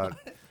 and I thought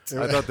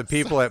the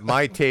people at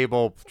my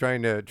table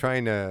trying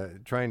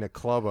to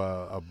club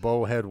a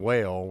bowhead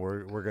whale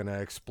were gonna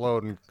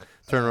explode and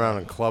turn around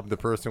and club the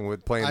person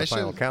with playing the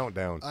final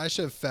countdown. I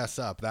should fess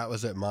up. That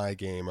was at my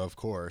game, of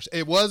course.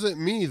 It wasn't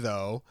me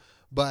though,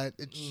 but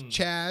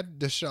Chad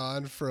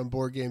Deshawn from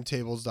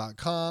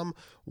BoardGameTables.com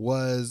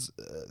was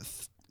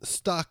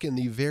stuck in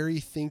the very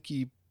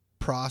thinky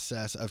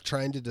process of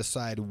trying to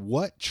decide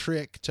what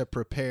trick to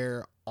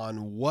prepare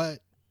on what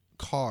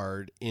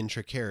card in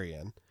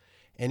Trickerion.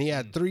 And he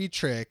had 3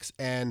 tricks,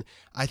 and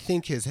I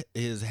think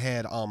his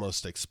head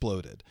almost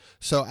exploded.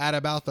 So at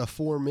about the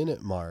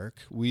 4-minute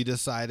mark, we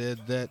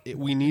decided that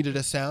we needed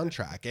a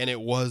soundtrack, and it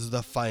was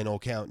the final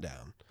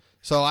countdown.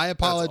 So I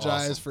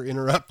apologize for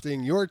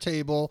interrupting your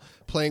table,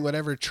 playing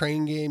whatever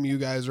train game you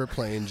guys were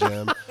playing,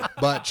 Jim.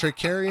 But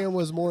Trickerion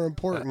was more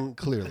important,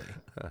 clearly.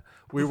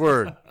 We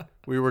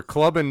were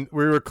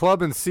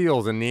clubbing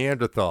seals in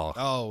Neanderthal.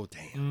 Oh,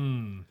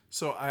 damn.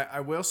 So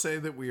I will say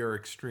that we are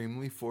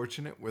extremely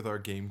fortunate with our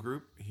game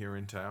group here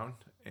in town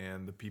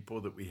and the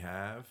people that we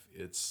have.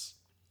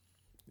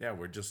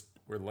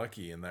 We're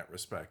lucky in that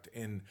respect.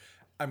 And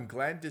I'm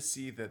glad to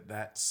see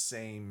that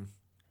same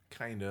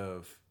kind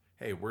of,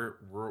 hey,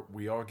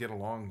 we all get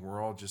along.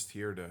 We're all just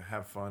here to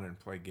have fun and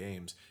play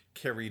games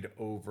carried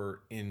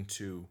over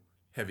into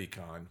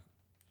HeavyCon,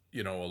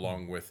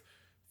 along with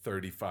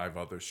 35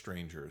 other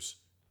strangers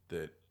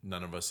that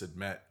none of us had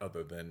met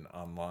other than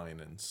online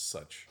and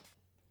such.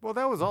 Well,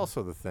 that was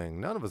also the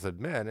thing. None of us had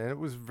met, and it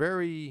was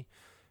very.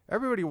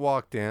 Everybody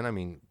walked in. I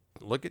mean,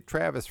 look at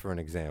Travis for an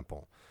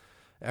example.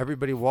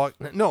 Everybody walked.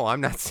 No,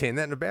 I'm not saying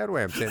that in a bad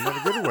way. I'm saying that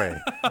in a good way.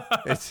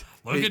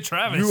 Look at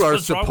Travis. You are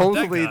What's wrong with that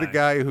supposedly the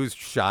guy? guy who's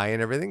shy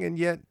and everything, and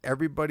yet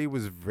everybody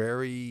was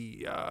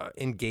very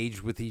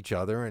engaged with each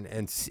other, and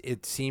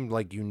it seemed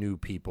like you knew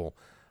people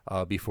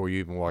before you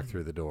even walked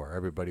through the door.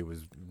 Everybody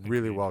was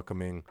really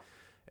welcoming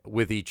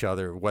with each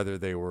other, whether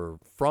they were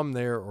from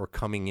there or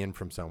coming in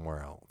from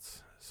somewhere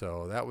else.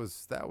 So that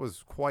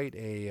was quite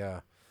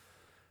a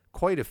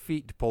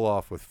feat to pull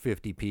off with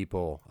 50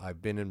 people.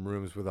 I've been in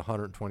rooms with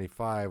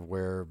 125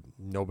 where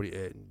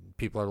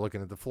people are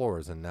looking at the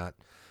floors and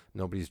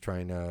nobody's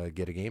trying to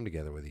get a game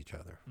together with each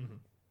other.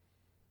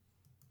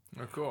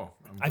 Oh, cool.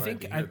 I'm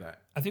glad to hear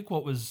that. I think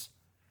what was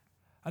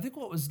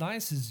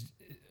nice is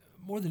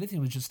more than anything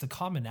was just the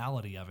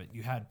commonality of it.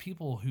 You had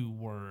people who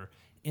were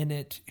in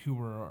it who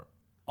were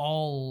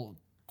all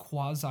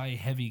quasi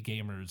heavy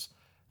gamers.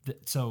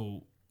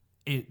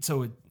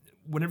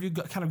 Whenever you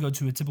kind of go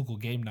to a typical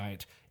game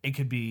night, it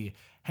could be,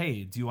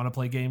 hey, do you want to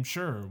play a game?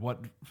 Sure.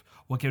 What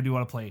game do you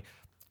want to play?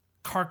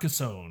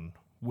 Carcassonne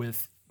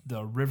with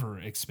the river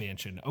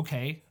expansion.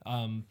 Okay.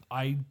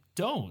 I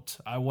don't.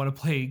 I want to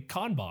play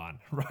Kanban,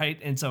 right?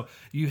 And so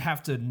you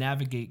have to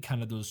navigate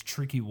kind of those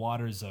tricky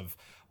waters of,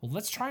 well,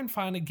 let's try and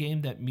find a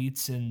game that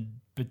meets in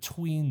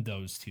between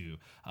those two.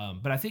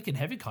 But I think in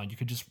HeavyCon, you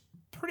could just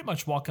pretty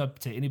much walk up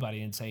to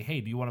anybody and say,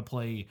 hey, do you want to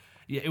play?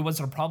 Yeah, it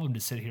wasn't a problem to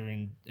sit here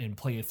and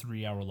play a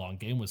 3-hour long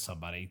game with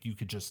somebody. You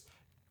could just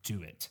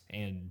do it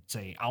and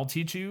say, I'll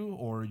teach you,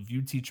 or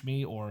you teach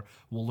me, or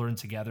we'll learn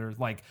together.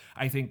 Like,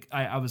 I think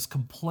I was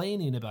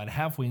complaining about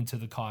halfway into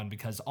the con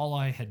because all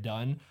I had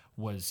done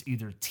was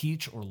either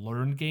teach or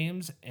learn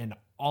games, and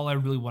all I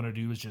really want to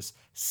do is just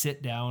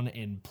sit down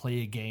and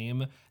play a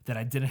game that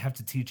I didn't have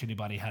to teach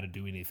anybody how to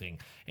do anything.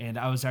 And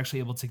I was actually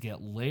able to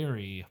get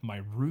Larry,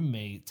 my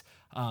roommate,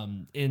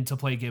 in to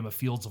play a game of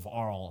Fields of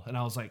Arle. And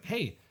I was like,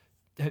 hey,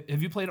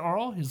 have you played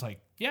Arle? He's like,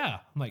 yeah.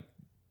 I'm like,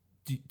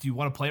 do you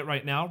want to play it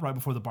right now, right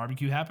before the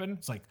barbecue happened?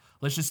 It's like,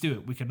 let's just do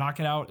it. We can knock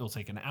it out. It'll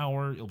take an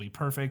hour. It'll be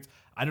perfect.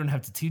 I don't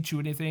have to teach you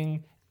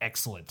anything.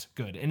 Excellent.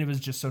 Good. And it was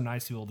just so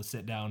nice to be able to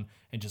sit down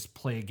and just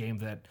play a game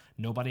that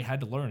nobody had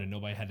to learn and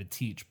nobody had to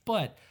teach.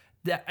 But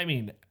that, I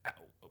mean,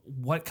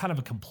 what kind of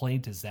a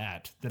complaint is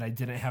that I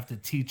didn't have to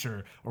teach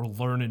or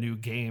learn a new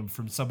game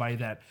from somebody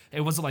that it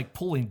wasn't like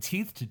pulling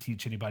teeth to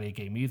teach anybody a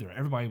game either.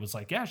 Everybody was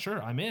like, yeah,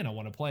 sure, I'm in. I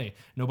want to play.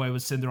 Nobody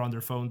was sitting there on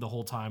their phone the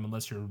whole time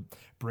unless you're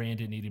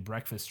Brandon eating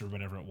breakfast or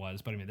whatever it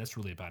was. But I mean, that's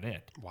really about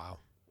it. Wow.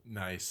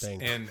 Nice.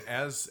 Thanks. And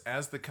as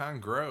the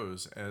con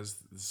grows, as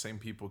the same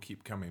people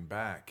keep coming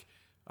back,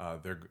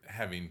 they're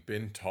having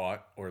been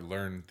taught or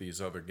learned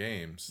these other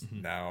games.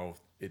 Now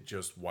it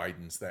just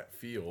widens that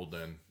field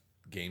and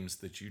games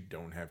that you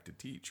don't have to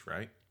teach,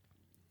 right?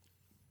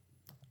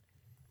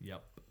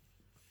 Yep.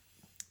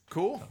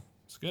 Cool.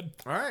 It's good.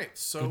 All right.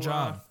 So Good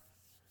job.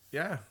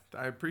 yeah,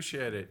 I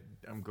appreciate it.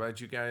 I'm glad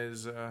you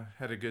guys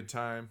had a good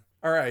time.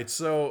 All right.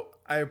 So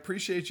I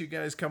appreciate you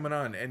guys coming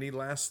on. Any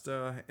last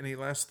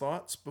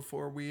thoughts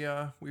before we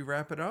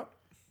wrap it up?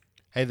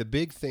 Hey, the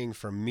big thing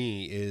for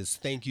me is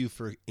thank you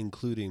for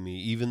including me.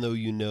 Even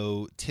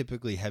though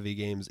typically heavy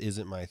games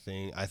isn't my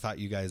thing, I thought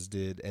you guys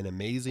did an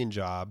amazing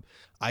job.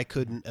 I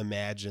couldn't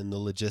imagine the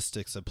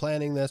logistics of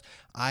planning this.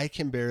 I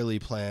can barely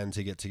plan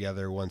to get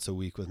together once a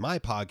week with my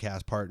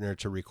podcast partner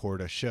to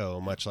record a show,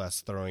 much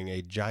less throwing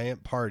a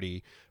giant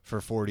party for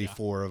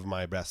 44 of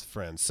my best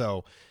friends.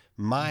 So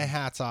my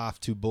hat's off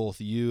to both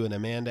you and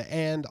Amanda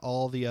and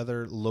all the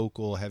other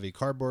local heavy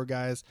cardboard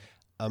guys.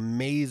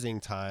 Amazing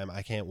time.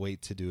 I can't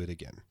wait to do it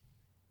again.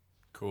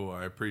 Cool.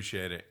 I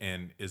appreciate it.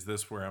 And is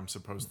this where I'm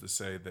supposed to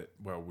say that,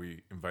 well,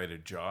 we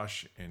invited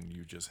Josh and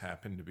you just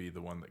happened to be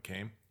the one that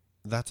came?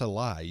 That's a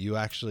lie. You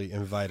actually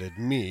invited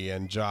me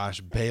and Josh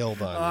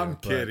bailed on you. I'm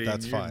kidding.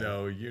 That's fine.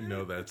 You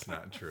know that's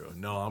not true.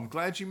 No, I'm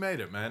glad you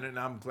made it, man. And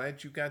I'm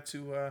glad you got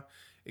to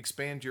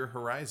expand your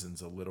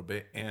horizons a little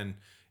bit and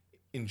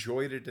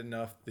enjoyed it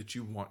enough that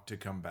you want to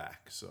come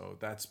back. So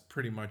that's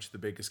pretty much the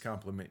biggest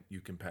compliment you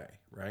can pay,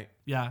 right?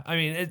 Yeah, I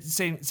mean, it's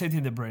same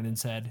thing that Brandon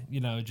said. You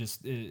know,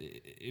 just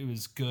it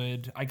was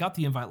good. I got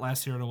the invite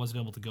last year and I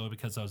wasn't able to go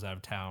because I was out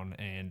of town.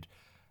 And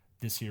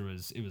this year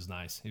it was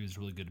nice. It was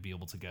really good to be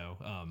able to go.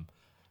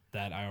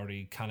 That I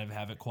already kind of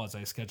have it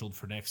quasi scheduled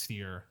for next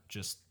year.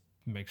 Just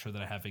make sure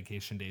that I have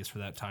vacation days for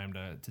that time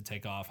to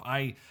take off.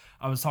 I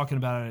was talking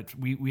about it.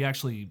 We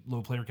actually,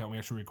 low player count, we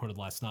actually recorded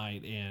last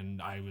night,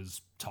 and I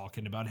was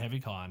talking about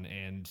HeavyCon,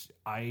 and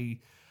I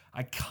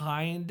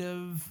kind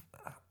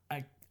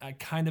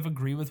of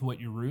agree with what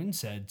Jeroen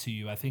said to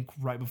you. I think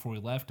right before we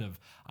left,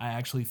 I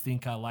actually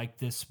think I like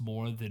this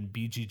more than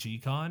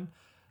BGG Con.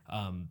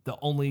 The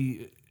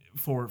only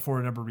for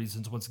a number of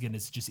reasons. Once again,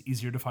 it's just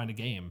easier to find a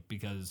game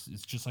because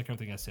it's just like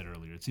everything I said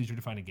earlier. It's easier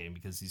to find a game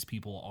because these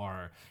people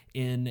are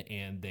in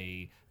and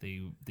they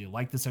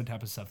like the same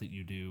type of stuff that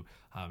you do.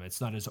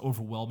 It's not as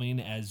overwhelming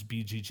as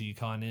BGG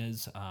Con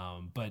is,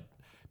 but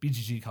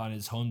BGG Con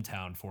is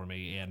hometown for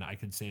me, and I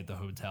can stay at the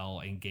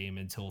hotel and game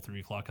until 3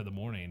 o'clock in the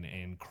morning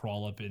and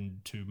crawl up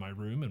into my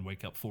room and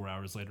wake up 4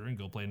 hours later and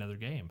go play another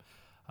game.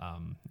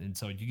 And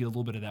so you get a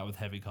little bit of that with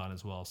HeavyCon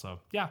as well. So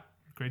yeah,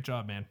 great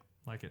job, man.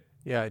 Like it.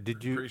 Yeah,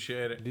 did you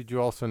Appreciate it. Did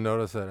you also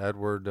notice that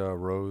Edward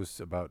rose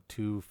about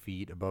 2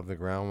 feet above the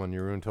ground when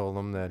Jeroen told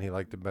him that he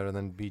liked it better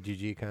than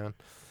BGG Con?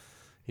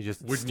 He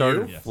just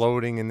started you? Yes.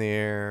 floating in the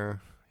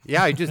air.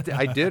 Yeah, I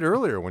did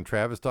earlier when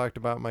Travis talked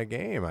about my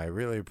game. I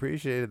really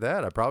appreciated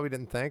that. I probably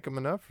didn't thank him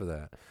enough for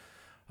that.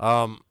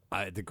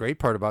 The great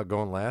part about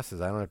going last is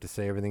I don't have to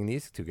say everything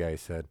these two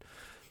guys said.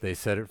 They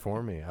said it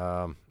for me.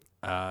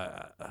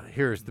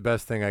 Here's the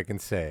best thing I can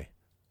say.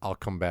 I'll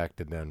come back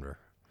to Denver.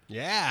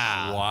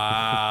 Yeah.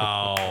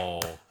 Wow.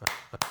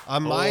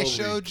 On my Holy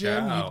show,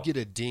 Jim, cow. you'd get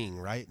a ding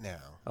right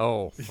now.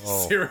 Oh.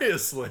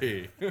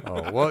 Seriously.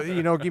 Oh,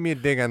 well, give me a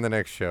dig on the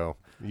next show.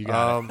 You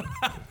got it.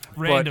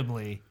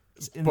 Randomly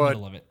in the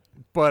middle of it.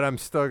 But I'm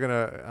still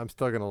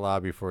gonna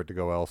lobby for it to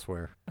go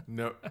elsewhere.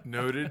 No,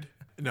 noted.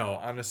 No,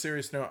 on a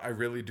serious note, I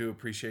really do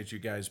appreciate you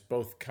guys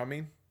both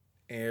coming,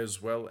 as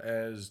well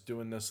as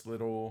doing this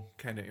little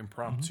kind of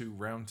impromptu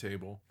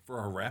roundtable for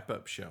our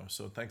wrap-up show.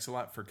 So thanks a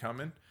lot for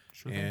coming.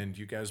 Sure. And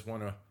you guys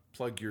want to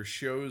plug your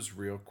shows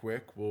real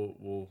quick?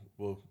 We'll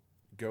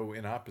go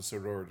in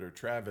opposite order.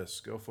 Travis,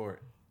 go for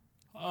it.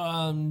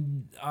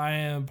 I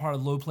am part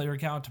of Low Player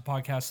Count, a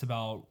podcast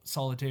about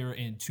solitaire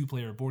and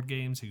 2-player board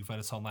games. You can find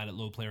us online at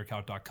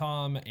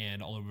lowplayercount.com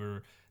and all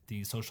over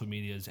the social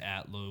medias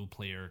at Low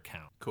Player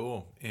Count.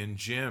 Cool. And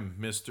Jim,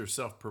 Mr.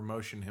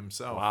 Self-Promotion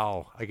himself.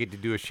 Wow, I get to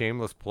do a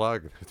shameless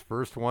plug. It's the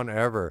first one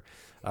ever.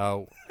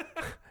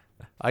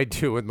 I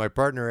do with my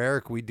partner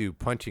Eric. We do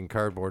Punching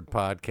Cardboard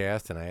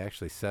podcast, and I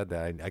actually said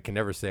that. I can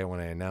never say it when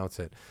I announce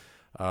it.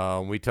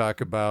 We talk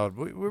about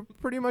we're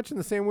pretty much in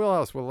the same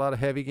wheelhouse with a lot of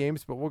heavy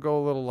games, but we'll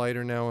go a little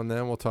lighter now and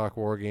then. We'll talk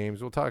war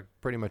games. We'll talk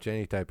pretty much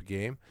any type of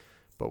game,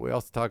 but we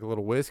also talk a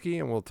little whiskey,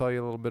 and we'll tell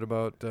you a little bit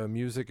about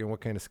music and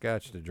what kind of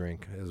scotch to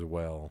drink as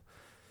well.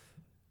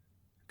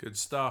 Good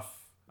stuff.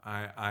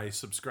 I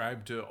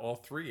subscribe to all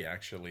three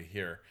actually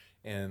here.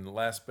 And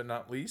last but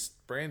not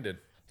least, Brandon.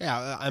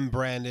 Yeah, I'm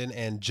Brandon,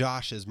 and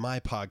Josh is my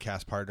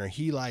podcast partner.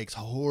 He likes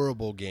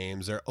horrible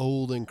games. They're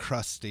old and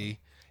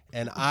crusty,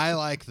 and I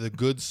like the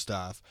good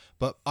stuff.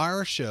 But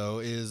our show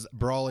is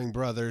Brawling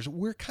Brothers.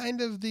 We're kind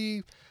of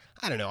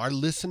our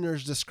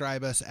listeners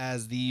describe us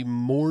as the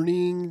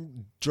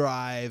morning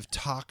drive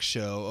talk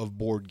show of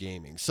board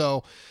gaming.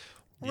 So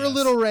we're a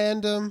little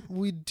random.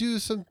 We do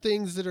some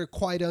things that are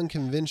quite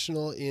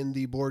unconventional in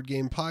the board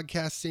game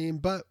podcast scene,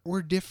 but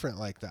we're different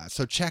like that.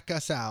 So check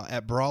us out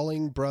at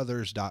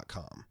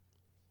brawlingbrothers.com.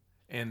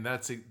 And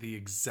that's the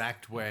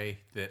exact way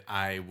that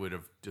I would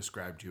have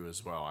described you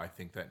as well. I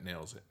think that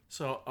nails it.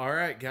 So, all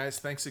right, guys,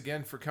 thanks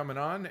again for coming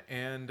on.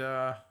 And,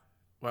 I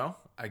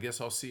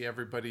guess I'll see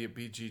everybody at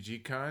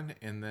BGG Con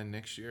and then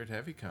next year at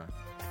HeavyCon.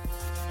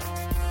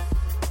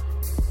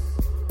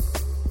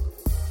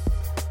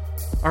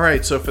 All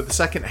right, so for the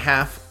second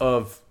half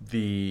of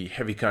the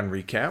HeavyCon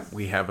recap,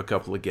 we have a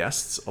couple of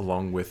guests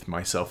along with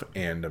myself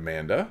and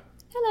Amanda.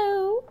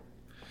 Hello.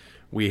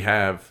 We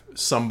have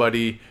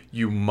somebody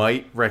you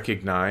might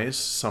recognize,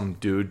 some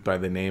dude by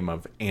the name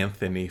of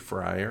Anthony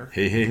Fryer.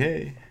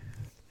 Hey.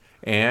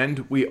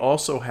 And we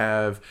also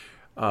have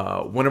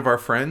one of our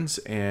friends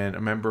and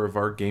a member of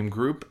our game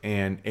group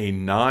and a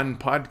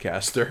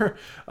non-podcaster,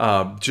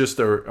 just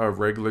a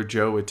regular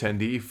Joe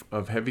attendee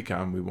of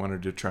HeavyCon. We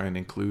wanted to try and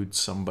include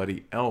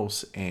somebody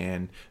else,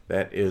 and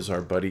that is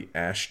our buddy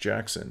Ash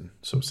Jackson.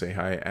 So say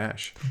hi,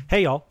 Ash.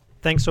 Hey, y'all.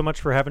 Thanks so much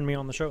for having me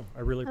on the show.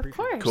 I really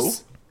appreciate it. Of Cool.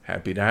 course.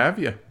 Happy to have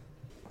you.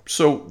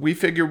 So we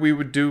figured we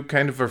would do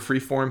kind of a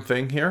free-form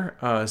thing here,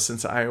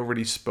 since I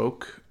already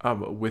spoke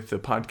with the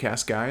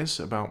podcast guys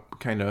about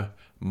kind of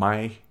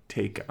my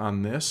take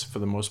on this. For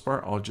the most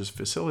part, I'll just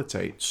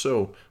facilitate.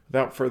 So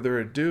without further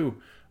ado,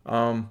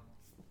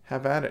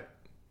 have at it.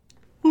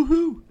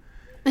 Woohoo!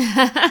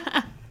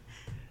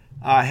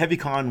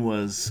 HeavyCon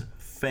was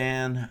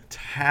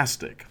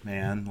fantastic,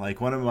 man. Like,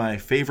 one of my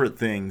favorite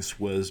things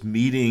was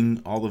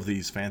meeting all of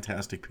these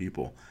fantastic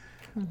people.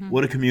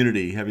 What a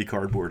community Heavy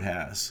Cardboard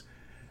has.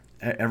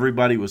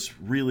 Everybody was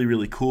really,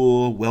 really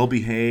cool,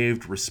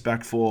 well-behaved,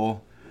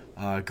 respectful,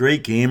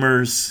 great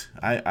gamers.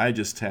 I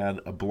just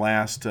had a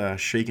blast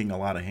shaking a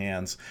lot of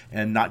hands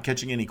and not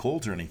catching any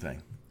colds or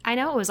anything. I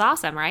know, it was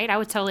awesome, right? I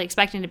was totally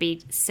expecting to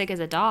be sick as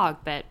a dog,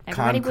 but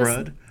everybody Con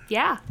crud? was,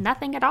 yeah,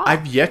 nothing at all. I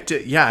have yet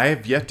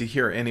to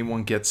hear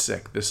anyone get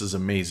sick. This is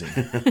amazing.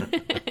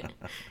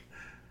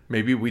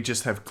 Maybe we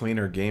just have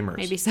cleaner gamers.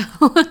 Maybe so.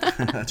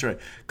 That's right.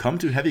 Come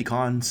to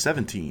HeavyCon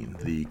 17,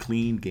 the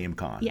clean game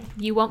con. Yeah,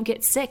 you won't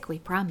get sick, we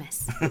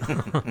promise.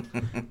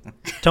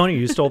 Tony,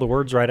 you stole the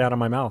words right out of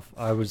my mouth.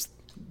 I was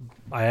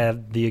I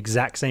had the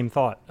exact same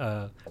thought.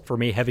 For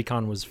me,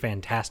 HeavyCon was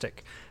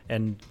fantastic.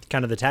 And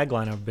kind of the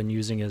tagline I've been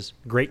using is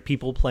great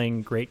people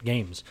playing great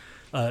games.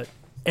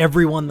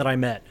 Everyone that I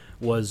met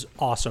was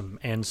awesome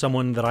and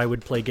someone that I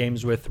would play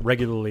games with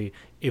regularly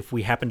if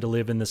we happened to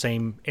live in the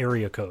same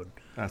area code.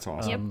 That's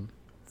awesome. Yep.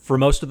 For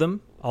most of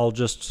them, I'll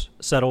just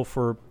settle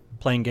for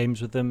playing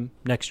games with them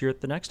next year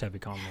at the next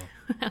HeavyCon.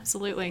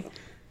 Absolutely.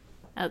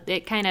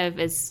 It kind of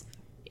is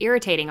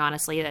irritating,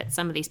 honestly, that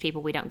some of these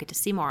people we don't get to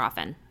see more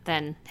often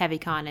than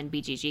HeavyCon and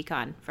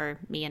BGGCon for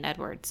me and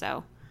Edward.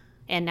 So,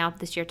 and now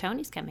this year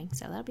Tony's coming,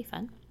 so that'll be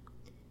fun.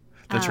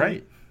 That's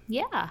right.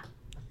 Yeah.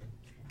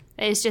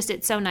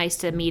 It's so nice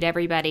to meet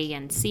everybody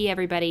and see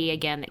everybody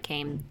again that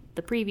came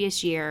the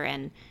previous year.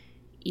 And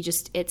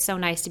it's so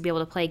nice to be able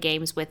to play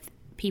games with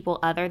people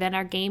other than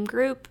our game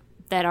group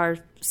that are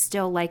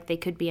still like they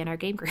could be in our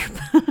game group.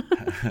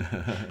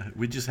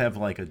 We just have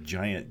like a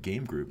giant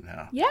game group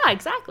now. Yeah,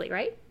 exactly,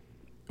 right?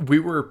 We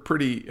were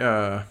pretty,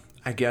 I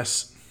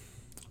guess,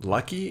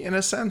 lucky in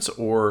a sense,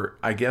 or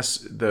I guess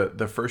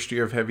the first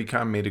year of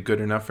HeavyCon made a good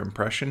enough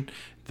impression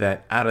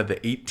that out of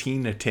the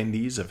 18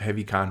 attendees of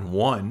HeavyCon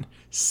 1,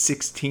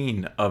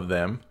 16 of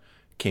them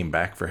came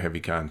back for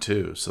HeavyCon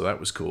 2. So that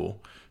was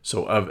cool.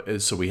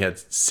 So we had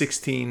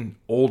 16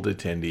 old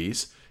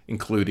attendees,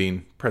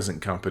 including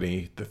present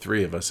company, the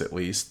three of us at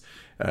least,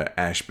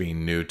 Ash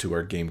being new to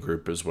our game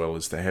group as well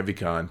as the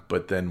HeavyCon.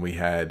 But then we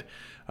had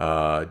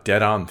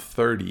dead on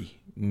 30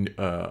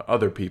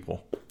 other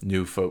people,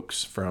 new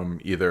folks from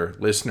either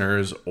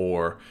listeners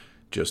or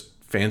just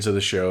fans of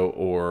the show,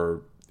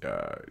 or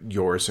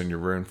Yoris and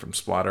Jeroen from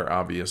Splatter,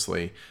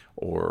 obviously,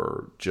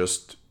 or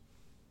just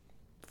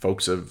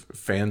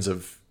fans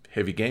of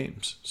heavy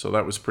games. So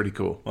that was pretty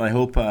cool. Well, I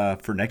hope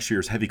for next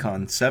year's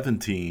HeavyCon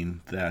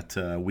 17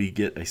 that we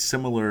get a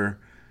similar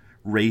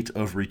rate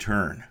of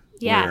return.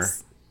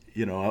 Yes.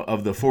 Where,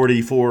 of the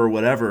 44 or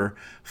whatever,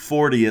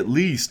 40 at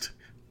least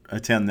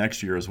attend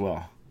next year as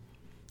well.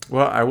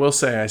 Well, I will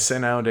say I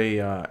sent out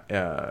a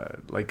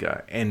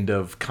end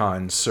of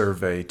con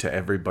survey to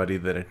everybody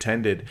that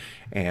attended,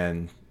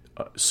 and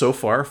so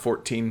far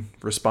 14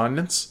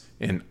 respondents.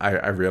 And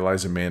I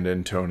realize Amanda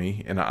and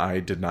Tony and I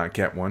did not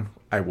get one.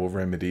 I will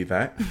remedy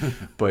that.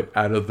 But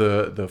out of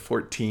the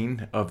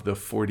 14 of the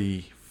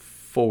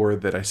 44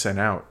 that I sent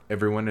out,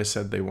 everyone has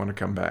said they want to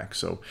come back.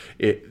 So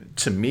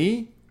to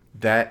me,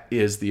 that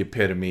is the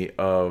epitome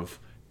of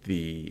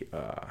the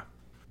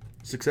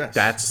success.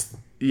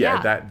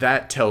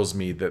 That tells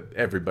me that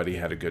everybody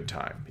had a good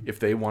time. If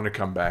they want to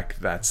come back,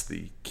 that's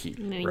the key,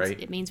 right?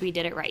 It means we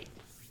did it right.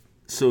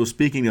 So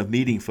speaking of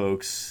meeting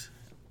folks,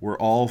 we're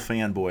all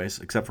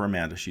fanboys, except for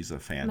Amanda. She's a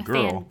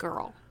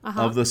fangirl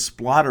of the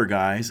Splatter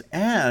guys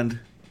and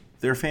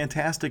their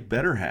fantastic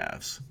better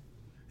halves.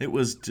 It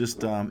was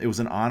just it was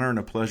an honor and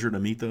a pleasure to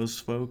meet those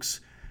folks.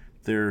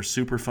 They're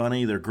super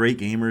funny. They're great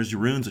gamers.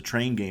 Jeroen's a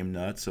train game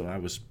nut, so I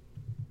was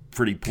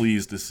pretty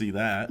pleased to see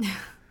that.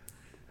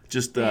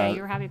 Just you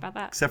were happy about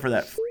that. Except for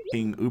that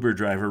f***ing Uber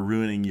driver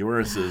ruining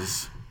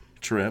Yoris's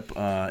trip.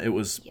 It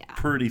was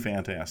pretty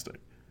fantastic.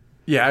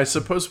 Yeah, I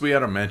suppose we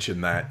ought to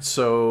mention that.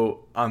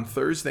 So on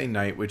Thursday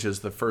night, which is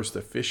the first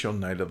official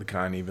night of the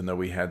con, even though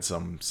we had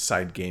some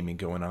side gaming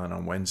going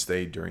on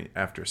Wednesday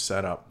after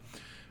setup,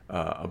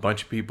 a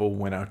bunch of people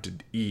went out to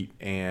eat,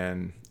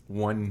 and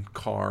one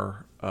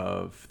car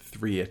of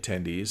 3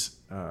 attendees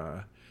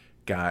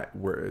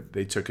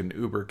they took an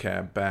Uber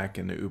cab back,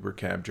 and the Uber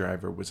cab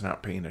driver was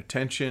not paying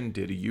attention,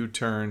 did a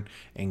U-turn,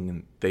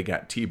 and they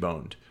got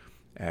T-boned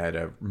at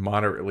a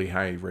moderately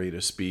high rate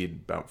of speed,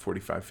 about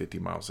 45, 50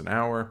 miles an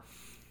hour.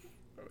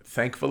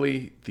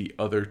 Thankfully, the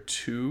other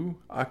 2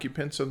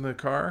 occupants in the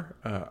car,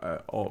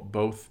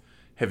 both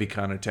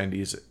HeavyCon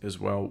attendees as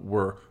well,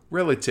 were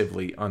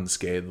relatively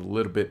unscathed, a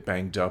little bit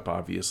banged up,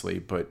 obviously,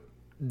 but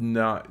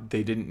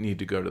they didn't need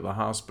to go to the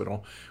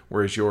hospital,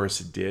 whereas Joris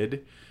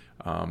did.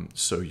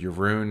 So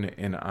Jeroen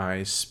and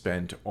I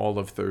spent all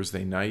of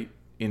Thursday night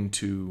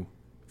into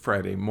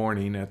Friday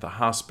morning at the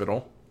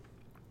hospital,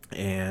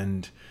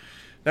 and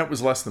that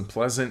was less than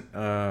pleasant,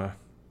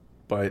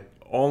 but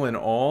all in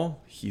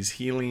all, he's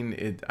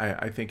healing.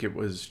 I think it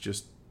was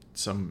just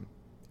some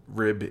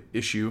rib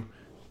issue,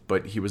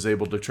 but he was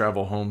able to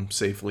travel home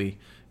safely,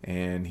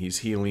 and he's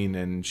healing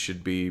and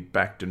should be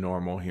back to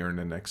normal here in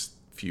the next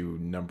few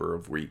number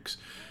of weeks.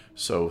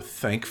 So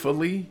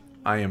thankfully,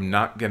 I am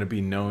not going to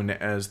be known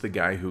as the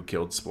guy who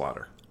killed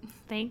Splatter.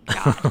 Thank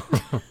God.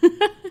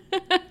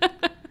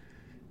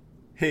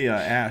 Hey,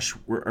 Ash,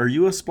 are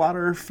you a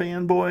Splatter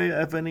fanboy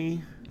of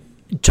any?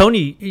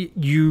 Tony,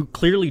 you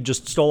clearly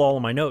just stole all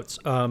of my notes.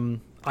 I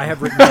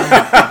have written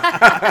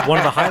down one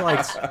of the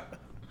highlights.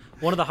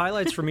 One of the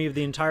highlights for me of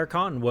the entire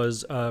con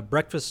was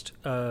breakfast.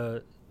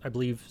 I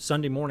believe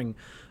Sunday morning.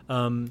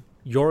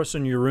 Joris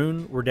and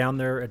Jeroen were down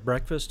there at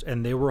breakfast,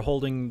 and they were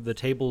holding the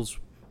tables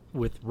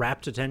with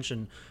rapt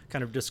attention,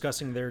 kind of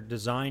discussing their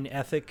design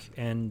ethic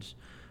and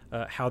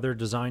how their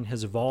design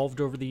has evolved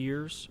over the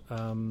years,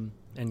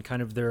 and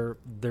kind of their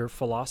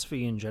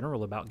philosophy in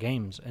general about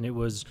games. And it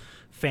was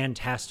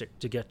fantastic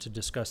to get to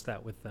discuss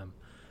that with them.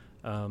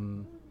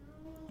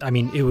 I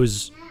mean, it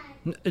was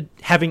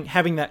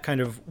having that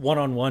kind of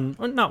one-on-one,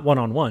 not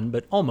one-on-one,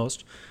 but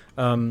almost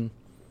time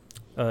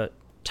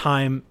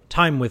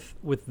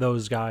with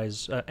those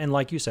guys, and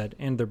like you said,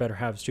 and their better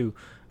halves too,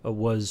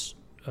 was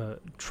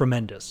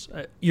tremendous.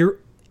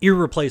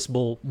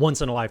 Irreplaceable,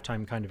 once in a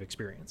lifetime kind of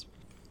experience.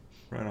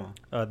 Right on.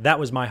 That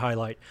was my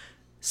highlight.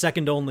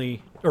 Second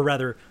only, or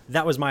rather,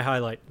 that was my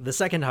highlight. The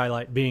second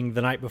highlight being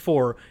the night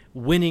before,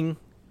 winning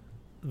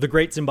the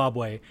Great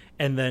Zimbabwe,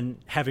 and then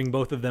having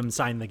both of them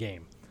sign the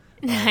game.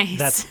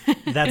 Nice.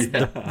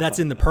 That's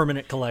in the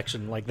permanent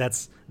collection. Like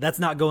that's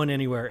not going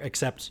anywhere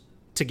except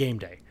to game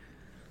day.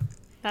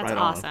 That's Right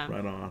awesome. On,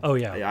 right on. Oh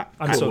yeah,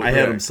 I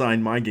had them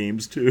sign my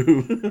games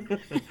too.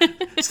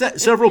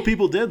 Several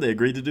people did. They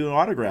agreed to do an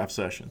autograph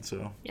session.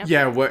 So Yep.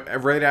 Yeah,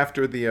 right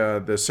after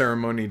the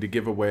ceremony to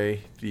give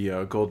away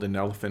the golden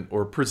elephant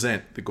or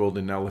present the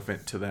golden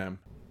elephant to them,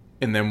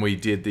 and then we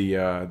did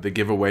the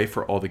giveaway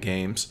for all the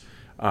games.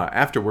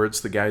 Afterwards,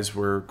 the guys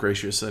were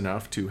gracious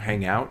enough to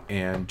hang out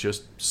and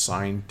just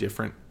sign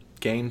different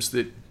games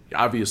that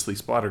obviously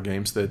spotter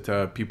games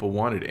that people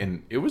wanted,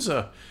 and it was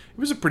a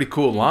pretty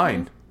cool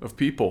line of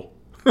people.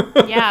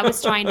 Yeah, I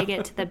was trying to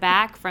get to the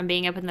back from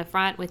being up in the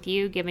front with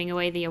you giving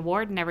away the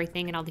award and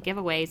everything and all the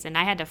giveaways, and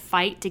I had to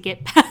fight to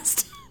get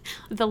past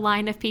the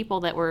line of people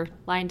that were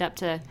lined up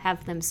to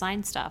have them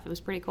sign stuff. It was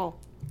pretty cool.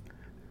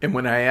 And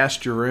when I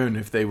asked Jeroen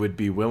if they would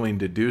be willing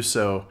to do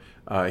so,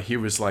 he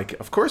was like,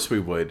 of course we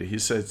would. He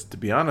says, to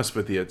be honest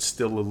with you, it's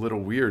still a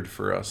little weird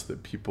for us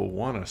that people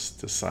want us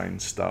to sign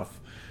stuff.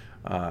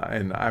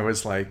 And I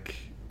was like,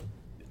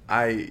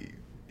 I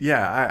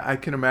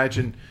can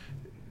imagine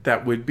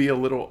that would be a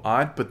little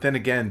odd. But then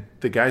again,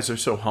 the guys are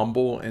so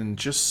humble and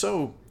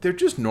they're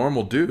just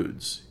normal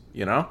dudes,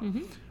 you know?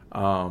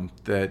 Mm-hmm.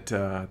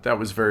 That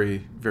was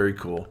very, very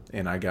cool.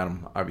 And I got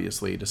them,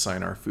 obviously, to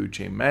sign our food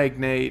chain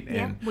magnate.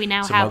 And we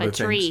now some have other a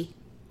tree things.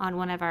 On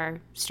one of our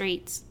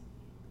streets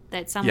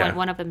that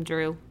one of them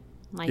drew.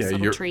 Nice Yeah,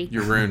 little tree.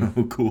 Jeroen,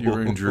 Oh, cool.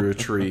 Jeroen drew a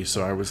tree,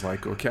 so I was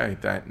like, okay,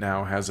 that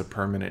now has a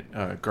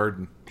permanent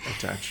garden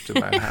attached to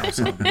that house,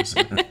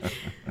 obviously.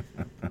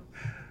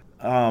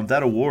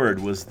 That award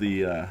was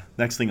the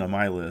next thing on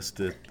my list.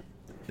 It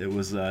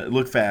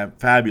looked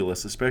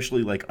fabulous,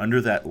 especially like under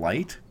that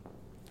light,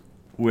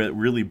 where it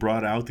really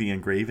brought out the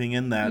engraving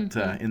in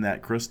that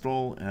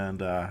crystal.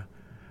 And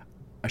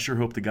I sure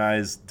hope the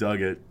guys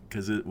dug it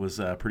because it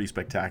was pretty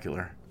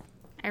spectacular.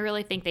 I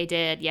really think they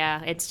did.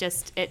 Yeah, it's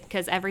just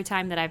because every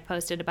time that I've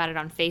posted about it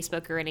on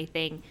Facebook or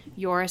anything,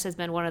 Joris has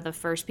been one of the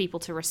first people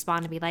to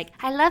respond and be like,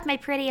 "I love my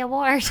pretty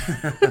award."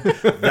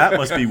 That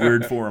must be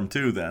weird for him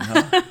too, then,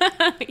 huh?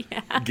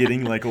 Yeah.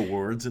 Getting like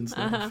awards and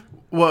stuff. Uh-huh.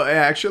 Well,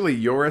 actually,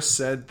 Joris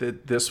said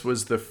that this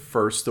was the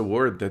first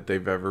award that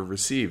they've ever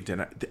received,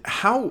 and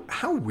how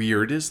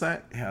weird is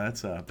that? Yeah,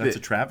 that's a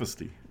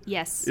travesty.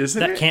 Yes.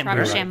 Isn't That it? can't be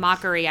Rubbish right. and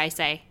mockery, I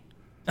say.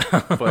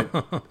 But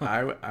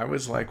I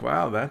was like,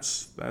 wow,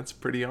 that's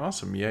pretty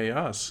awesome. Yay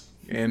us,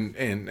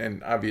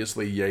 and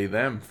obviously yay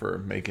them for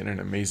making an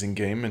amazing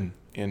game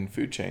in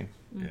Food Chain.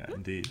 Yeah,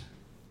 indeed.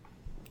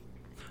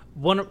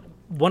 One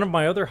of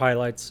my other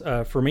highlights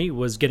for me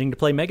was getting to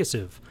play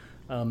Megasiv.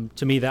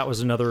 To me, that was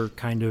another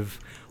kind of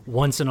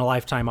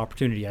once-in-a-lifetime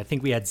opportunity. I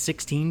think we had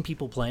 16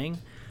 people playing.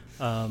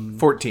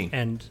 14.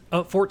 And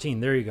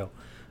 14, there you go.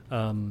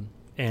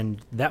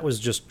 And that was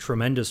just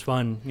tremendous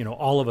fun. You know,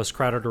 all of us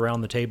crowded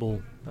around the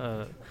table,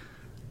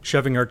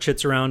 shoving our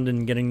chits around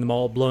and getting them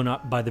all blown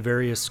up by the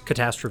various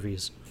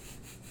catastrophes.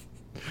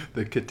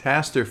 The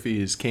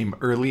catastrophes came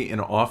early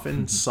and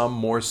often, some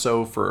more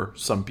so for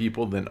some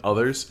people than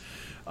others.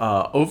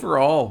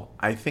 Overall,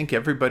 I think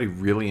everybody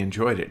really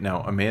enjoyed it.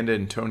 Now, Amanda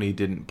and Tony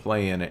didn't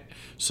play in it,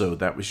 so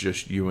that was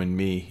just you and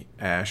me,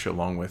 Ash,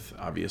 along with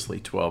obviously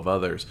 12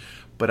 others.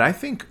 But I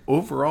think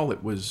overall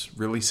it was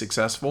really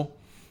successful.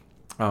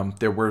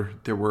 There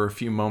were a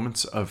few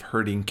moments of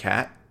herding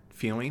cat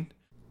feeling.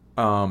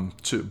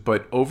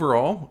 But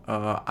overall,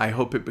 I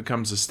hope it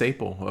becomes a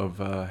staple of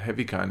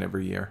HeavyCon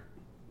every year.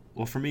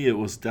 Well, for me, it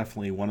was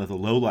definitely one of the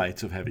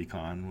lowlights of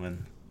HeavyCon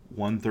when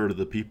 1/3 of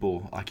the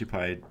people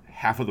occupied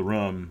half of the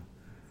room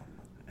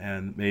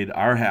and made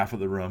our half of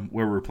the room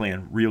where we were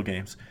playing real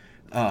games.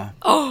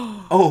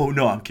 Oh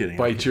no, I'm kidding.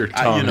 Bite your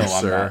I'm tongue,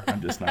 sir.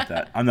 I'm just not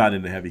that. I'm not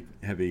into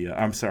heavy.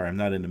 I'm sorry, I'm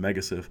not into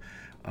Megasiv.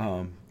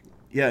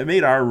 Yeah, it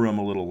made our room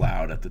a little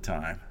loud at the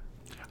time.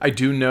 I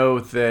do know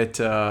that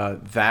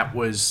that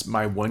was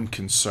my one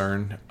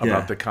concern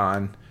about the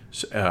con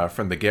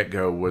from the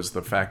get-go was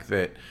the fact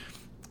that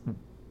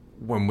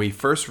when we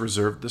first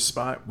reserved the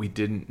spot, we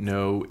didn't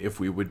know if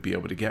we would be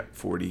able to get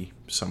 40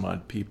 some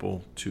odd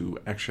people to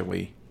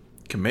actually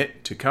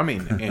commit to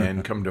coming,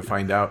 and come to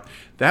find out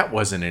that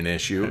wasn't an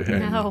issue.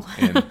 And, No.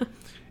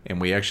 and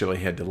we actually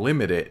had to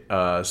limit it.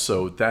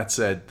 So that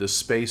said, the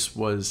space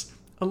was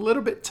a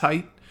little bit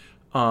tight.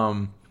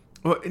 Well,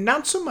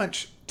 not so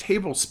much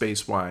table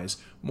space wise,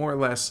 more or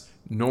less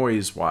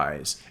noise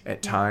wise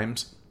at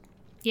times.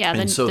 Yeah,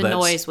 And the so that's-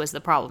 noise was the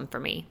problem for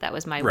me. That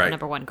was my Right.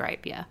 number one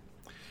gripe, yeah.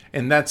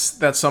 And that's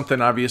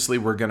something obviously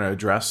we're going to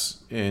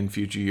address in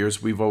future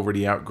years. We've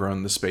already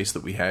outgrown the space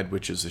that we had,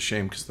 which is a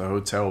shame because the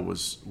hotel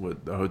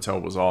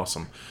was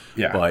awesome.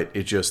 Yeah. But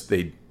it just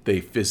they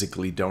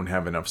physically don't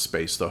have enough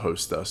space to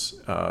host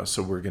us.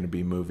 So we're going to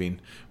be moving.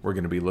 We're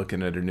going to be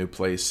looking at a new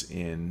place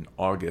in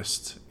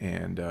August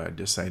and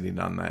deciding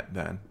on that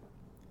then.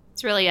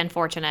 It's really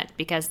unfortunate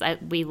because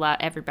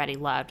everybody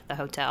loved the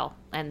hotel,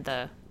 and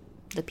the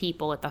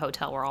people at the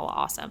hotel were all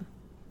awesome.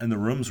 And the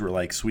rooms were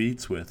like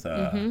suites with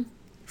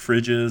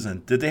fridges.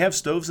 And did they have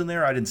stoves in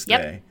there? I didn't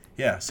stay. Yep.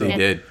 Yeah, so They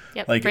did.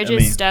 Yep. Like, I Fridges,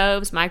 mean-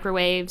 stoves,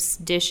 microwaves,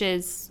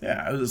 dishes.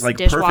 yeah, it was like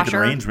perfect Dishwasher.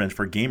 arrangement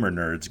for gamer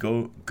nerds.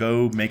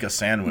 Go make a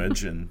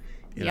sandwich and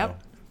you Yep. know,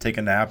 take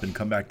a nap and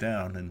come back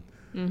down.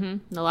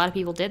 And A lot of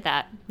people did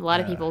that. A lot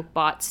of Yeah. people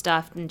bought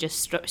stuff and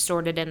just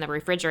stored it in the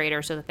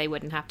refrigerator so that they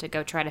wouldn't have to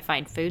go try to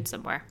find food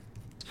somewhere.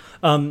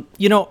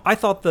 I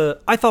thought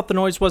the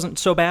noise wasn't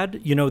so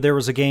bad. There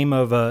was a game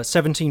of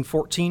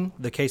 1714,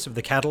 the case of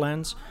the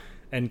Catalans,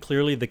 and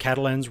clearly the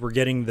Catalans were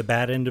getting the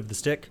bad end of the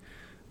stick.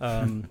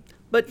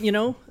 But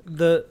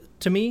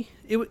to me,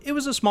 it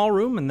was a small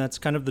room, and that's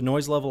kind of the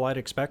noise level I'd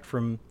expect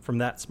from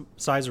that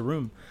size of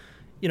room.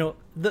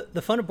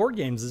 The fun of board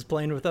games is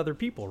playing with other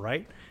people,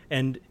 right?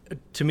 And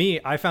to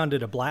me, I found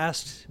it a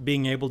blast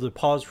being able to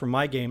pause from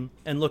my game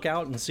and look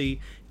out and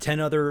see 10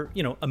 other,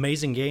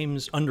 amazing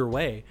games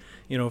underway.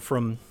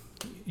 From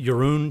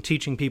Jeroen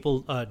teaching people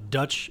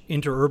Dutch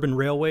interurban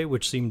railway,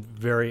 which seemed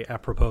very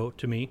apropos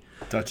to me.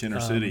 Dutch Inner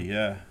City,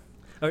 yeah.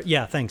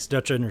 Yeah, thanks,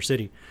 Dutch Inner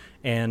City.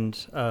 And,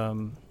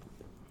 to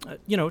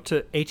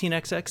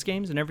 18xx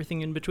games and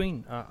everything in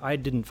between. I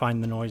didn't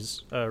find the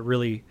noise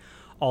really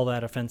all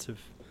that offensive.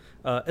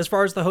 As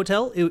far as the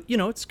hotel,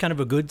 it's kind of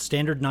a good,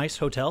 standard, nice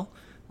hotel.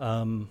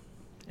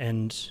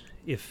 And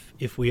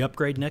if we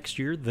upgrade next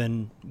year,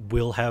 then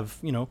we'll have,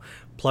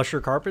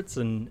 plusher carpets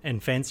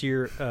and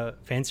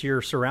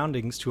fancier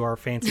surroundings to our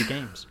fancy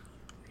games.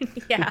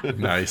 Yeah.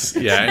 Nice.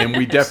 Yeah, and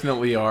we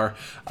definitely are.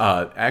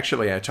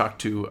 Actually, I talked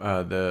to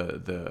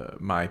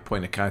my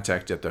point of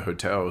contact at the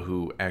hotel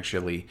who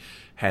actually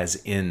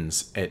has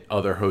inns at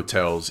other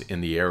hotels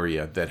in the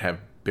area that have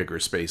bigger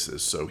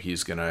spaces. So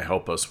he's going to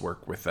help us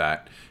work with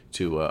that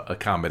to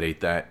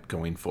accommodate that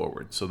going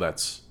forward. So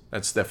that's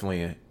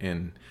definitely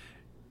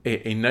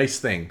a nice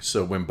thing.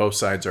 So when both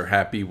sides are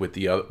happy with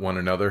one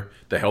another,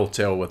 the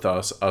hotel with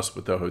us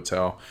with the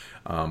hotel,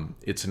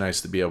 it's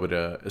nice to be able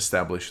to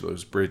establish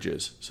those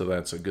bridges. So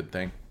that's a good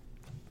thing.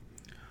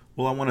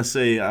 Well, I want to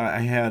say I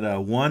had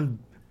one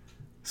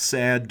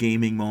sad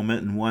gaming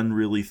moment and one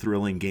really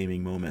thrilling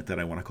gaming moment that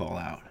I want to call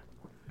out.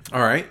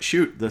 All right,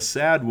 shoot. The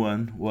sad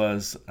one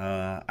was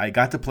I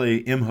got to play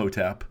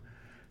Imhotep,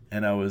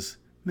 and I was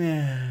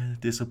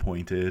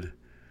disappointed.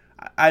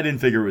 I didn't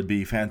figure it would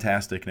be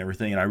fantastic and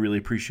everything, and I really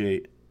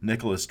appreciate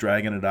Nicholas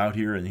dragging it out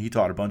here, and he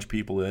taught a bunch of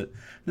people it.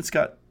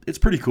 It's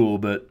pretty cool,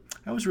 but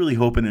I was really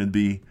hoping it'd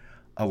be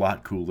a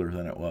lot cooler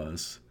than it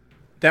was.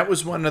 That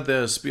was one of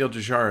the Spiel des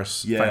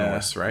Jahres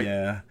finalists, right?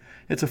 Yeah.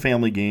 It's a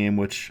family game,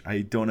 which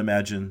I don't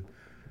imagine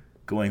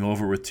going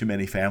over with too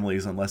many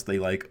families unless they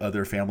like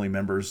other family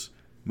members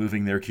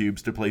moving their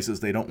cubes to places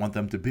they don't want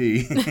them to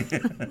be.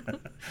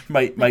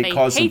 might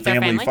cause some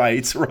family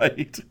fights,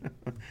 right?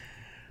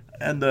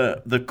 And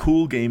the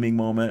cool gaming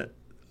moment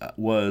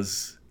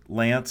was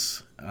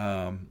Lance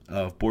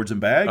of Boards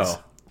and Bags.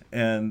 Oh.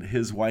 And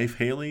his wife,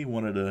 Haley,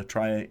 wanted to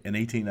try an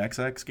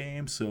 18xx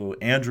game. So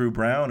Andrew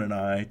Brown and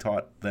I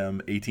taught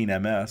them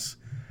 18ms.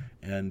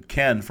 And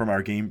Ken from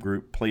our game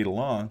group played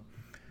along.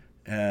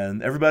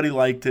 And everybody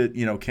liked it.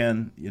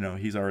 Ken,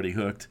 he's already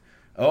hooked.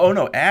 Oh,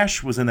 no,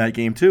 Ash was in that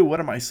game too. What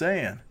am I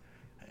saying?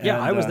 Yeah,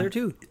 And, I was there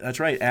too. That's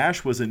right.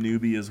 Ash was a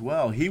newbie as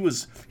well. He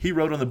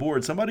wrote on the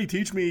board, somebody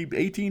teach me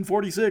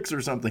 1846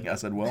 or something. I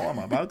said, well, I'm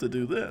about to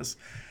do this.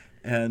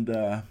 And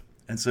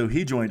so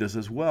he joined us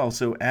as well.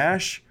 So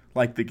Ash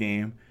liked the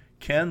game.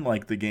 Ken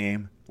liked the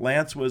game.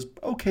 Lance was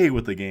okay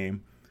with the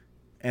game.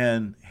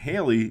 And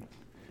Haley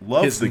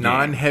loved His the game.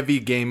 non-heavy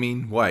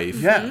gaming wife,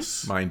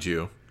 Yes. mind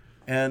you.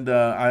 And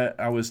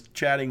I was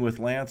chatting with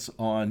Lance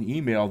on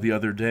email the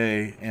other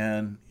day,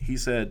 and he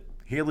said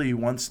Haley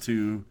wants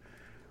to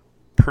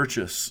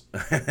purchase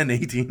an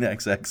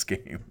 18xx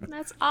game.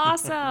 That's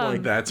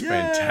awesome. That's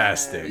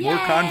fantastic. More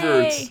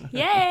converts.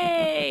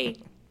 Yay!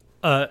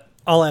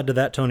 I'll add to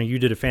that, Tony. You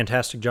did a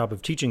fantastic job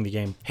of teaching the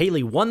game.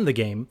 Haley won the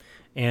game,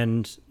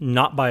 and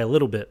not by a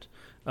little bit.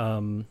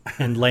 And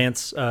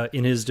Lance,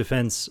 in his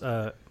defense,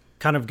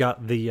 kind of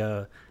got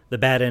the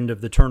bad end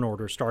of the turn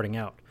order starting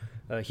out.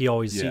 He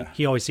always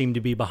seemed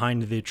to be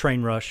behind the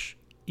train rush,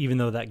 even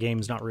though that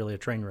game's not really a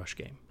train rush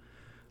game.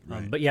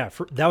 Right. But yeah,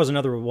 that was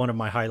another one of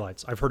my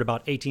highlights. I've heard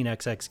about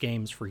 18xx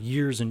games for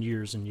years and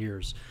years and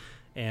years,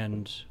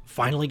 and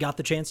finally got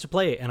the chance to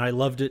play it, and I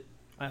loved it.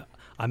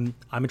 I'm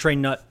a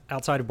train nut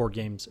outside of board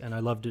games, and I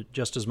loved it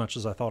just as much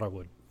as I thought I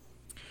would.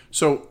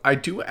 So I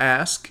do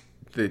ask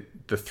the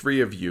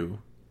three of you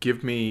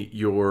give me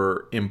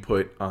your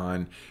input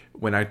on.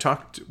 When I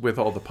talked with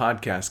all the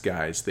podcast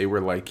guys, they were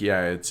like,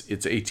 yeah, it's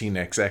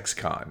 18xx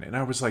Con. And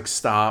I was like,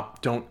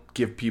 stop, don't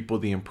give people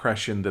the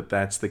impression that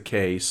that's the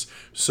case.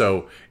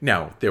 So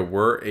now there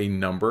were a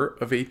number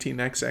of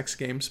 18xx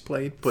games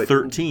played, but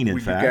 13 in were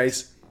fact. You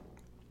guys,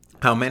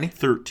 how many?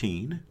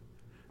 13.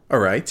 All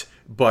right.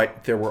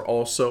 But there were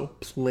also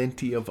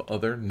plenty of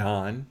other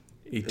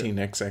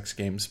non-18xx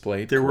games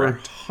played. There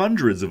correct? were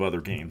hundreds of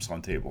other games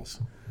on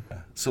tables.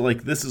 So,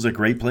 like, this is a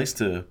great place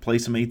to play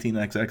some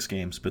 18xx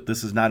games, but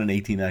this is not an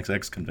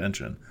 18xx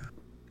convention.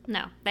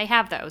 No, they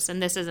have those,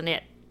 and this isn't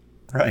it.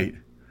 Right.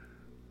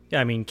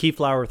 Yeah, I mean,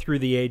 Keyflower Through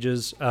the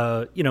Ages,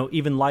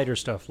 even lighter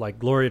stuff like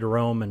Glory to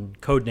Rome and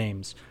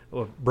Codenames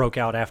broke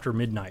out after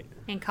midnight.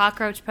 And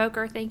Cockroach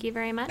Poker, thank you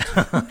very much.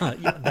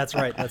 Yeah, that's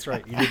right.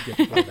 You did get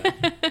to play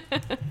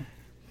that.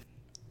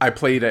 I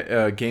played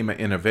a game of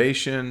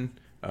Innovation,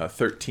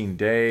 13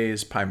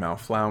 Days, Pi Mal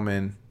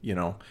Flauman,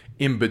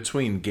 in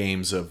between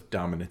games of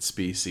Dominant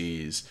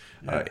Species,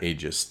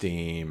 Age of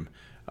Steam,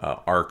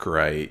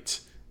 Arkwright,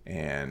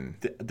 and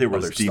There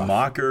was other stuff.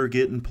 Democker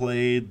getting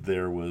played.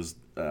 There was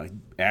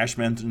Ash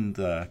mentioned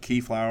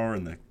Keyflower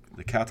and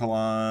the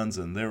Catalans,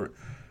 and there were,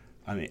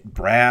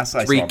 Brass.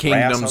 I Three saw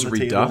Kingdoms Brass on the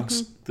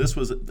Redux. table. This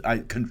was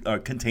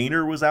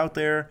Container was out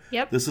there.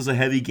 Yep. This is a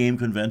heavy game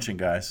convention,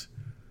 guys.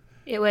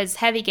 It was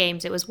heavy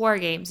games. It was war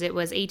games. It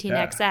was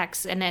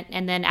 18xx,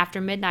 and then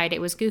after midnight, it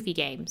was goofy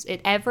games.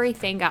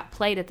 Everything got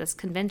played at this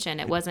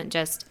convention. It wasn't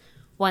just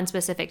one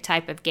specific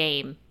type of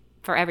game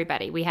for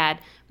everybody. We had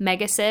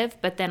Mega Civ,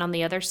 but then on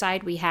the other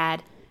side, we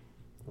had,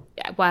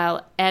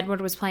 while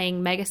Edward was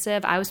playing Mega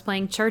Civ, I was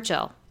playing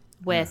Churchill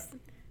with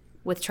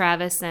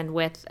Travis and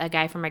with a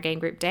guy from our game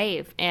group,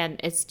 Dave. And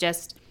it's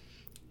just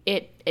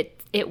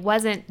it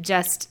wasn't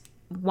just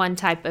one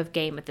type of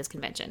game at this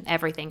convention.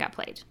 Everything got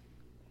played.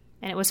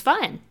 And it was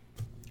fun.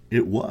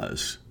 It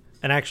was.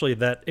 And actually,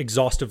 that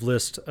exhaustive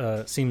list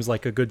seems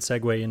like a good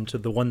segue into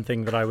the one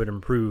thing that I would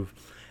improve,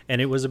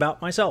 and it was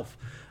about myself.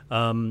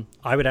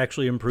 I would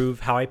actually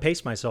improve how I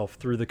pace myself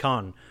through the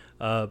con.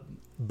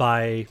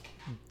 By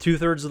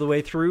 2/3 of the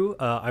way through,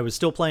 I was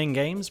still playing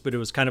games, but it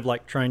was kind of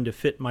like trying to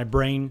fit my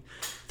brain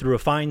through a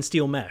fine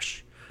steel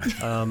mesh.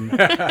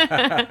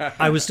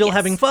 I was still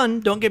having fun.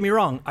 Don't get me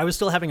wrong. I was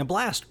still having a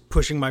blast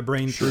pushing my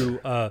brain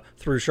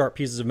through sharp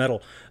pieces of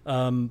metal.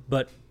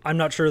 But I'm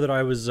not sure that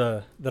I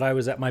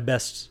was at my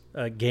best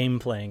game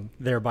playing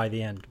there by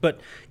the end.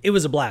 But it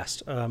was a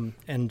blast.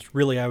 And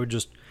really, I would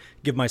just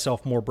give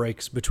myself more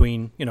breaks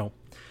between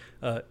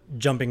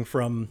jumping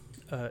from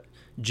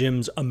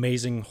Jim's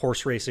amazing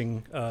horse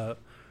racing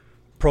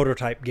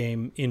prototype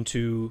game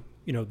into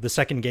the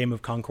second game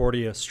of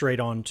Concordia straight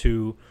on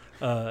to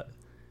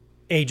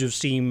Age of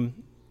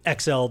Steam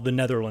XL, the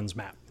Netherlands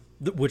map,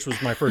 which was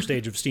my first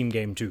Age of Steam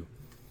game too.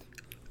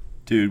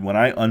 Dude, when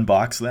I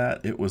unboxed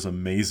that, it was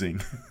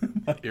amazing.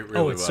 It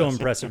really It's so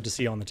impressive to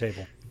see on the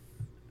table.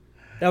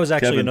 That was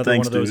actually Kevin, another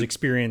thanks, one of those dude.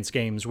 experience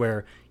games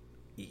where,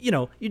 you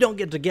don't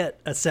get to get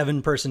a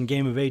 7-person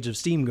game of Age of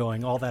Steam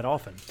going all that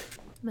often.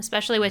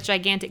 Especially with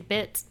gigantic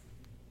bits.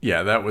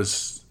 Yeah, that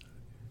was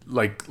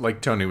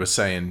like Tony was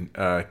saying.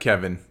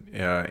 Kevin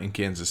in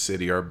Kansas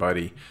City, our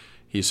buddy,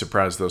 he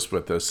surprised us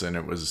with this, and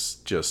it was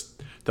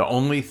just the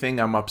only thing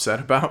I'm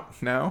upset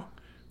about now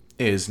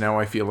is now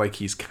I feel like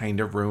he's kind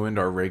of ruined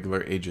our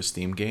regular Age of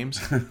Steam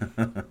games.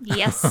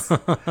 Yes.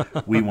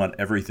 We want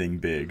everything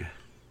big.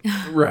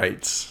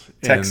 Right.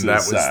 Texas and that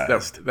was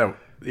sized.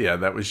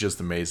 that was just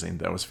amazing.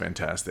 That was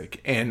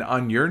fantastic. And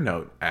on your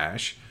note,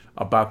 Ash,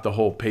 about the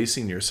whole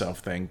pacing yourself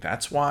thing,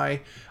 that's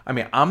why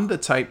I'm the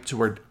type to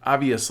where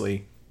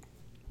obviously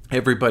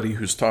everybody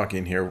who's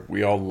talking here,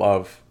 we all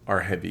love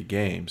our heavy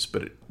games,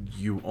 but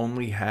you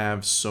only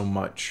have so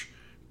much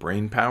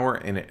brain power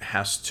and it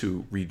has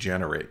to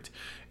regenerate.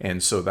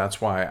 And so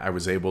that's why I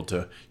was able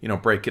to,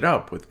 break it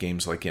up with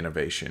games like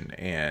Innovation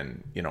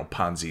and,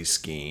 Ponzi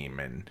Scheme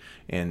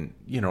and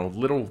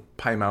little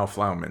Pi Mal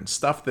Flauman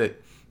stuff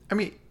that,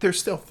 there's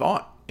still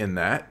thought in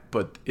that,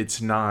 but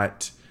it's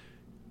not,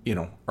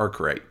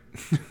 Arkwright.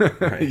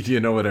 Right. You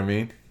know what I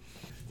mean?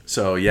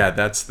 So yeah,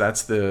 that's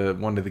the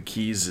one of the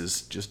keys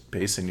is just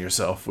pacing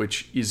yourself,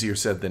 which easier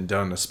said than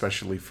done,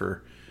 especially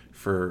for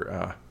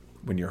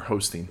when you're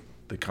hosting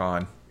the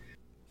con.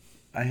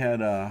 I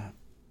had a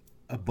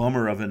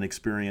bummer of an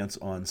experience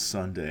on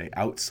Sunday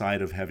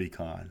outside of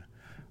HeavyCon.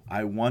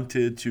 I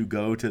wanted to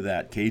go to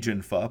that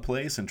Cajun Pho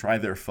place and try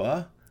their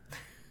pho.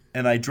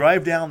 And I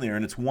drive down there,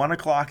 and it's 1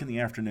 o'clock in the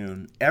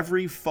afternoon.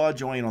 Every pho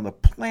joint on the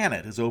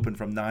planet is open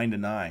from 9 to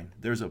 9.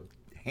 There's a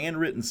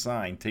handwritten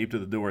sign taped to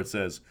the door. It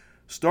says,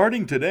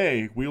 "Starting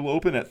today, we'll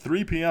open at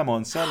 3 p.m.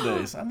 on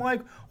Sundays." I'm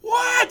like,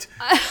 what?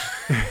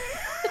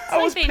 I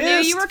was They knew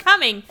pissed. you were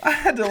coming. I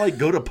had to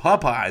go to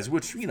Popeyes,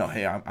 which,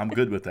 hey, I'm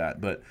good with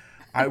that. But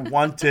I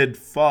wanted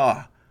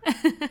pho.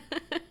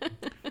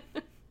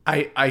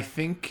 I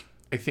think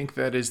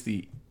that is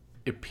the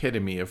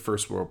epitome of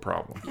first world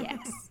problem.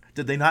 Yes.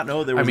 Did they not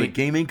know there was a mean-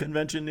 gaming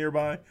convention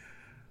nearby?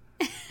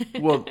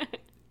 Well,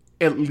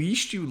 at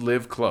least you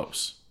live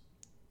close.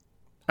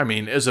 I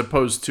mean, as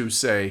opposed to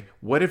say,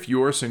 what if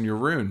Yours and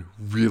Yaroon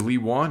really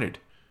wanted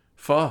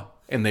pho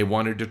and they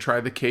wanted to try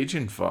the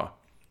Cajun pho?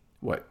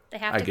 What? They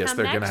have I to guess come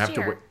they're gonna next have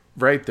to year. wait.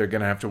 Right, they're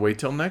gonna have to wait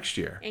till next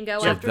year And go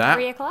So after that-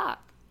 3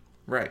 o'clock.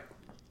 Right.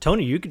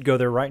 Tony, you could go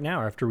there right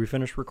now after we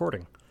finish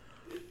recording.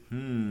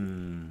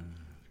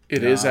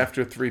 It is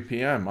after 3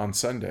 p.m. on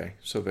Sunday,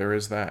 so there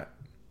is that.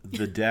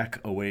 The deck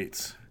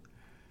awaits.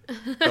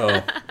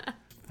 Oh,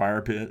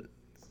 Fire pit,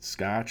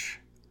 scotch.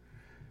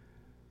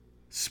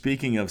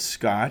 Speaking of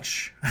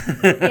scotch,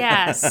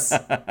 Yes.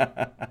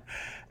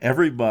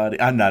 everybody,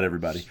 not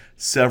everybody,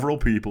 several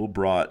people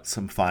brought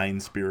some fine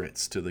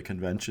spirits to the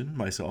convention,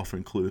 myself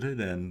included,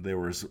 and there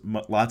was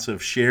lots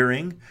of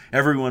sharing.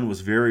 Everyone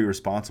was very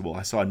responsible.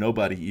 I saw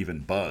nobody even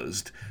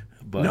buzzed.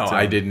 But, no,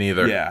 I didn't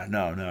either. Yeah,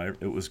 no,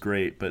 it was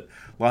great. But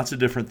lots of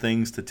different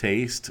things to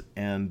taste,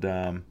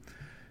 and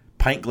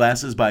pint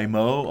glasses by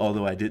Mo,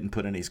 although I didn't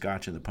put any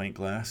scotch in the pint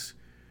glass.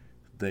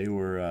 They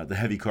were the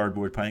heavy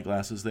cardboard pint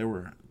glasses.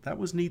 That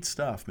was neat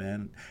stuff,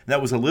 man.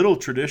 That was a little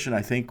tradition,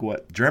 I think,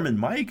 what German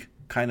Mike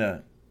kind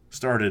of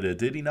started it,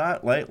 did he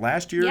not?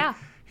 Last year, Yeah.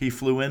 he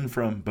flew in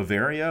from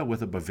Bavaria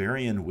with a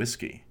Bavarian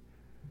whiskey.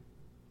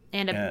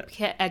 And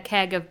a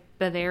keg of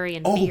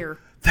Bavarian Oh, beer.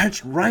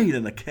 that's right,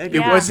 and a keg. It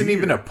of wasn't beer.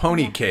 even a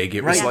pony keg.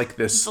 It was Right. like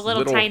this It's a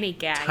little tiny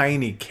keg.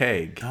 Tiny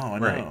keg. Oh, I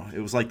know. Right.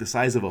 It was like the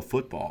size of a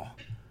football.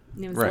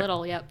 It was Right.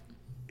 little, yep.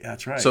 Yeah,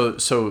 that's right.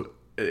 So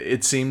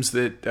it seems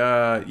that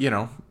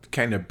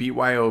kind of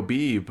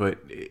BYOB, but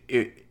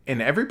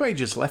and everybody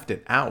just left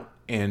it out.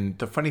 And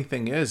the funny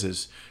thing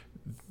is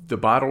the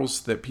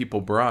bottles that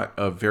people brought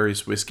of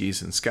various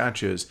whiskeys and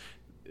scotches,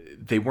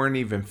 they weren't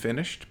even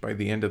finished by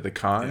the end of the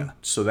con. Yeah.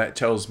 So that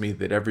tells me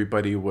that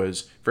everybody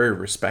was very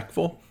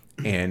respectful,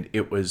 and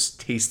it was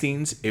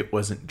tastings, it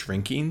wasn't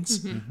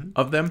drinkings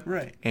of them.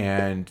 Right.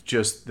 And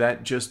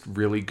that just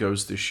really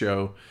goes to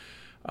show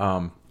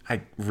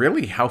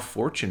how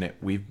fortunate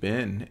we've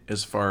been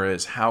as far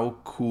as how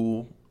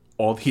cool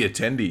all the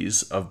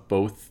attendees of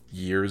both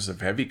years of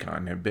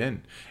HeavyCon have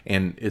been.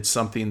 And it's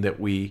something that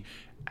we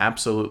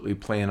absolutely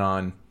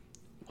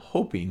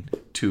hoping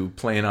to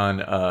plan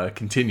on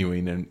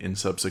continuing in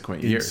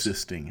subsequent years.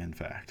 Insisting, in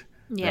fact.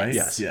 Yes. Right?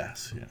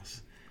 Yes.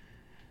 Yes.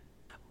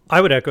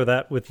 I would echo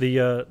that with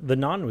the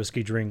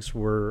non-whiskey drinks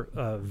were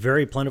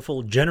very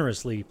plentiful,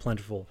 generously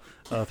plentiful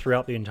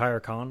throughout the entire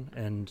con,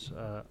 and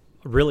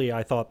really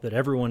I thought that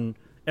everyone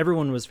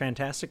was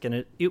fantastic,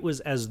 and it was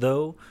as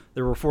though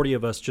there were 40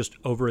 of us just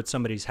over at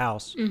somebody's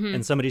house,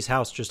 and somebody's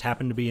house just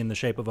happened to be in the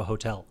shape of a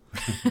hotel.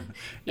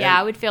 Yeah,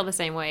 I would feel the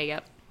same way,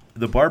 yep.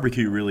 The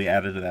barbecue really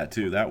added to that,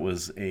 too. That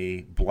was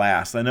a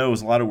blast. I know it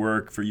was a lot of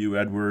work for you,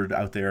 Edward,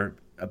 out there,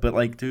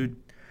 but, dude,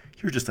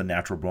 you're just a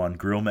natural born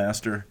grill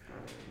master.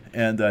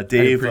 And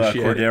Dave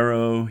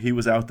Cordero, he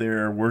was out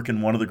there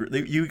working one of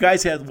the... You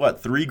guys had,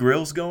 3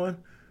 grills going?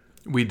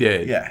 We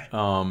did. Yeah.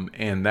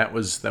 And that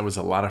was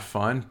a lot of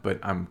fun, but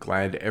I'm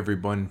glad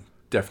everyone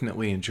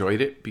definitely enjoyed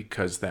it,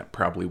 because that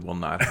probably will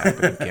not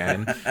happen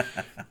again.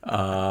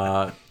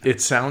 It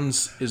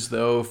sounds as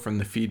though from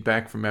the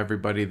feedback from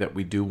everybody that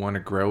we do want to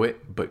grow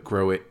it, but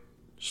grow it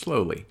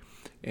slowly.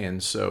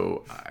 And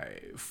so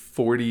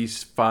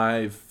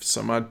 45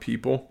 some odd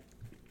people,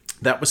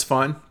 that was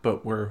fun,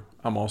 but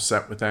I'm all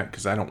set with that,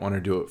 because I don't want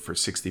to do it for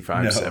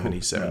 65,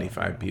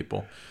 75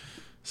 people.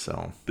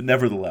 So, but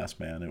nevertheless,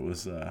 man, it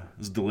was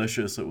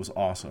delicious. It was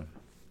awesome,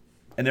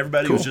 and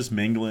everybody was just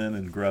mingling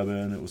and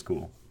grubbing. It was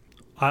cool.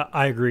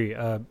 I agree.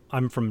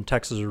 I'm from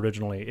Texas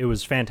originally. It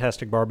was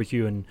fantastic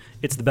barbecue, and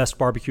it's the best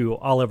barbecue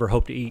I'll ever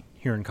hope to eat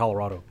here in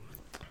Colorado.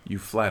 You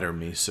flatter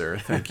me, sir.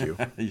 Thank you.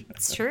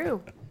 It's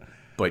true.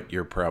 But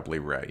you're probably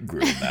right.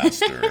 Grill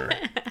master.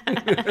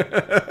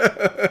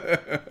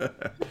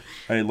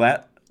 Hey,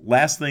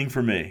 last thing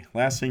for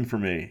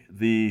me.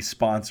 The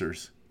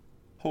sponsors.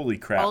 Holy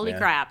crap, Holy man.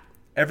 crap.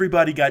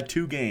 Everybody got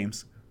 2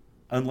 games,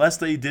 unless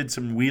they did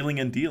some wheeling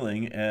and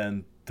dealing,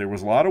 and there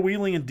was a lot of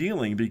wheeling and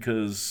dealing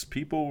because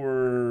people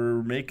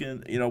were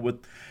making,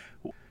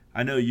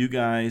 I know you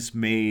guys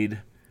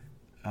made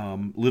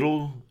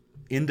little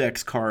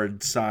index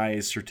card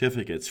size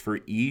certificates for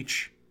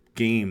each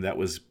game that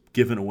was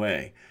given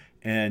away,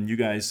 and you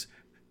guys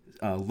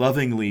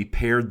lovingly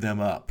paired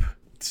them up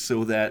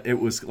so that it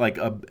was like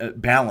a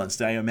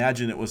balanced. I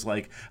imagine it was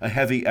like a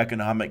heavy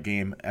economic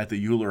game at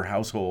the Euler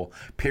household,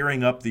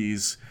 pairing up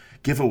these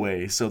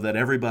giveaways so that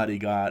everybody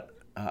got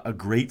a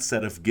great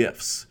set of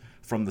gifts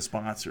from the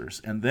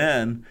sponsors. And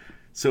then,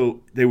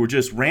 so they were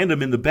just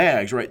random in the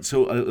bags, right?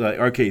 So,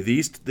 okay,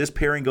 this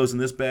pairing goes in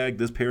this bag,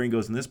 this pairing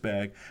goes in this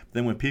bag.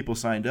 Then when people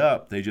signed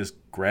up, they just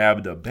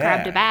grabbed a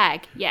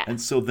bag. Yeah.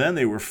 And so then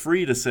they were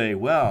free to say,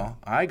 well,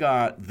 I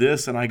got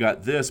this and I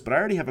got this, but I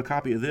already have a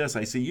copy of this.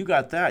 I see you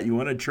got that. You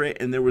want to trade?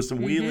 And there was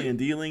some wheeling and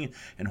dealing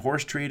and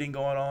horse trading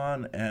going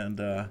on,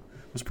 and it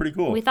was pretty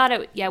cool. We thought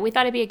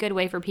it'd be a good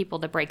way for people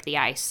to break the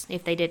ice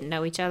if they didn't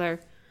know each other.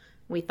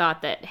 We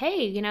thought that,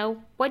 hey,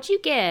 what'd you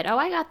get? Oh,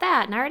 I got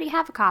that, and I already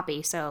have a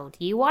copy, so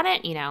do you want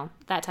it?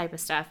 That type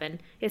of stuff.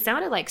 And it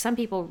sounded like some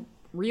people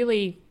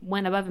really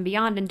went above and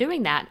beyond in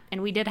doing that.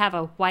 And we did have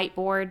a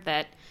whiteboard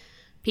that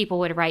people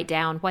would write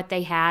down what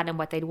they had and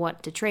what they'd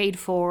want to trade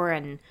for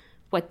and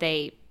what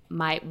they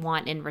might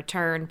want in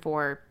return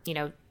for,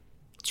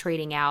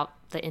 trading out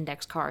the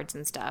index cards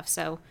and stuff.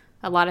 So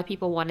a lot of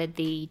people wanted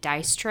the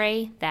dice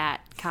tray that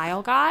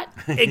Kyle got.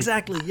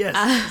 Exactly,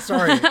 yes.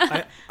 Sorry,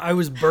 I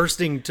was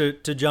bursting to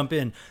jump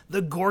in.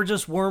 The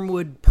gorgeous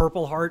Wormwood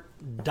Purple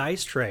Heart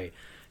dice tray.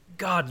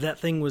 God, that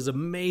thing was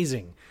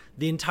amazing.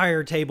 The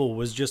entire table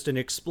was just an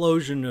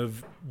explosion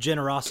of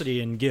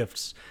generosity and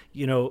gifts.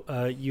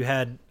 You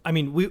had,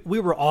 we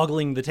were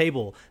ogling the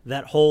table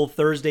that whole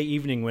Thursday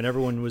evening when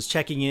everyone was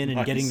checking in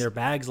and getting their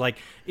bags. Like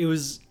it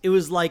was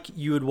like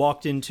you had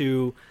walked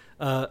into,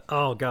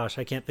 oh gosh,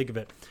 I can't think of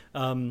it.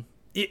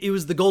 It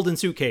was the golden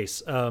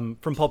suitcase from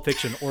Pulp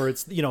Fiction, or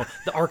it's, the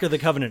Ark of the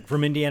Covenant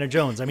from Indiana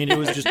Jones. It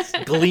was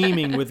just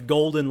gleaming with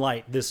golden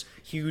light, this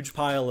huge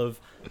pile of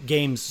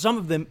games, some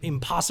of them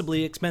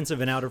impossibly expensive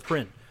and out of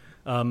print.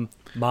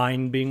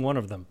 Mine being one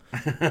of them.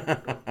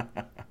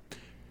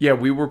 Yeah,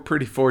 we were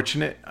pretty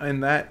fortunate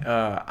in that.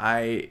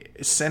 I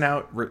sent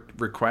out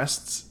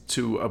requests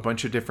to a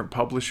bunch of different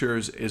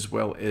publishers as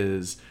well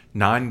as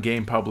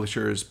non-game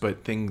publishers,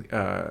 but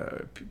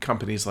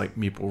companies like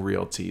Meeple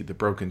Realty, The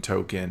Broken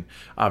Token,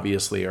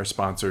 obviously our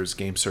sponsors,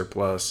 Game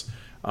Surplus,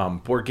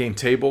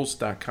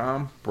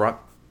 BoardGameTables.com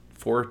brought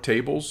 4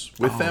 tables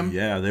with them.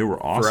 Yeah, they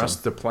were awesome for us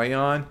to play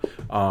on.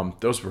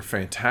 Those were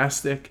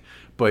fantastic.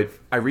 But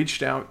I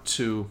reached out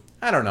to,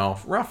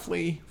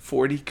 roughly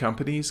 40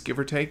 companies, give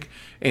or take.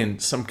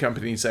 And some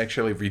companies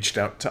actually reached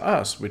out to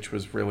us, which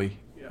was really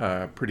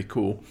pretty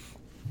cool.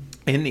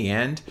 In the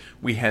end,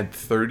 we had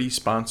 30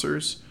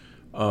 sponsors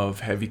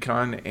of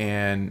HeavyCon,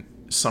 and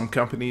some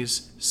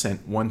companies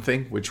sent one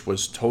thing, which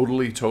was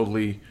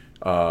totally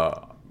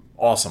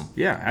awesome.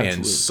 Yeah,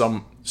 absolutely.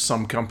 And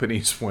some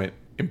companies went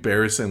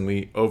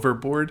embarrassingly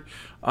overboard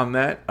on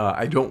that.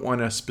 I don't want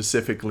to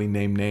specifically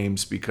name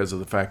names because of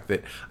the fact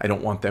that I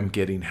don't want them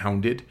getting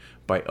hounded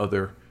by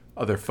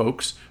other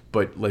folks,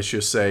 but let's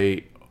just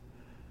say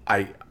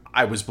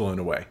I was blown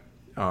away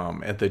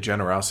at the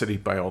generosity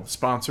by all the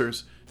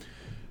sponsors.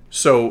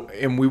 So,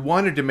 and we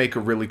wanted to make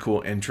a really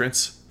cool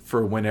entrance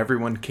for when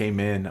everyone came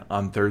in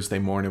on Thursday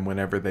morning.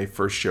 Whenever they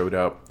first showed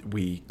up,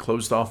 we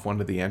closed off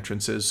one of the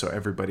entrances, so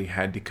everybody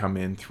had to come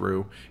in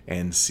through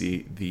and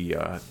see the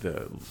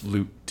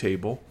loot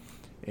table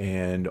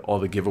and all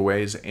the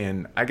giveaways.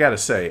 And I gotta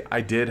say,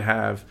 I did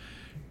have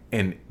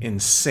an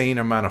insane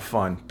amount of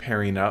fun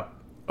pairing up,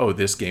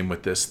 this game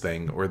with this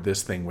thing or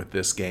this thing with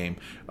this game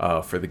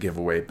for the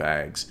giveaway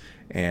bags.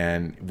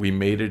 And we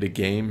made it a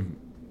game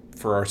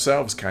for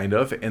ourselves, kind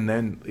of. And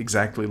then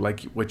exactly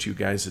like what you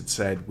guys had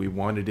said, we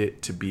wanted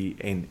it to be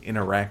an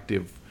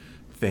interactive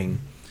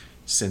thing.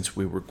 Since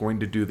we were going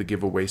to do the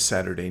giveaway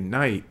Saturday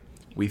night,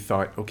 we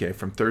thought, okay,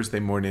 from Thursday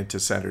morning to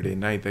Saturday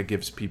night, that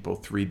gives people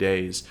 3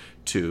 days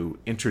to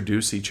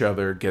introduce each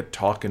other, get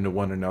talking to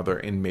one another,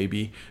 and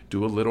maybe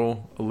do a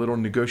little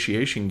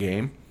negotiation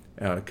game.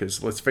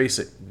 Because let's face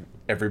it,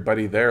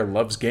 everybody there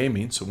loves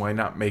gaming, so why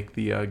not make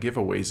the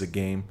giveaways a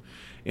game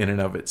in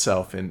and of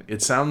itself? And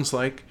it sounds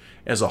like,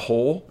 as a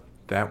whole,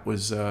 that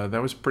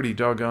was pretty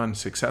doggone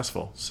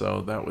successful.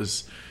 So that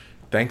was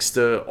thanks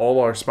to all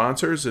our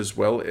sponsors, as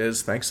well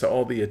as thanks to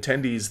all the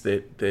attendees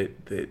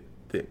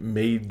that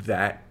made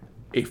that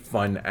a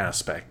fun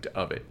aspect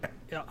of it.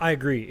 Yeah, I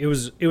agree. It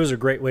was a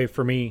great way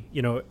for me.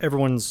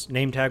 Everyone's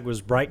name tag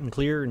was bright and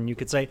clear, and you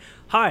could say,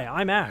 "Hi,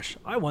 I'm Ash.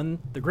 I won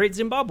the Great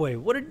Zimbabwe.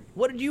 What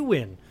did you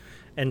win?"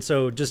 And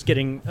so just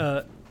getting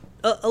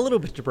a little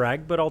bit to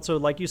brag, but also,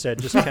 like you said,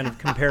 just kind of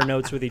compare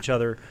notes with each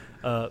other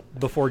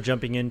before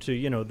jumping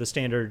into the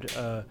standard.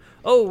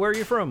 Where are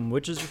you from?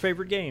 Which is your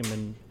favorite game?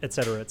 And et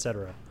cetera, et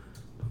cetera.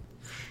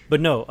 But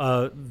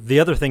no,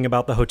 the other thing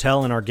about the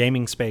hotel and our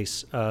gaming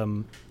space,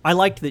 I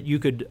liked that you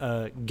could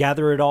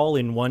gather it all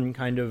in one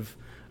kind of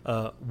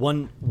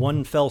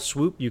one fell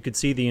swoop. You could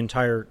see the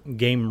entire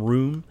game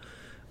room.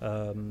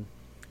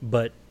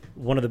 But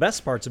one of the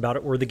best parts about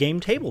it were the game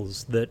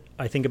tables that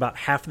I think about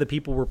half of the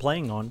people were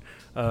playing on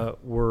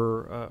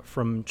were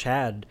from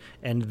Chad,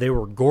 and they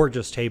were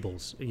gorgeous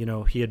tables.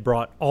 He had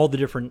brought all the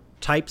different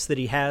types that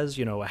he has,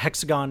 a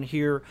hexagon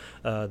here,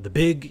 the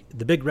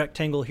big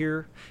rectangle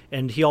here,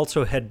 and he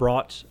also had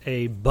brought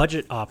a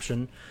budget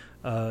option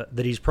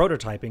that he's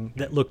prototyping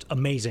that looked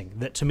amazing,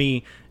 that to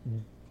me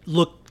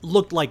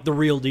looked like the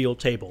real deal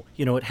table.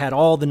 It had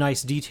all the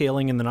nice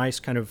detailing and the nice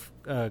kind of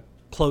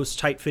close,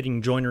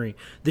 tight-fitting joinery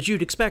that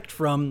you'd expect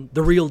from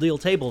the real deal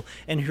table,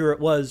 and here it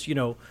was,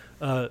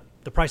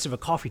 the price of a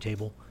coffee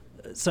table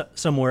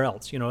somewhere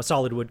else, a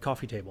solid wood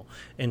coffee table.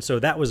 And so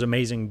that was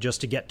amazing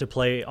just to get to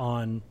play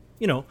on,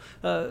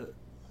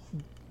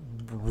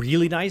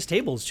 really nice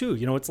tables too.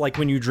 It's like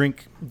when you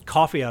drink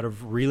coffee out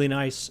of really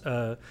nice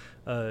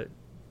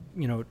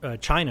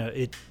china,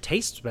 it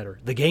tastes better.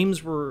 The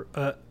games were,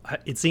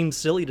 it seems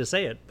silly to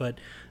say it, but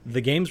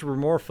the games were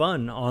more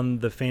fun on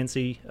the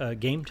fancy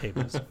game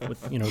tables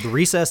with, the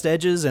recessed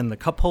edges and the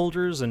cup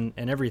holders and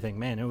everything.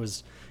 Man, it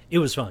was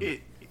fun.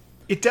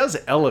 It does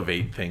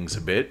elevate things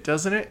a bit,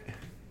 doesn't it?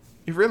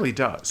 It really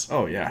does.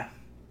 Oh, yeah.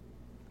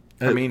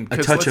 I mean, a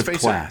 'cause touch let's of face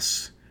it-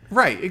 class.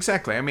 Right,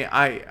 exactly. I mean,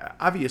 I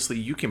obviously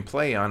you can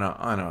play on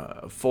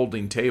a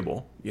folding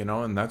table,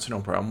 and that's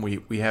no problem.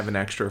 We have an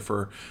extra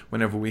for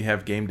whenever we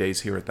have game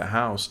days here at the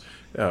house.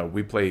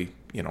 We play,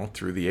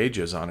 through the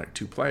ages on it,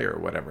 2-player or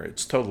whatever.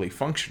 It's totally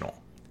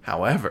functional.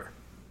 However,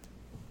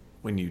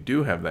 when you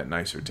do have that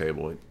nicer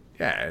table, it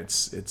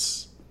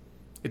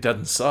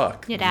doesn't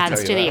suck. It I'll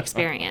adds tell to you the that.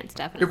 experience,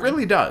 definitely. It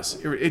really does.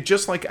 It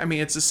just like, I mean,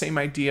 it's the same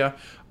idea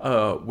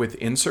with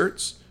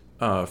inserts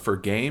for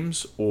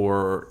games,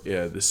 or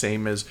the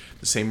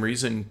same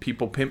reason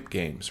people pimp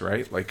games,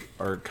 right? Like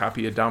our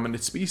copy of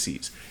Dominant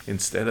Species.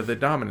 Instead of the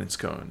dominance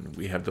cone,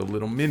 we have the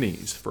little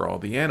minis for all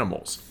the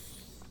animals.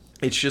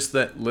 It's just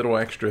that little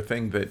extra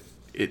thing that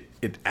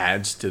it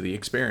adds to the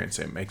experience.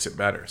 It makes it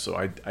better. So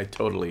I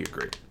totally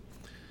agree.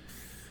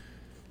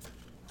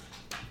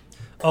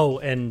 Oh,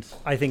 and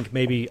I think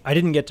maybe I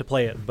didn't get to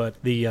play it,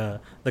 but the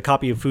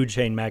copy of Food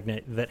Chain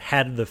Magnate that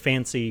had the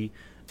fancy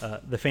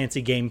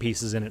game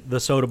pieces in it,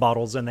 the soda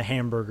bottles and the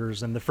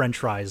hamburgers and the French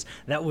fries,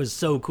 that was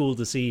so cool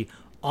to see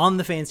on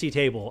the fancy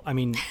table. I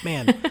mean,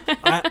 man,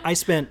 I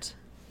spent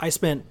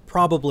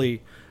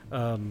probably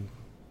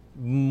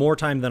more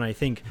time than I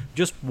think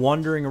just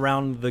wandering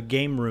around the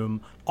game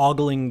room,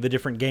 ogling the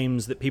different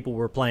games that people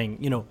were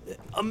playing.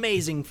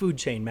 Amazing Food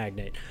Chain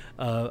Magnate.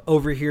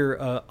 Over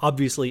here,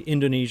 obviously,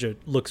 Indonesia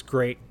looks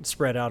great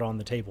spread out on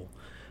the table.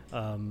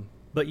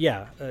 But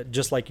yeah,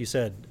 just like you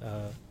said,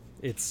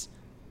 it's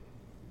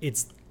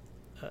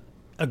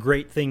a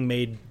great thing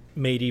made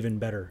even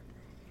better.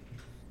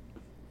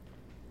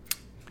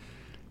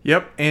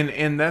 Yep,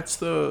 and that's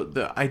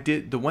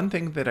the one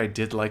thing that I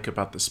did like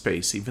about the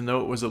space, even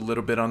though it was a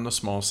little bit on the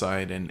small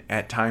side and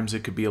at times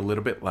it could be a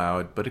little bit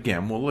loud, but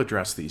again, we'll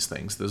address these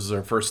things. This is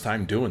our first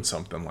time doing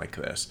something like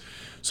this.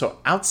 So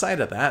outside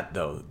of that,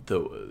 though,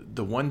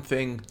 the one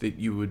thing that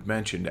you would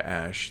mention to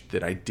Ash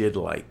that I did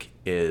like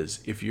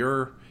is if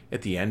you're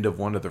at the end of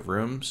one of the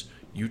rooms,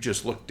 you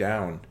just look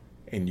down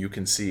and you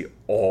can see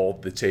all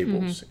the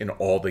tables in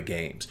all the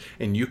games.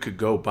 And you could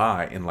go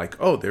by and like,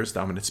 oh, there's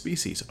Dominant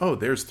Species. Oh,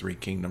 there's Three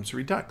Kingdoms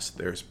Redux.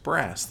 There's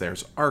Brass.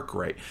 There's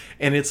Arkwright.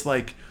 And it's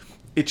like,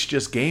 it's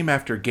just game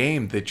after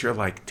game that you're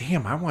like,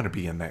 damn, I want to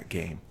be in that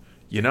game.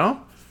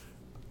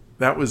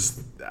 That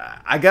was,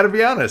 I got to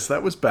be honest,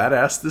 that was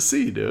badass to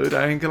see, dude.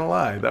 I ain't going to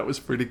lie. That was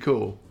pretty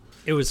cool.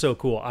 It was so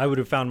cool. I would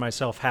have found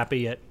myself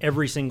happy at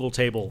every single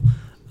table,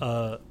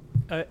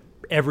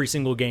 every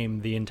single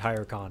game, the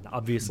entire con.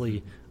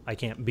 Obviously, I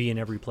can't be in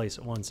every place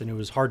at once, and it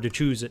was hard to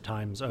choose at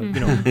times. Oh,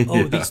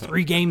 these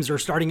 3 games are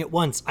starting at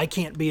once. I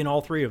can't be in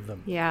all 3 of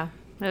them. Yeah,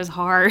 it was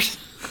hard.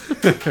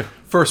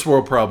 First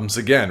world problems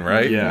again,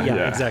 right?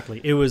 Yeah, exactly.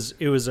 It was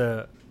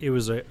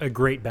a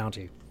great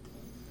bounty.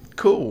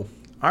 Cool.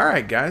 All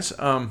right, guys.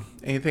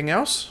 Anything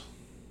else?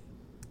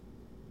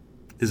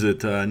 Is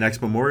it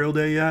next Memorial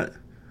Day yet?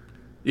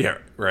 Yeah,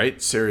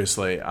 right.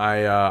 Seriously,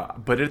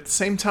 but at the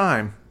same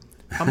time,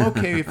 I'm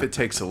okay if it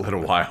takes a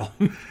little while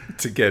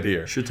to get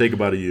here. Should take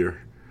about a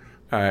year.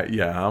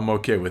 Yeah, I'm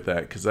okay with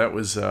that because that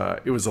was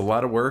it was a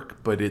lot of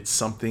work, but it's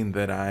something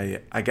that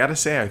I gotta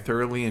say I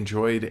thoroughly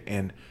enjoyed.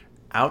 And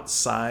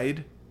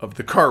outside of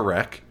the car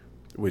wreck,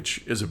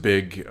 which is a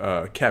big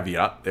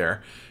caveat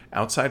there,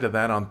 outside of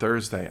that on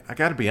Thursday, I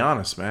gotta be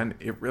honest, man,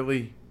 it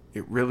really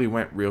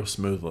went real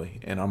smoothly,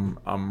 and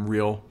I'm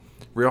real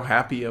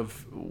happy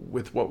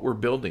with what we're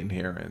building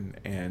here,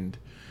 and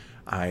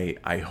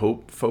I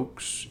hope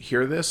folks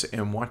hear this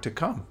and want to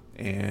come.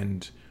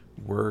 And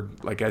we're,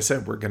 like I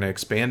said, we're going to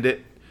expand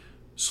it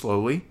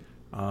slowly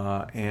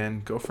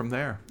and go from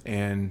there.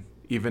 And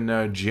even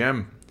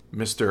Jim,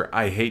 Mr.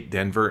 I Hate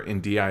Denver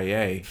in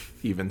DIA,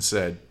 even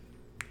said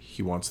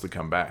he wants to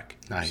come back.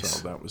 Nice.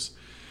 So that was...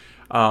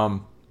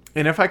 and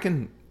if I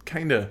can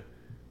kind of,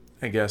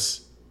 I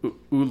guess, ooh,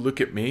 look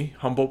at me,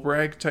 humble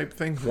brag type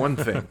thing, one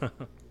thing.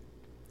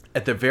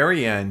 At the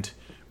very end,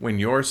 when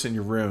Yoris and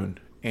Jeroen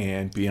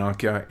and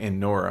Bianca and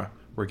Nora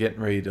were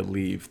getting ready to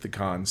leave the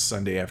con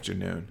Sunday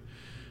afternoon,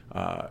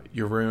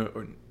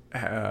 Jeroen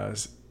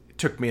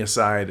took me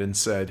aside and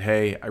said,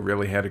 "Hey, I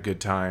really had a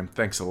good time.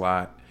 Thanks a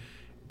lot."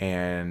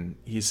 And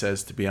he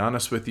says, "To be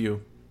honest with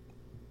you,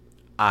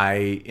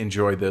 I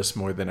enjoy this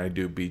more than I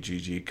do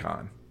BGG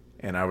Con."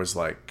 And I was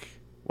like,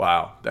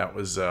 wow, that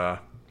was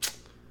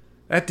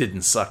that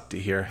didn't suck to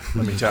hear,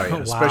 let me tell you,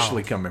 Wow.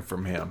 especially coming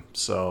from him.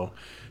 So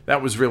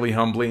that was really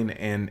humbling.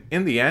 And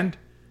in the end,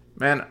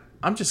 man,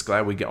 I'm just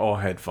glad we all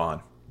had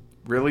fun.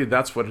 Really,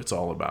 that's what it's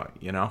all about,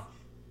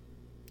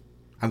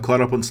 I'm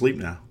caught up on sleep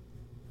now.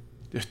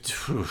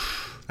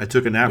 I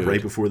took a nap Dude.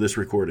 right before this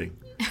recording.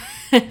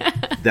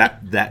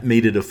 That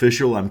made it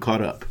official. I'm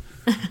caught up.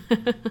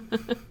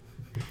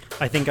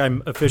 I think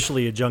I'm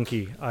officially a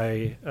junkie.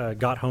 I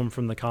got home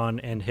from the con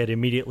and had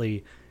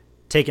immediately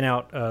taken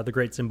out the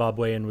Great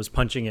Zimbabwe and was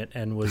punching it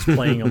and was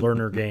playing a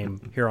learner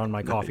game here on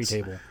my coffee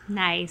table.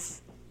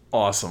 Nice.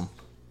 Awesome.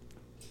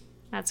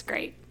 That's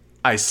great.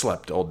 I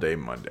slept all day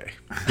Monday.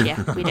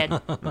 Yeah, we did.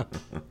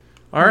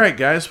 All right,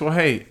 guys. Well,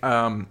 hey,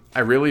 I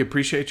really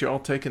appreciate you all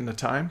taking the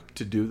time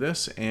to do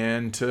this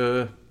and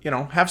to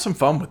have some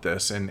fun with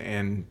this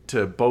and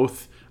to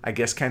both, I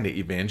guess, kind of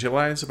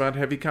evangelize about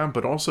HeavyCon,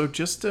 but also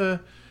just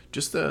to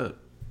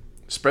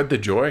spread the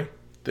joy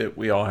that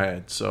we all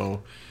had.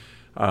 So,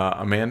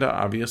 Amanda,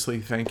 obviously,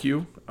 thank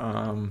you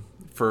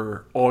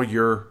for all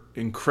your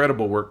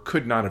incredible work.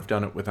 Could not have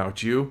done it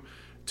without you.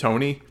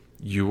 Tony,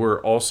 you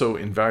were also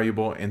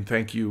invaluable, and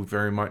thank you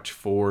very much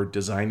for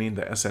designing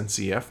the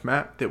SNCF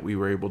map that we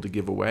were able to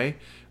give away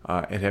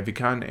at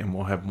HeavyCon, and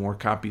we'll have more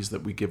copies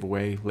that we give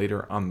away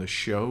later on the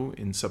show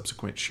in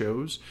subsequent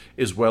shows,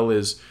 as well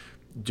as,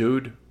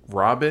 dude,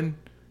 Robin,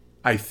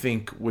 I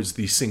think, was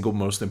the single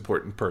most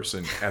important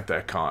person at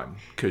that con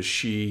because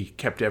she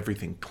kept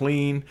everything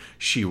clean.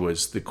 She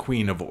was the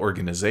queen of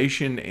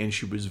organization, and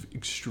she was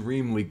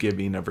extremely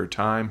giving of her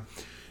time.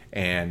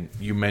 And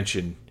you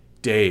mentioned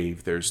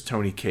Dave, there's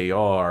Tony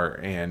KR,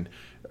 and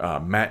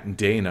Matt and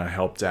Dana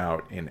helped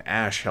out, and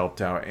Ash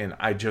helped out. And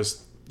I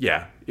just,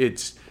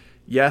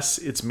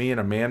 it's me and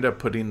Amanda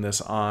putting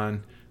this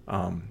on,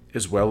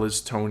 as well as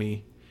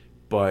Tony,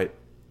 but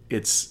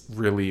it's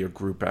really a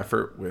group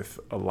effort with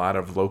a lot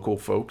of local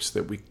folks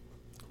that we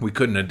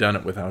couldn't have done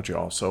it without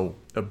y'all. So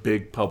a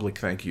big public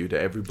thank you to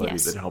everybody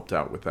that helped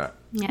out with that.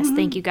 Yes,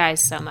 thank you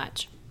guys so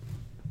much.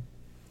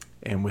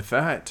 And with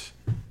that,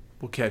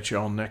 we'll catch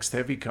y'all next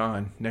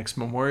HeavyCon, next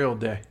Memorial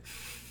Day.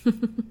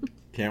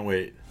 Can't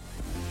wait.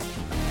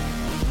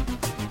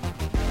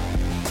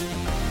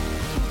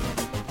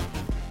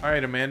 All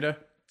right, Amanda,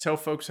 tell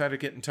folks how to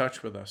get in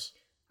touch with us.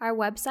 Our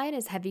website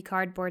is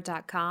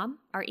heavycardboard.com.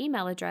 Our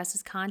email address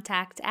is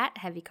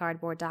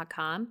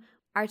contact@heavycardboard.com.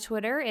 Our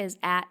Twitter is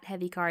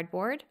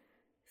 @heavycardboard.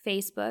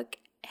 Facebook,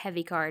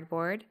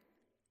 heavycardboard.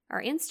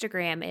 Our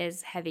Instagram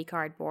is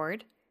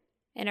heavycardboard.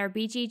 And our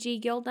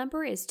BGG guild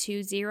number is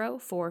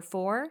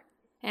 2044.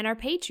 And our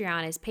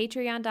Patreon is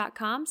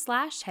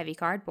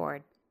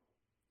patreon.com/heavycardboard.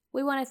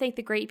 We want to thank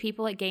the great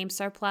people at Game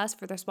Surplus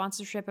for their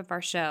sponsorship of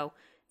our show.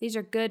 These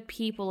are good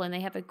people, and they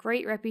have a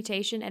great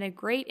reputation and a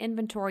great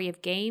inventory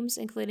of games,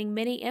 including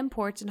many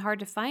imports and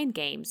hard-to-find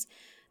games.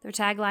 Their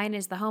tagline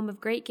is the home of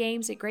great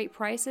games at great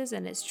prices,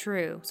 and it's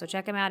true. So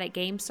check them out at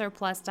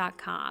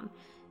gamesurplus.com.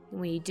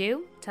 And when you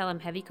do, tell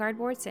them Heavy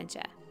Cardboard sent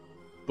ya.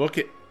 Book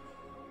it.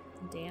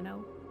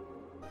 Dano.